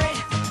get it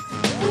right.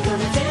 We're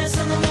gonna dance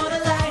on the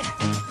morning light.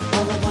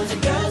 All the boys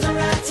and girls are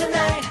right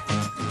tonight.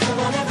 Come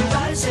on,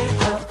 everybody say,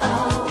 oh,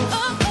 oh.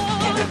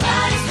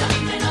 Everybody's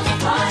jumping on the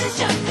party's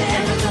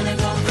jumping. We're gonna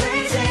go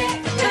crazy,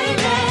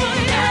 baby.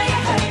 Now you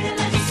heard it,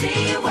 let me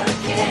see you work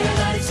it.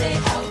 Everybody say,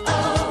 oh,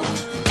 oh.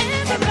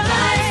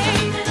 Everybody's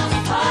jumping on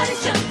the party's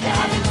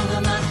jumping.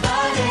 Move my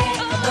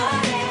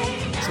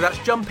body. So that's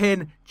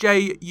Jumpin',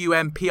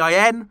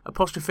 Jumpin',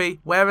 apostrophe.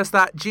 Where has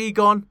that G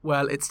gone?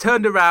 Well, it's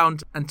turned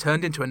around and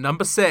turned into a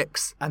number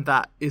 6, and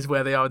that is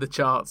where they are in the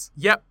charts.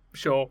 Yep,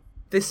 sure.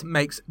 This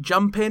makes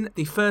Jumpin'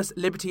 the first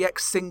Liberty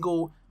X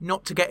single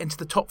not to get into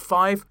the top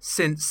 5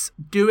 since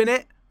Doing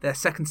It. Their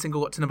second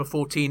single got to number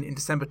 14 in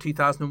December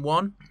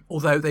 2001,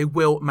 although they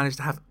will manage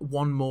to have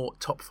one more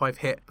top 5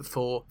 hit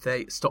before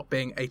they stop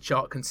being a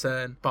chart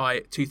concern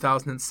by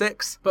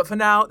 2006. But for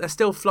now, they're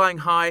still flying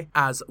high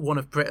as one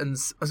of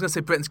Britain's, I was going to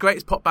say Britain's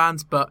greatest pop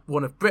bands, but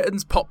one of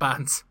Britain's pop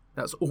bands.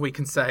 That's all we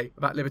can say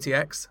about Liberty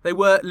X. They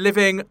were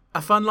living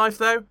a fun life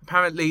though.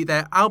 Apparently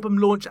their album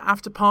launch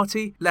after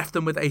party left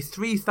them with a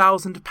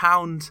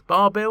 £3,000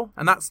 bar bill,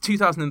 and that's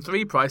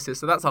 2003 prices,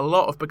 so that's a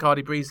lot of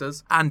Bacardi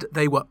Breezers. And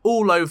they were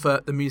all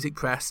over the music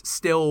press,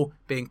 still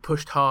being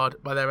pushed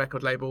hard by their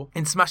record label.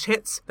 In Smash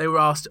Hits, they were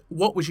asked,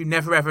 what would you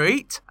never ever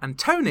eat? And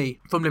Tony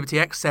from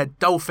Liberty X said,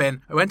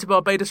 dolphin. I went to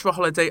Barbados for a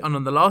holiday, and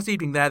on the last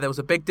evening there was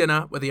a big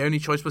dinner where the only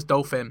choice was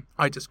dolphin.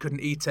 I just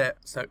couldn't eat it.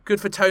 So good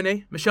for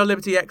Tony. Michelle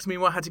Liberty X,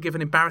 meanwhile, had to give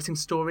an embarrassing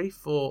story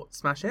for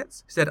Smash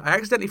Hits. She said, I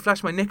accidentally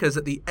flashed my knickers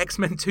at the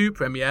X-Men 2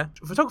 premiere.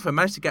 The photographer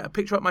managed to get a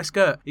picture up my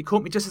skirt. He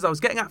caught me just as I was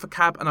getting out of a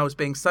cab and I was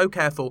being so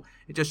careful.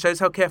 It just shows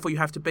how careful you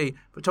have to be.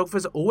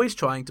 Photographers are always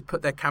trying to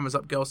put their cameras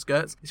up girls'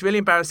 skirts. It's really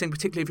embarrassing,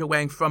 particularly if you're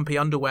wearing frumpy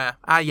underwear.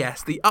 Ah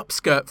yes, the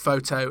upskirt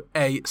photo,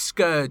 a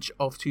scourge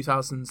of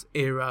 2000s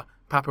era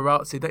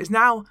paparazzi that is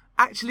now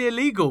actually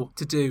illegal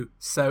to do.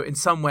 So in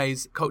some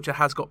ways, culture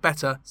has got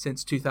better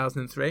since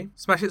 2003.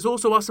 Smash Hits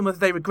also asked them whether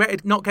they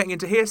regretted not getting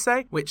into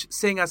Hearsay, which,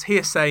 seeing as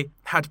Hearsay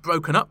had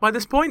broken up by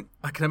this point,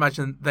 I can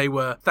imagine they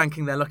were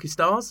thanking their lucky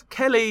stars.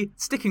 Kelly,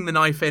 sticking the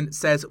knife in,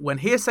 says, when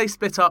Hearsay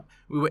split up,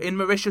 we were in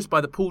Mauritius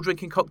by the pool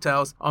drinking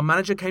cocktails. Our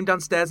manager came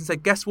downstairs and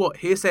said, guess what?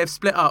 Hearsay have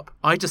split up.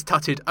 I just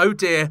tutted, oh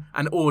dear,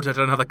 and ordered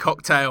another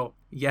cocktail.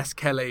 Yes,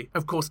 Kelly.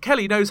 Of course,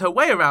 Kelly knows her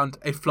way around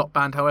a flop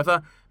band,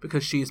 however,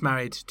 because she is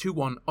married to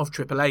one of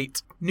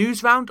 888.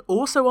 Newsround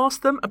also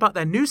asked them about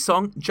their new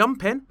song,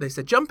 Jumpin'. They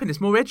said, Jumpin'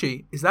 is more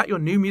edgy. Is that your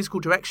new musical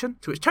direction?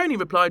 To which Tony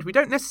replied, we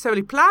don't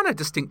necessarily plan a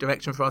distinct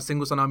direction for our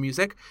singles on our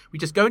music. We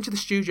just go into the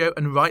studio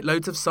and write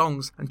loads of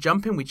songs. And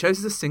Jumpin' we chose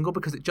as a single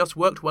because it just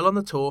worked well on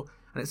the tour,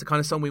 and it's the kind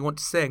of song we want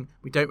to sing.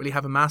 We don't really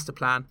have a master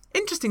plan.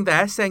 Interesting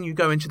there, saying you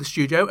go into the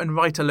studio and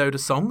write a load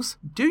of songs.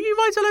 Do you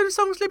write a load of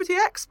songs, Liberty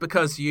X?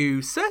 Because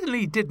you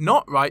certainly did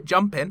not write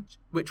Jumpin',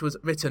 which was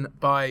written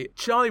by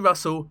Charlie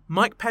Russell,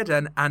 Mike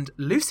Pedden, and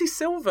Lucy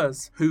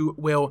Silvers, who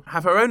will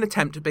have her own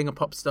attempt at being a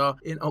pop star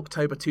in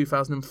October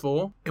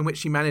 2004, in which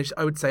she managed,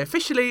 I would say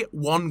officially,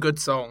 one good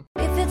song.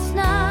 If it's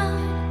not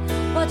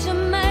what you're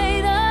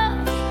made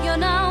of, you're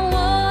not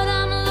what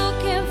I'm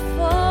looking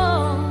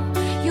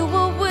for. You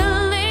were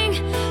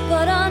willing,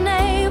 but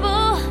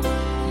unable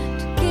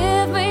to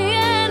give me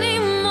any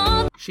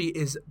more. She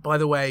is, by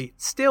the way,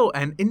 still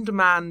an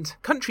in-demand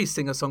country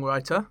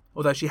singer-songwriter,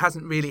 although she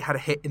hasn't really had a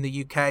hit in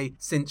the UK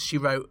since she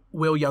wrote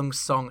Will Young's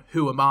song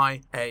Who Am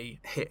I, a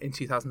hit in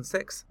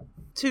 2006.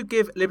 To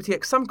give Liberty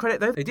X some credit,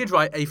 though, they did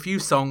write a few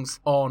songs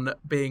on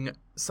being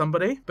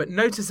somebody, but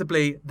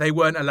noticeably they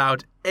weren't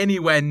allowed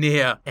anywhere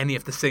near any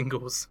of the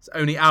singles. It's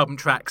only album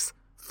tracks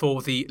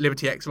for the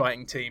Liberty X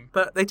writing team.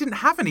 But they didn't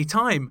have any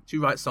time to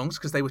write songs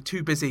because they were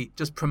too busy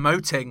just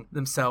promoting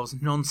themselves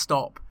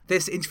non-stop.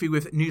 This interview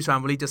with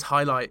Newsround really does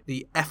highlight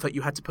the effort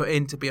you had to put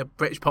in to be a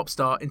British pop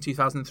star in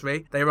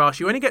 2003. They were asked,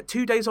 you only get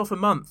 2 days off a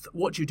month.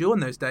 What do you do on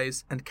those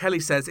days? And Kelly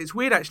says, it's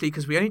weird actually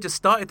because we only just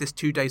started this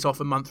 2 days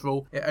off a month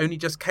rule. It only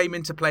just came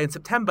into play in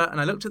September,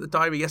 and I looked at the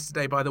diary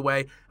yesterday, by the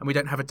way, and we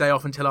don't have a day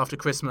off until after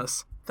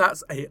Christmas.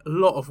 That's a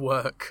lot of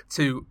work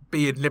to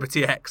be in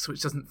Liberty X,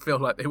 which doesn't feel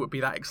like it would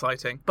be that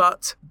exciting.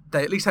 But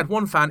they at least had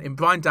one fan in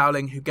Brian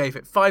Dowling who gave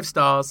it 5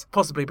 stars,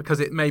 possibly because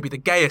it may be the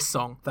gayest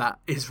song that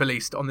is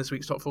released on this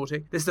week's Top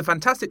 40. This is a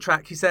fantastic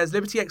track. He says,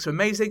 Liberty X are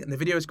amazing and the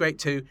video is great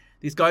too.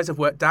 These guys have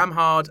worked damn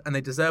hard and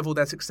they deserve all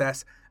their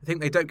success. I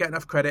think they don't get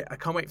enough credit. I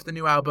can't wait for the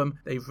new album.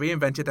 They've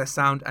reinvented their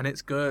sound and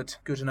it's good.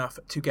 Good enough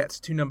to get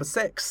to number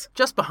 6.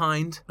 Just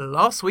behind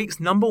last week's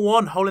number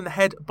 1, Hole in the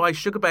Head by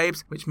Sugar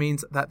Babes, which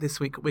means that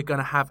this week we're going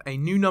to have a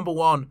new number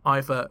 1.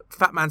 Either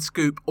Fat Man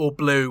Scoop or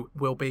Blue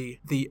will be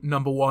the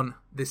number 1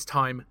 this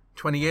time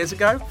 20 years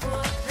ago.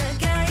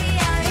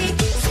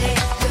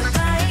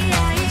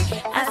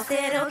 I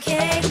said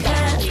okay,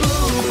 cause ooh,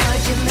 but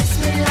you miss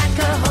me like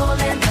a hole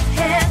in the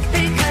head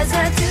because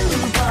I do,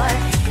 boy,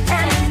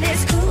 and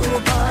it's cool,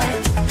 boy.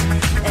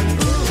 And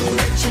ooh,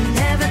 but you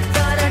never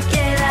thought I'd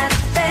get out of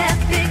bed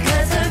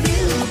because of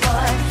you,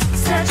 boy.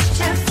 Such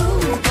a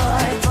fool,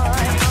 boy.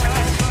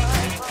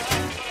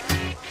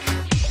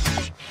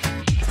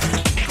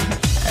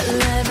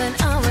 11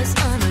 hours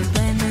on a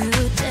brand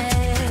new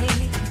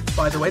day.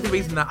 By the way, the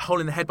reason that Hole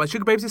in the Head by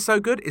Sugar Babes is so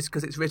good is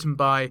because it's written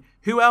by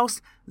who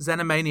else?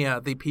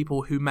 Xenomania, the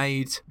people who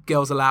made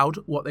Girls Aloud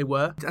what they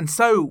were. And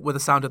so were the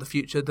Sound of the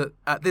Future, that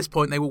at this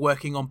point they were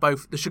working on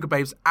both the Sugar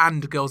Babes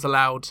and Girls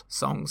Aloud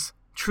songs.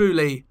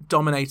 Truly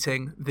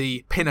dominating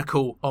the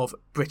pinnacle of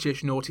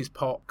British noughties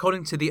pop.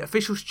 According to the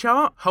officials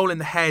chart, Hole in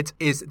the Head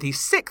is the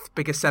 6th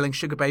biggest selling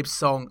Sugar Babes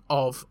song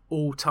of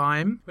all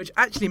time, which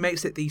actually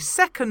makes it the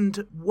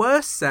 2nd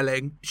worst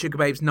selling Sugar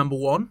Babes number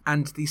 1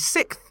 and the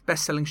 6th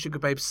best selling Sugar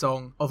Babes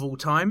song of all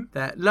time.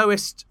 Their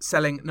lowest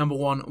selling number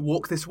 1,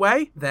 Walk This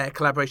Way, their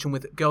collaboration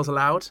with Girls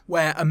Aloud,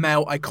 where a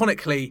male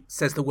iconically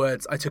says the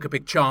words, I took a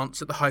big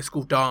chance at the high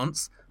school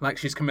dance, like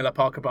she's Camilla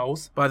Parker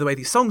Bowles. By the way,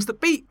 the songs that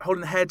beat Hole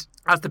in the Head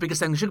as the biggest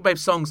selling Sugar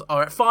Babes songs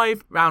are at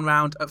 5, Round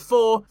Round at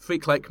 4,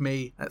 Freak Like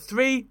Me at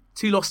 3,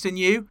 Too Lost in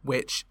You,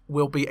 which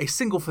will be a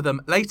single for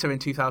them later in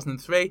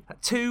 2003,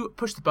 at 2,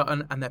 Push the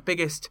Button, and their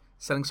biggest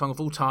selling song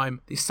of all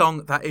time, the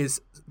song that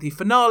is the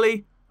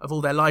finale of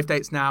all their live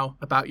dates now,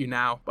 About You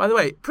Now. By the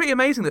way, pretty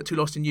amazing that Too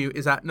Lost in You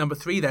is at number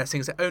 3 there,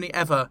 seeing as it only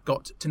ever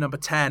got to number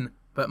 10.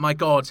 But my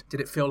God, did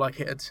it feel like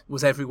it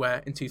was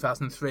everywhere in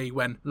 2003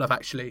 when Love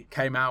Actually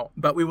came out.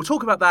 But we will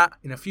talk about that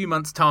in a few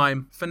months'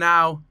 time. For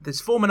now,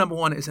 this former number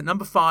 1 is at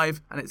number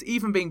 5, and it's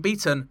even being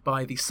beaten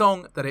by the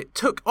song that it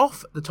took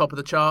off the top of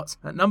the charts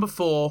at number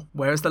 4,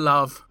 Where Is the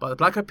Love, by the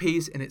Black Eyed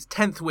Peas in its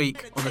 10th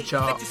week on the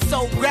chart.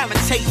 So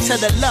gravitate to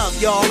the love,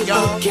 y'all.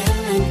 People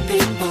killing,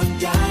 people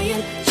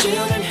dying,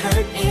 children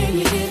hurt and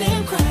you hear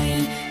them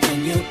crying.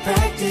 And you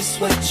practice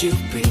what you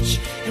preach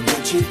and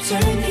what you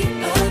turn the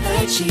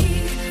other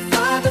cheek.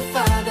 Father,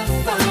 Father,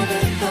 Father,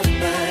 help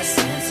us,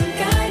 send some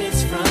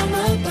guidance from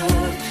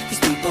above. These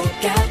people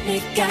got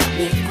me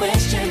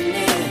questioning,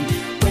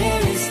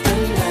 where is the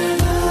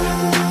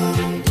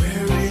love?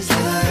 Where is the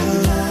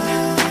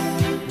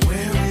love?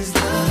 Where is the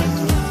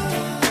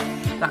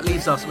love? That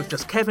leaves us with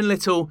just Kevin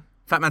Little,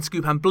 Fat Man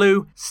Scoop and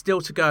Blue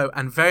still to go,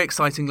 and very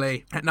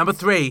excitingly, at number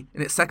 3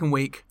 in its 2nd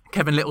week,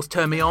 Kevin Little's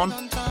Turn Me On.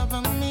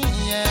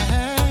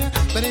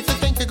 But if you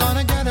think you're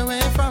gonna get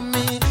away from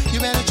me, you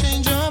better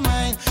change your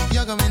mind.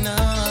 You're going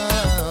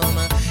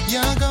home.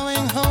 You're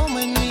going home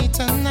with me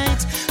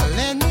tonight.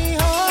 Let me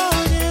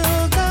hold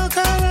you, go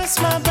caress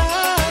my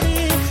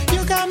body.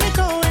 You got me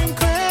going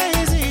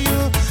crazy.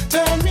 You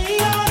turn me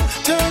on,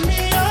 turn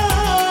me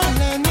on.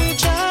 Let me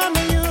charm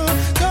you,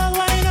 go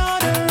wine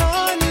order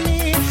on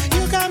me.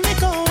 You got me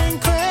going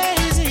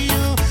crazy.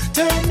 You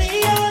turn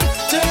me on,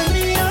 turn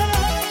me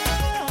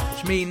on.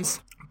 Which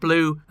means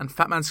Blue and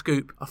Fat Man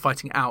Scoop are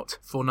fighting out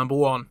for number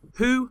 1.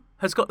 Who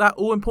has got that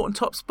all-important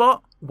top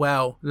spot?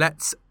 Well,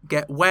 let's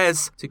get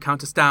Wes to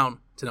count us down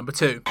to number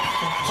 2.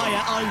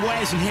 Hiya, I'm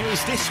Wes, and here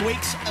is this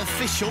week's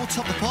official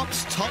Top of the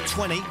Pops Top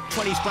 20.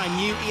 20's brand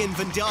new, Ian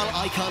Vandal,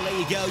 I Can't Let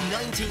You Go.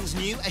 19's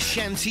new,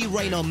 Ashanti,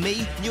 Rain On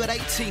Me. New at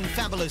 18,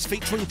 Fabulous,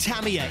 featuring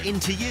Tamia,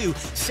 Into You.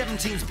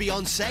 17's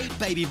Beyonce,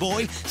 Baby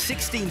Boy.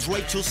 16's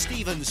Rachel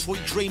Stevens,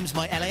 Sweet Dreams,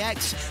 My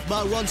LAX.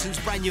 Mo Ronson's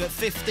brand new at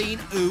 15,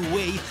 Ooh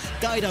Wee.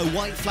 Dido,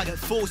 White Flag at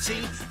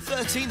 14.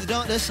 13, The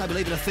Darkness, I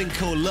Believe in a Thing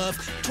Called Love.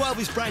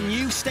 12 is brand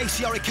new,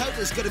 Stacey Oricote,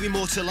 There's Gotta Be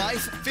More to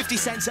Life. 50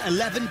 Cent's at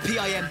 11,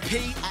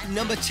 PIMP. At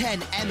number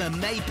 10, Emma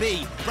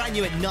Maybe. Brand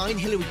new at 9,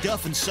 Hilary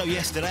Duff and So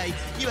Yesterday.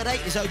 New at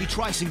 8 is Obi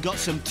Trice and Got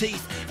Some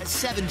Teeth. At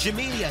 7,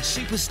 Jamelia,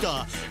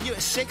 Superstar. New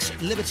at 6,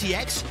 Liberty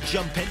X,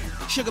 Jumpin'.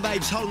 Sugar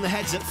Babes Holding the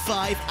Heads at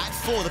 5. At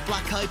 4, The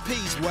Black Eyed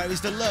Peas, Where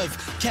Is the Love.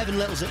 Kevin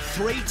Little's at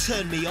 3,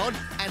 Turn Me On.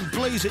 And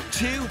Blues at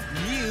 2,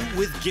 New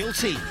with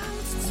Guilty.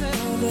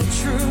 Tell the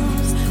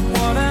truth,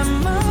 what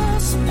am I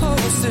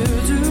supposed to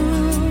do?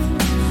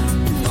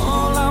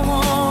 All I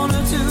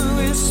wanna do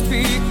is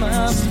speak my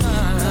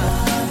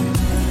mind.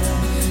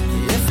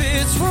 If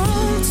it's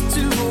wrong to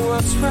do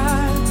what's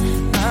right,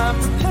 I'm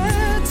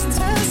prepared to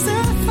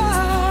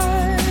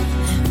testify.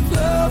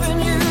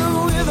 Loving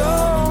you with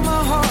all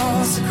my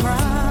heart's a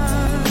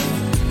crime,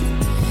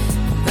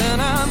 then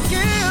I'm guilty.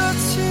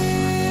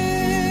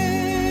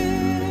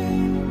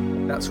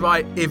 That's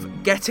right, if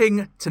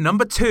getting to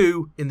number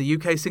 2 in the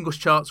UK singles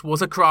charts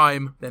was a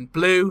crime, then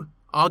Blue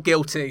are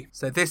guilty.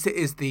 So this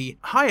is the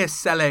highest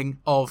selling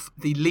of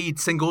the lead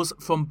singles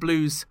from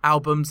Blue's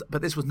albums,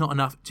 but this was not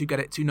enough to get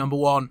it to number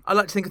 1. I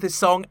like to think of this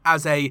song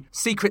as a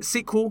secret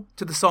sequel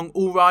to the song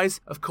All Rise.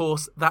 Of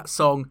course, that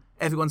song,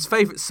 everyone's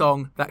favourite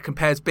song that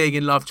compares being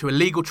in love to a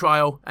legal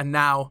trial, and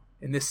now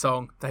in this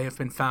song they have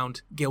been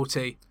found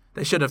guilty.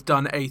 They should have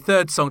done a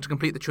third song to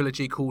complete the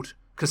trilogy called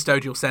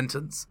Custodial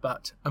Sentence,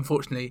 but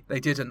unfortunately they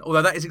didn't.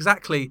 Although that is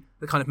exactly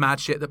the kind of mad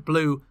shit that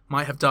Blue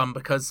might have done,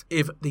 because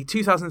if the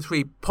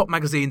 2003 pop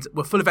magazines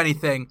were full of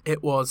anything,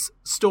 it was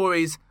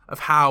stories of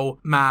how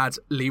mad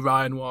Lee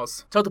Ryan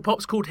was. Told the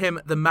Pops called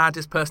him the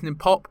maddest person in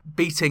pop,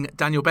 beating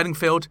Daniel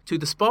Bedingfield to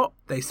the spot.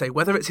 They say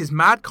whether it's his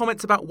mad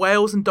comments about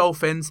whales and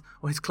dolphins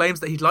or his claims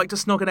that he'd like to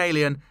snog an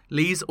alien,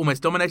 Lee's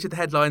almost dominated the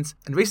headlines,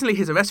 and recently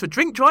his arrest for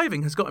drink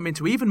driving has got him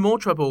into even more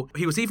trouble.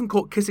 He was even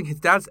caught kissing his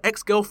dad's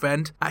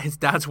ex-girlfriend at his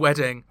dad's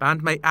wedding.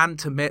 Bandmate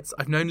Ant admits,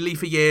 I've known Lee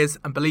for years,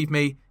 and believe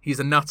me, he's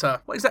a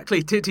nutter. What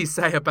exactly did he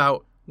say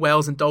about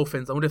whales and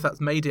dolphins? I wonder if that's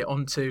made it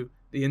onto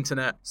the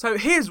internet. So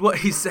here's what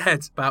he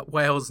said about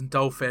whales and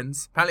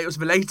dolphins. Apparently it was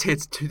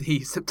related to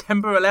the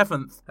September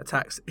 11th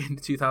attacks in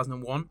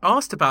 2001.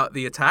 Asked about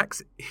the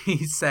attacks,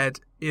 he said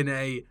in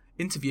a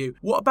interview,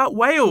 what about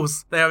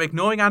whales? They are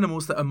ignoring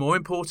animals that are more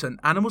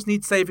important. Animals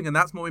need saving, and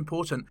that's more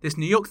important. This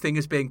New York thing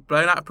is being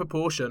blown out of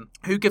proportion.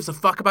 Who gives a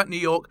fuck about New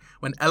York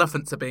when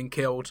elephants are being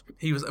killed?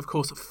 He was, of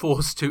course,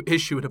 forced to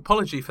issue an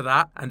apology for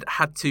that and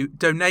had to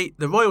donate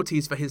the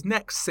royalties for his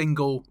next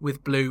single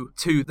with Blue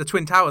to the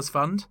Twin Towers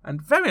Fund.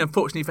 And very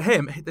unfortunately for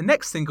him, the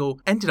next single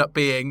ended up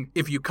being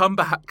If You Come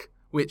Back,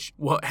 which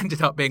what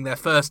ended up being their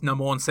first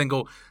number 1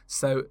 single.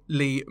 So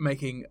Lee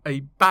making a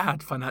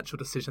bad financial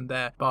decision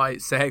there by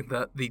saying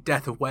that the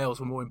death of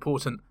whales were more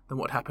important than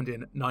what happened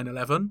in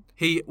 9/11.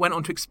 He went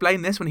on to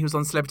explain this when he was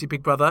on Celebrity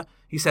Big Brother.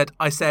 He said,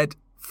 I said,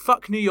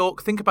 fuck New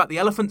York, think about the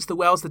elephants, the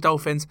whales, the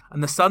dolphins,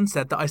 and the Sun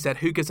said that I said,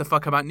 who gives a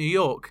fuck about New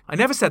York? I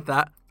never said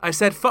that. I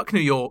said, fuck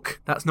New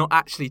York. That's not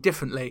actually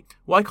differently.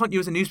 Why can't you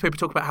as a newspaper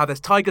talk about how there's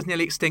tigers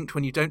nearly extinct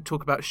when you don't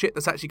talk about shit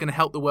that's actually going to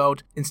help the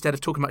world instead of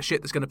talking about shit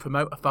that's going to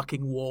promote a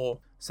fucking war?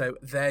 So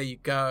there you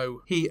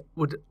go. He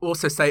would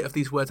also say of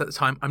these words at the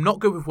time, I'm not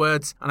good with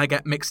words and I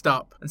get mixed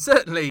up. And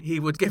certainly he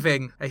was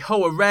giving a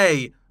whole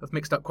array of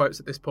mixed up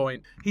quotes at this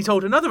point. He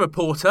told another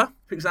reporter,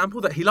 for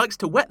example, that he likes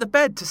to wet the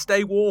bed to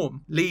stay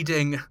warm,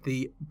 leading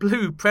the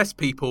Blue press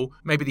people,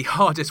 maybe the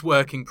hardest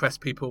working press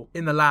people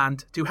in the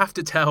land, to have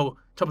to tell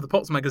Top of the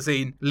Pops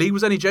magazine, Lee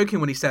was only joking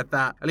when he said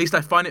that. At least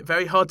I find it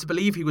very hard to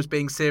believe he was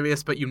being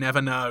serious, but you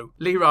never know.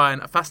 Lee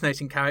Ryan, a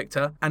fascinating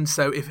character, and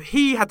so if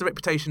he had the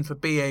reputation for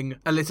being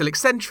a little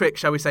eccentric,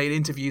 shall we say, in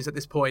interviews at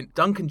this point,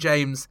 Duncan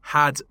James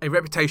had a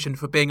reputation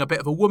for being a bit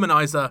of a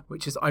womanizer,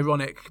 which is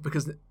ironic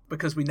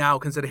because we now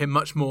consider him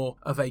much more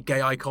of a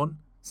gay icon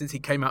since he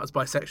came out as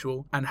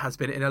bisexual and has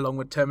been in a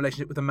long-term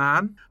relationship with a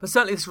man. But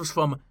certainly this was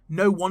from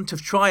no want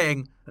of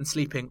trying and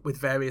sleeping with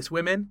various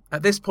women.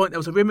 At this point, there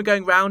was a rumour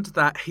going round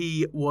that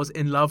he was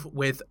in love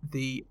with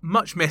the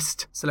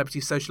much-missed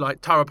celebrity socialite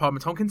Tara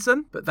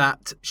Palmer-Tomkinson, but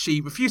that she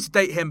refused to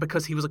date him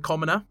because he was a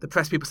commoner. The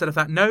press people said of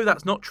that, no,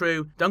 that's not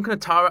true. Duncan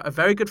and Tara are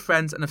very good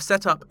friends and have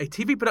set up a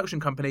TV production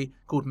company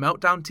called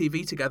Meltdown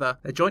TV together.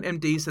 They're joint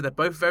MDs, so they're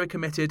both very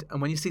committed,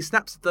 and when you see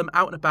snaps of them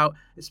out and about,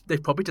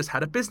 they've probably just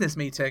had a business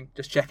meeting.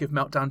 Just check if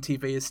Meltdown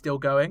TV is still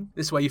going.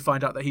 This way you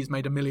find out that he's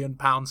made £1 million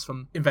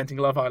from inventing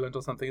Love Island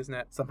or something, isn't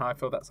it? Somehow I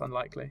feel that's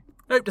unlikely.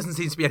 Nope, doesn't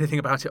seem to be anything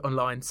about it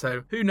online,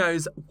 so who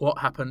knows what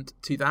happened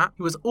to that.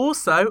 He was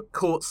also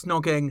caught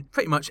snogging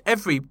pretty much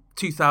every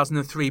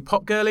 2003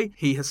 pop girlie.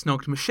 He has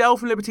snogged Michelle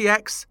from Liberty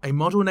X, a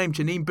model named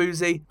Janine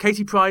Boozy,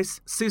 Katie Price,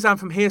 Suzanne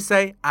from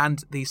Hearsay,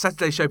 and the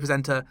Saturday Show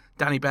presenter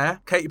Danny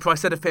Bear. Katie Price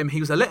said of him, he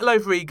was a little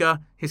overeager.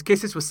 His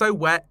kisses were so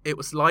wet, it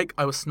was like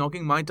I was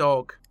snogging my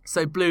dog.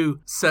 So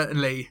Blue,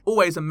 certainly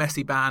always a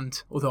messy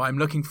band, although I'm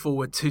looking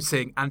forward to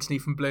seeing Anthony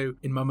from Blue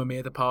in Mamma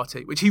Mia the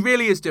Party, which he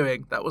really is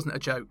doing. That wasn't a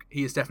joke.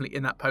 He is definitely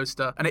in that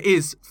poster, and it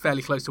is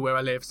fairly close to where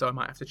I live, so I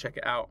might have to check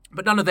it out.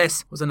 But none of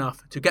this was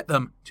enough to get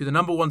them to the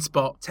number 1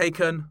 spot,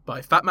 taken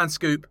by Fat Man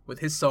Scoop with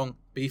his song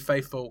Be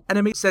Faithful.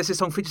 Enemy says his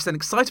song features an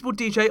excitable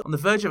DJ on the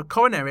verge of a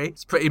coronary.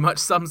 This pretty much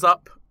sums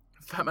up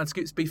Fat Man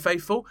Scoop's Be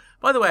Faithful.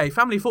 By the way,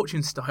 Family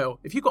Fortune style,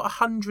 if you got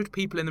 100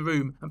 people in the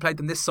room and played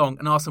them this song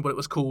and asked them what it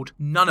was called,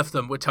 none of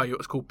them would tell you it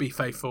was called Be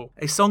Faithful.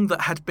 A song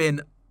that had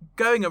been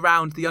going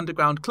around the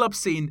underground club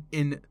scene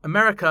in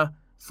America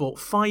for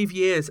 5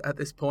 years at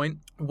this point,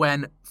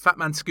 when Fat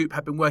Man Scoop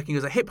had been working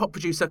as a hip-hop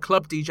producer,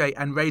 club DJ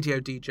and radio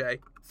DJ.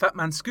 Fat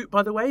Man Scoop,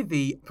 by the way,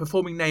 the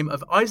performing name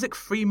of Isaac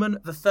Freeman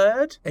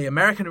III, a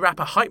American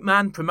rapper, hype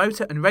man,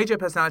 promoter and radio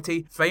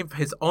personality famed for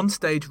his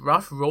onstage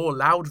rough, raw,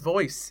 loud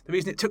voice. The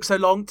reason it took so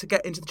long to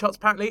get into the charts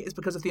apparently is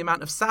because of the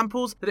amount of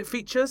samples that it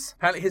features.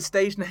 Apparently his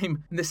stage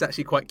name, and this is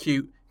actually quite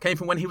cute, came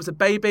from when he was a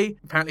baby.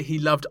 Apparently he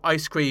loved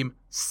ice cream,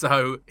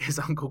 so his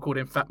uncle called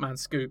him Fat Man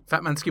Scoop.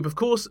 Fat Man Scoop, of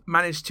course,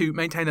 managed to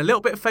maintain a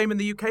little bit of fame in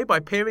the UK by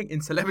appearing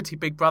in Celebrity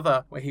Big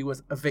Brother, where he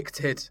was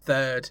evicted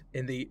 3rd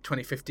in the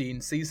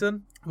 2015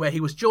 season, where he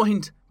was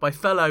joined by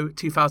fellow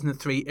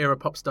 2003 era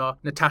pop star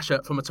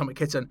Natasha from Atomic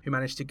Kitten, who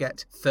managed to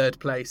get 3rd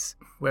place.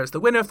 Whereas the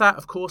winner of that,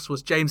 of course,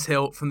 was James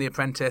Hill from The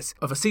Apprentice,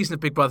 of a season of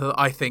Big Brother that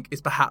I think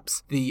is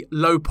perhaps the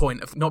low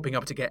point of not being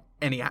able to get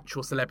any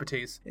actual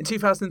celebrities. In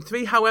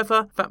 2003,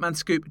 however, Fat Man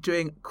Scoop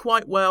doing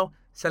quite well,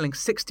 selling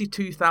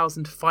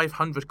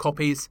 62,500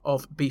 copies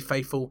of Be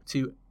Faithful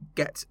to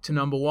get to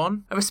number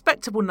 1. A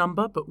respectable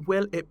number, but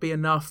will it be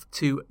enough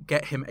to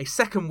get him a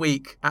second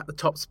week at the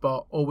top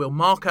spot? Or will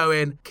Mark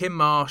Owen, Kim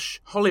Marsh,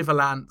 Holly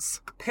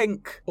Valance,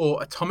 Pink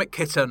or Atomic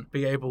Kitten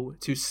be able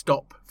to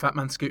stop Fat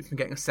Man Scoop from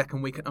getting a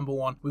second week at number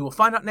 1? We will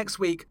find out next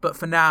week, but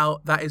for now,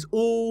 that is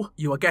all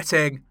you are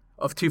getting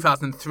of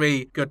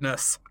 2003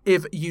 goodness.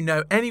 If you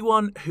know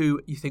anyone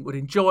who you think would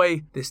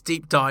enjoy this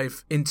deep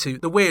dive into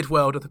the weird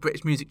world of the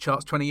British music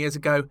charts 20 years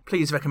ago,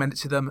 please recommend it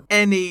to them.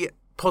 Any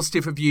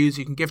positive reviews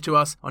you can give to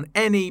us on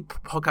any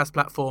podcast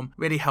platform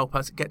really help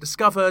us get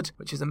discovered,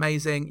 which is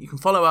amazing. You can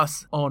follow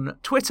us on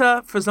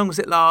Twitter for as long as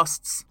it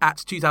lasts at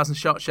 2000s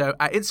Chart Show,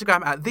 at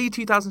Instagram at the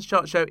 2000s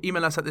Chart Show,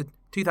 email us at the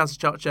 2000s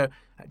Chart Show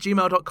at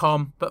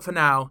gmail.com. But for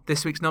now,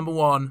 this week's number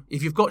 1,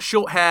 if you've got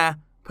short hair,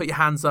 put your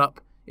hands up.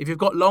 If you've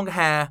got long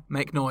hair,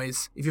 make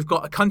noise. If you've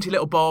got a cunty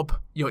little bob,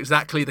 you're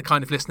exactly the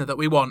kind of listener that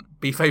we want.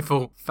 Be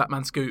Faithful, Fat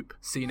Man Scoop.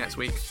 See you next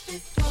week.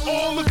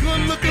 All the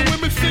good looking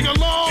women sing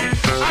along.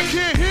 I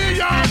can't hear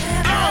y'all.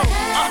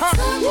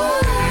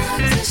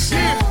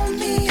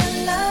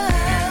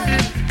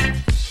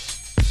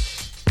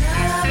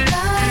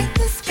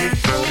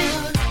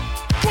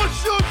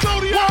 What's your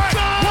zodiac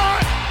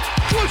sign?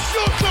 What's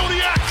your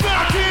zodiac sign?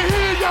 I can't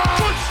hear y'all.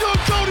 What's your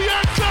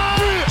zodiac sign?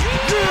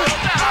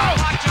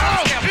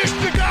 If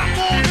you got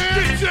long hair,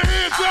 get your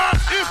hands up.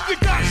 If you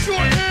got short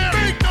hair,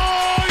 make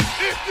noise.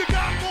 If you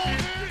got long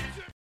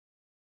hair.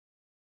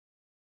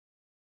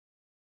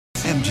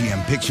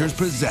 MGM Pictures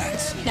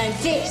presents Now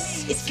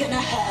this is gonna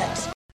hurt.